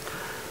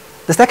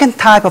 The second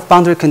type of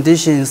boundary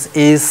conditions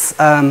is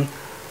the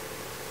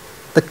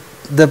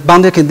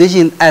boundary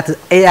condition at the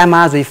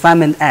AMR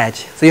refinement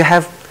edge. So you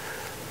have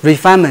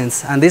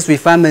refinements, and these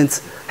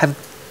refinements have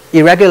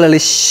irregularly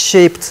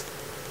shaped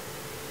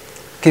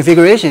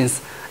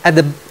configurations. At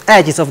the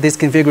edges of these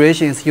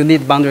configurations, you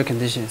need boundary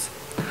conditions.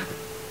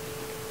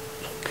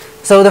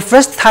 So the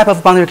first type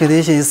of boundary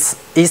conditions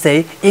is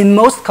in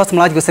most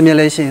cosmological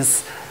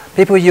simulations,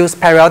 people use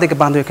periodic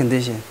boundary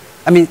condition.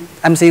 I mean,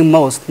 I'm saying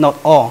most, not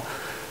all.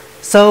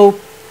 So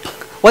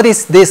what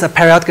is this, a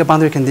periodic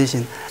boundary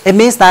condition? It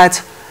means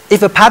that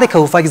if a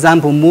particle, for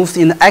example, moves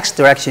in the x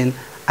direction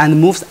and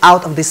moves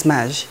out of this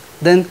mesh,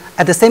 then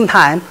at the same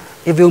time,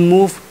 it will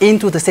move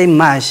into the same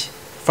mesh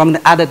from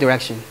the other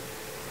direction.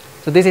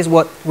 So this is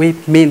what we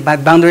mean by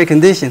boundary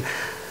condition.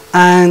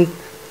 And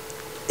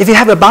if you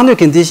have a boundary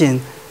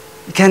condition,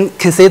 you can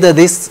consider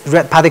this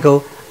red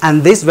particle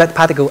and this red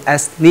particle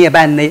as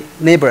nearby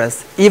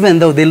neighbors, even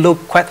though they look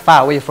quite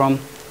far away from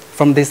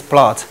this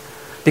plot.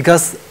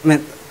 Because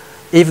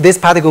if this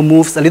particle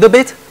moves a little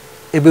bit,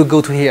 it will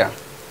go to here.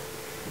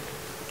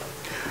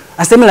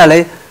 And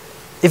similarly,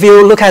 if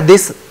you look at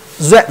this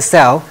red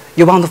cell,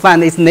 you want to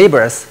find its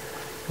neighbors.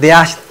 They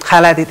are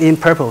highlighted in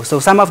purple. So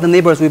some of the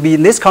neighbors will be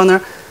in this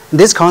corner,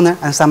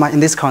 and some are in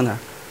this corner.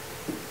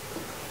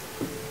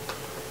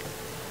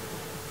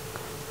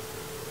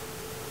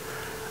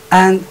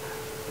 And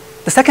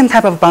the second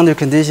type of boundary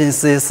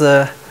conditions is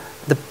the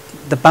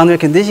boundary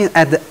condition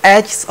at the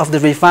edges of the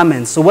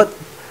refinement. So what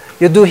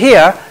you do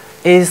here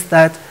is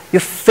that you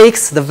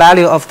fix the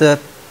value of the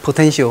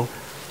potential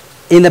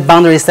in the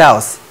boundary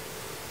cells.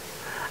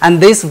 And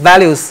these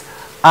values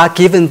are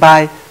given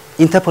by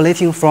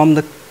interpolating from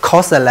the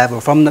causal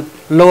level, from the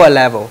lower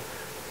level.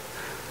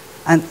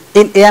 And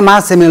in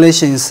AMR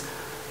simulations,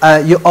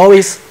 you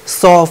always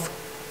solve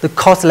the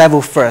cause level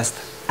first,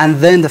 and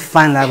then the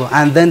fine level,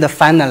 and then the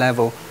final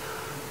level.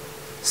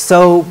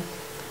 So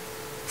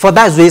for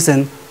that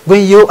reason,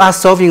 when you are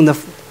solving the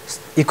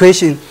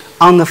equation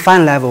on the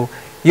fine level,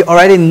 you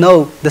already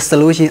know the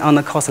solution on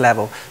the cause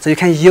level. So you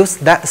can use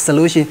that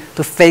solution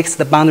to fix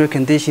the boundary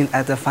condition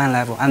at the fine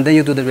level, and then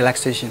you do the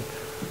relaxation.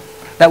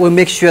 That will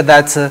make sure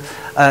that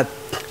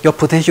your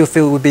potential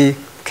field will be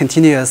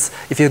continuous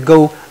if you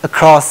go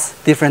across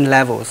different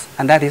levels,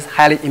 and that is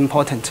highly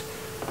important.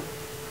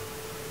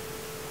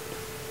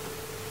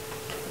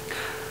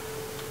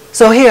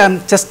 So here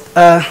I'm just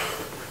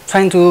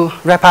trying to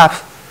wrap up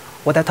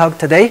what I talked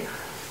today.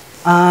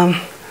 I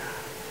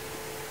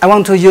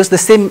want to use the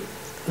same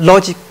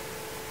logic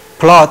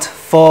plot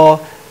for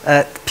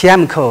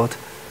PM code,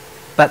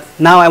 but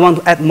now I want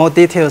to add more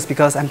details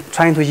because I'm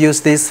trying to use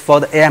this for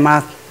the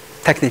AMR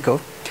technical.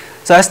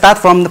 So I start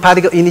from the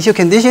particle initial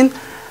condition.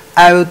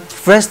 I would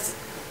first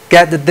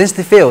get the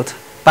density field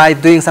by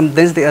doing some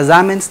density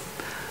assignments.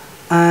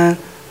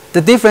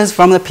 The difference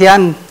from the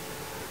PM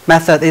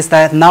method is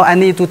that now I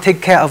need to take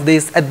care of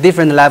this at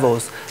different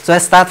levels. So I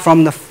start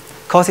from the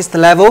closest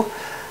level,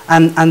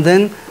 and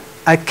then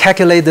I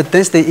calculate the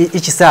density in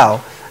each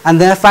cell. And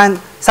then I find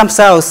some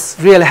cells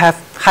really have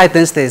high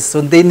densities,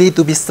 so they need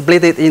to be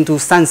split into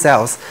some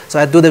cells. So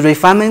I do the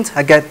refinement,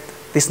 I get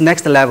this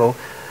next level,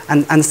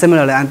 and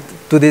similarly I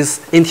do this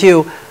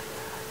until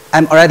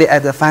I'm already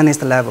at the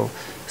finest level.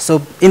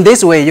 So in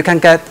this way, you can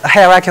get a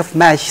hierarchy of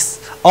meshes,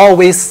 all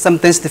with some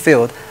density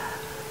field.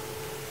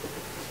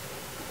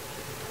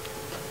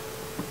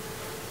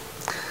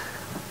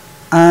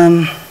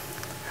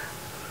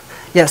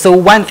 Yeah, so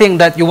one thing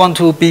that you want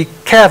to be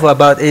careful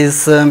about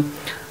is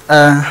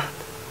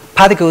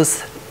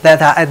particles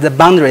that are at the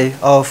boundary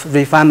of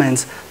refinement,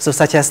 so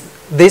such as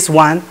these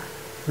ones,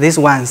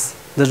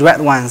 the red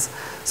ones.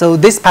 So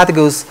these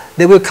particles,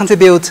 they will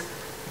contribute.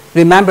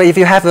 Remember, if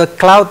you have a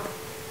cloud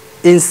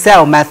in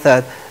cell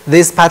method,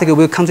 this particle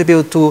will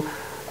contribute to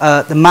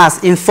the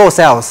mass in 4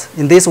 cells.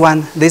 In this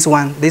one, this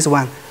one, this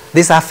one.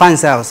 These are fine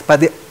cells,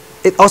 but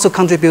it also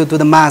contributes to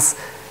the mass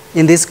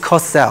in this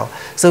coarse cell.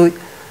 So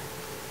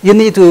you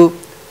need to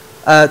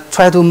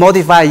try to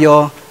modify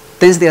your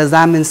density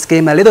assignment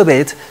scheme a little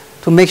bit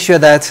to make sure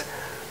that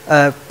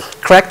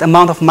correct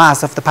amount of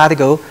mass of the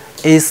particle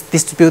is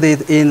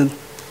distributed in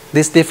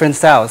these different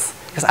cells,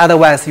 because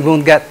otherwise you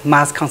won't get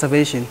mass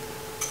conservation.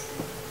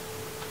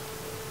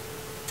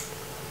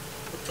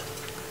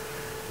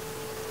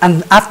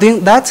 And after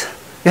doing that,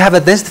 you have a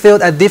density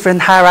field at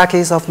different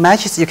hierarchies of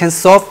meshes. You can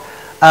solve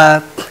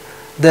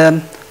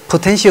the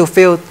potential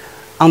field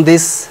on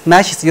these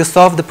meshes. You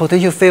solve the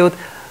potential field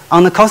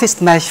on the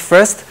closest mesh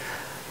first.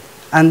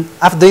 And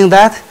after doing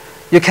that,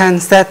 you can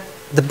set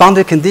the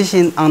boundary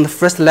condition on the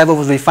first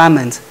level of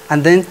refinement.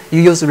 And then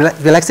you use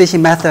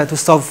relaxation method to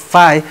solve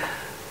phi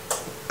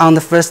on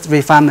the first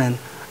refinement.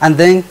 And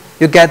then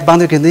you get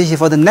boundary condition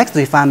for the next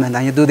refinement.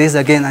 And you do this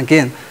again and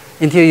again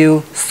until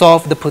you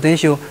solve the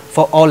potential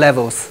for all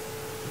levels.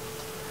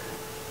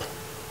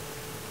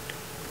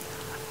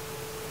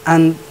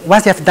 And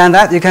once you have done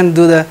that, you can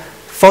do the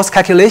force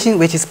calculation,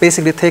 which is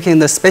basically taking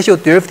the spatial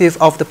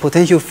derivative of the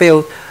potential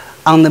field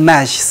on the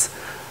meshes.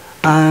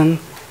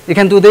 You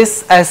can do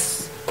this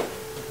as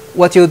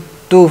what you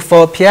do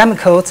for PM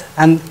code,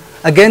 and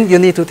again, you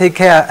need to take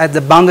care at the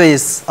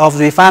boundaries of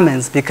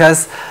refinements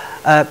because,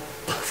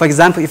 for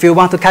example, if you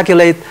want to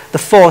calculate the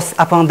force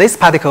upon this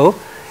particle,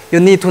 you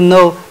need to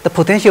know the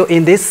potential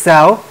in this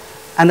cell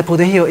and the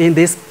potential in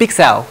this big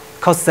cell,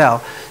 coarse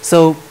cell.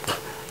 So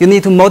you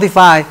need to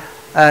modify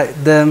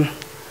the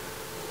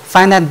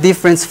finite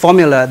difference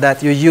formula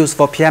that you use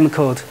for PM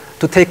code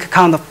to take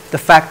account of the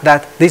fact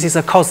that this is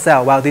a coarse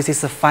cell while this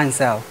is a fine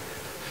cell.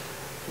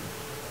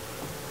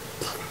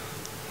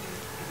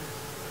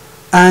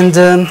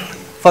 And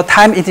for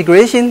time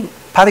integration,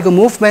 particle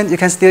movement, you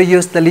can still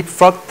use the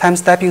leapfrog time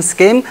stepping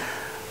scheme.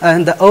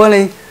 And the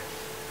only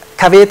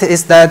caveat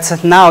is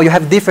that now you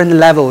have different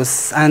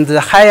levels, and the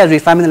higher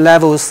refinement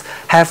levels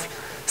have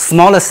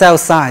smaller cell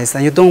size,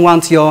 and you don't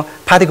want your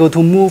particle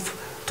to move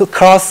to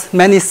cross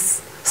many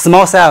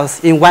small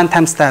cells in one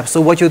time step.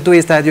 So what you do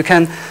is that you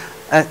can,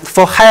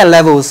 for higher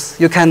levels,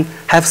 you can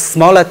have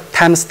smaller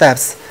time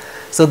steps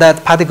so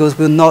that particles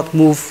will not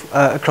move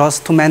across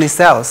too many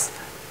cells.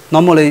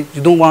 normally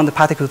you don't want the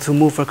particle to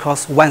move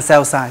across one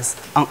cell size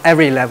on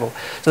every level.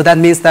 So that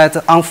means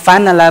that on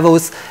final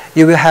levels,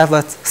 you will have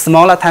a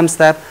smaller time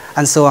step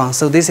and so on.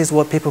 So this is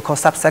what people call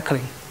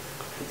subcycling.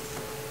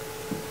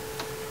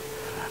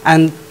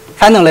 And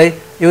finally,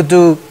 you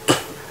do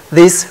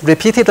this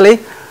repeatedly.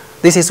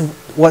 This is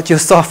what you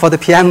saw for the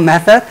PM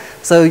method.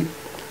 So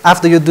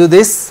after you do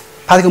this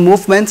particle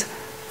movement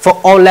for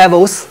all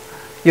levels,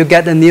 you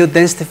get a new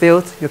density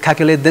field. You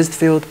calculate density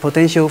field,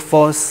 potential,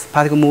 force,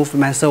 particle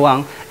movement, and so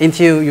on,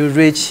 until you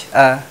reach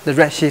the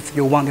redshift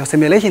you want your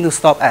simulation to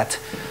stop at.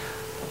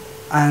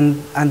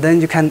 And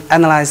then you can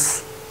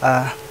analyze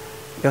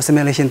your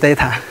simulation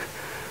data.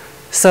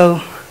 So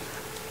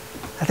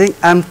I think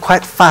I'm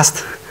quite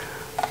fast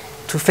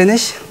to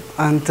finish.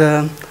 And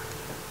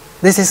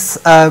this is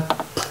a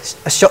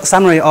short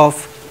summary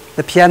of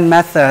the PM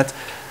method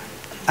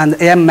and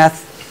the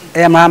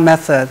AMR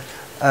method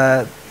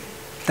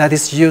that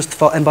is used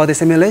for embodied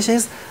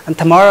simulations. And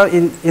tomorrow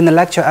in the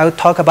lecture, I will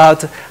talk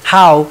about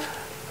how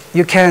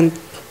you can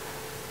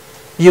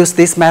use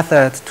this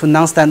method to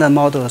non-standard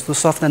models, to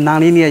solve the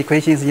nonlinear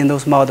equations in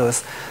those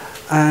models.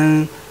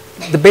 And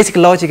the basic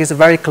logic is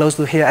very close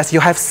to here. As you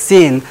have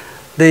seen,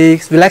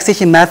 the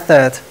relaxation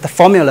method, the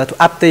formula to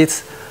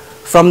update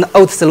from the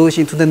old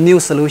solution to the new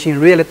solution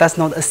really does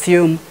not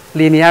assume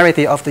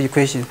linearity of the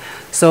equation.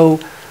 So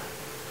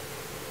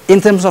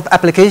in terms of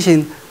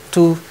application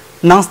to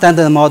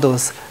non-standard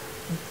models,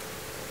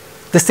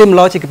 the same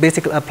logic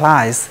basically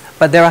applies,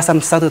 but there are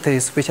some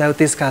subtleties which I will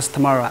discuss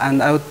tomorrow.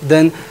 And I will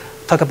then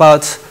talk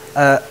about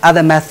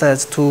other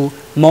methods to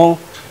more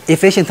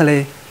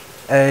efficiently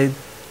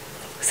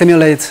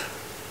simulate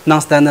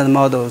non-standard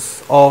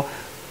models or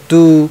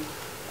do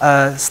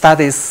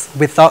studies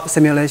without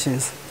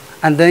simulations.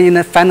 And then in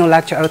the final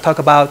lecture, I will talk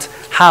about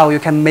how you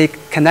can make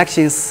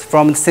connections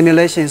from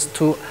simulations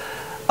to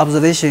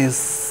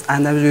observations,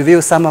 and I will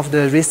review some of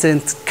the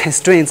recent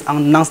constraints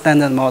on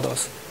non-standard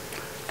models.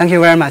 Thank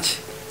you very much.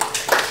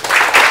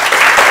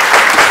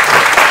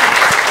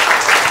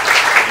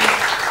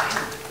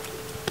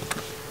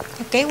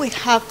 Okay, we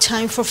have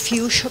time for a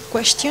few short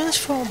questions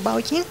for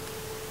Baojiu.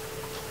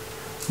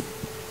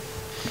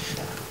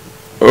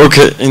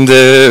 Okay, in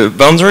the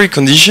boundary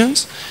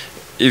conditions,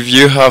 if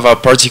you have a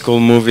particle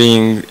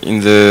moving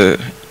in the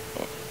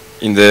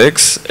on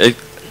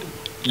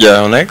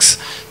X,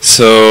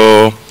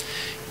 so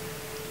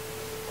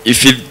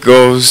if it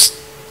goes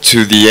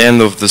to the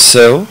end of the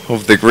cell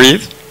of the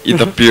grid, it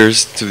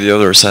appears to the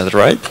other side,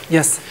 right?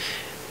 Yes.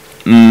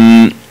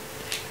 And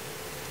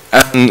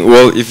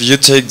well, if you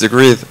take the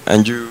grid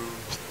and you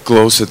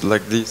close it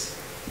like this,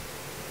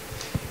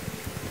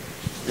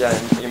 yeah,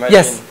 imagine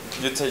yes.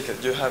 You take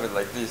it, you have it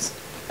like this,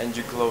 and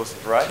you close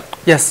it, right?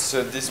 Yes.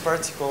 So this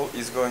particle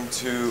is going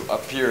to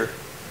appear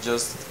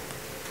just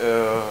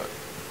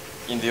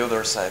in the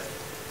other side.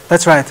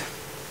 That's right.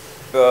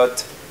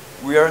 But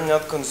we are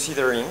not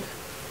considering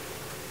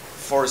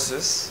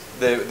forces,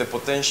 the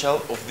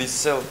potential of this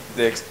cell,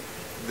 the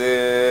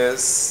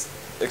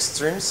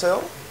extreme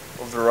cell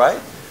of the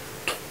right.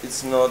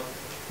 It's not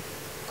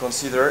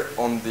considered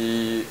on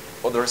the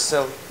other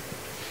cell,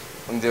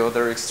 on the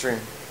other extreme.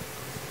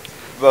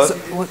 But so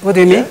what do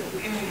you mean?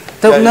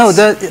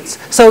 Yeah,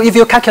 so if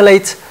you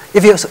calculate,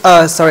 if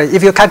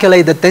you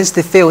calculate the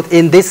density field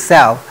in this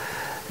cell,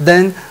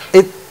 then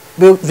it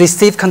will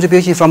receive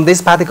contribution from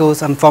these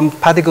particles and from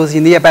particles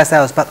in nearby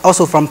cells, but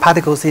also from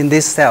particles in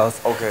these cells.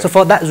 Okay. So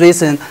for that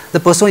reason, the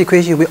Poisson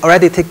equation will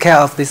already take care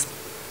of this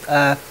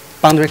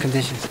boundary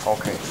condition.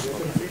 Okay.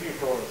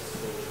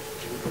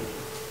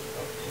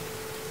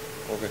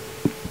 Okay.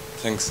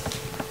 Thanks.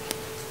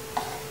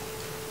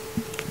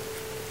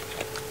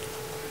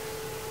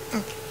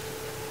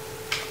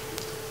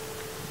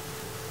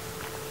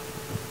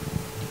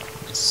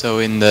 So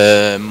in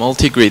the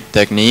multi-grid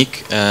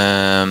technique,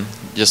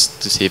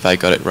 just to see if I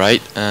got it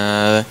right,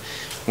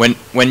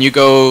 when you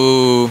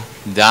go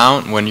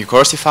down, when you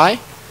coarsify,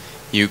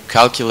 you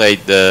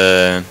calculate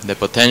the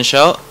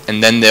potential,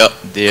 and then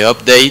the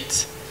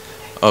update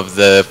of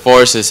the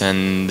forces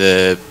and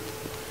the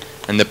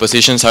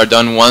positions are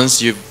done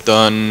once you've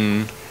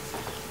done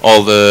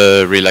all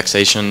the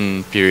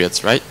relaxation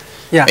periods, right?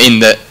 Yeah. In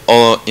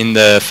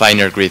the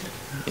finer grid,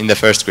 in the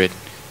first grid.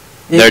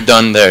 They're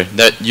done there.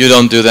 You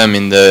don't do them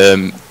in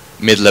the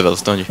mid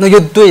levels, don't you? No,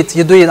 you do it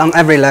on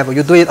every level.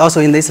 You do it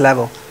also in this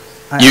level,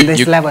 in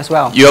this level as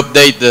well. You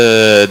update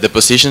the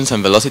positions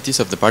and velocities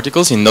of the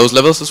particles in those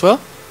levels as well?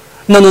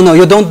 No.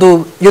 You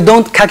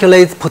don't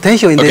calculate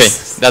potential in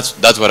this. Okay,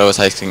 that's what I was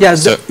asking. Yeah,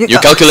 so you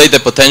calculate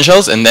the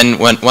potentials, and then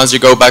once you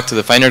go back to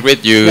the finer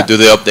grid, you do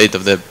the update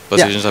of the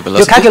positions and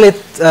velocities. You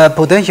calculate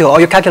potential,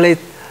 or you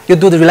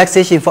do the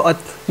relaxation for a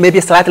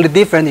maybe slightly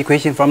different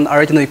equation from the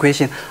original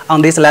equation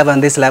on this level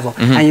and this level.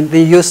 And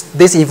they use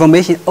this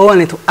information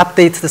only to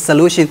update the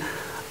solution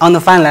on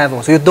the fine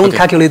level. So you don't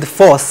calculate the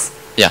force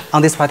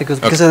on these particles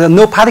because there are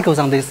no particles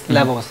on these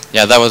levels.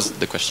 Yeah, that was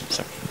the question.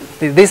 Sorry.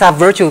 These are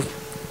virtual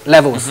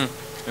levels.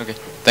 Okay,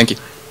 thank you.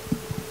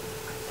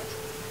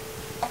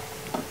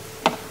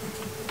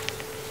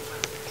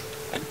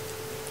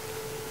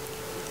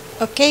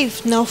 Okay,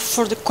 if no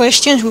further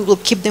questions, we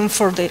will keep them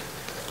for the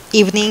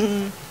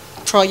evening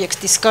projects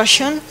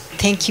discussion.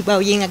 Thank you,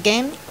 Baojiu,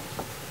 again.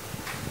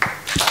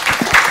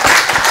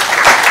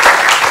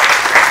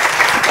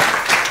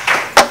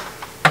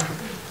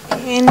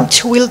 And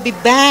we'll be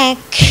back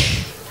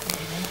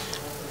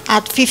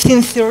at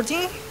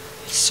 15:30.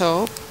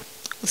 So,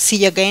 we'll see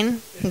you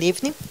again in the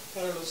evening.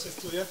 Para los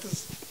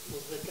estudiantes,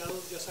 los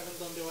becados ya saben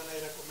dónde van a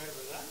ir a comer,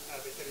 ¿verdad? A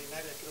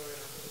veterinaria, creo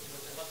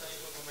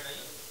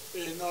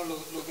que no,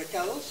 los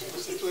becados,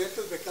 los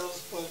estudiantes becados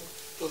pueden,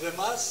 los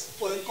demás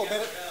pueden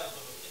comer.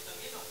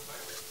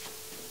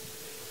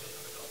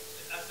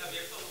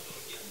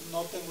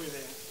 No tengo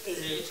idea.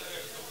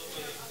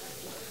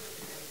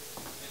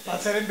 Va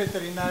a ser en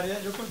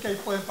veterinaria. Yo creo que ahí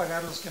pueden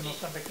pagar los que no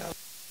están becados,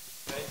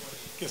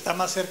 que está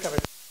más cerca.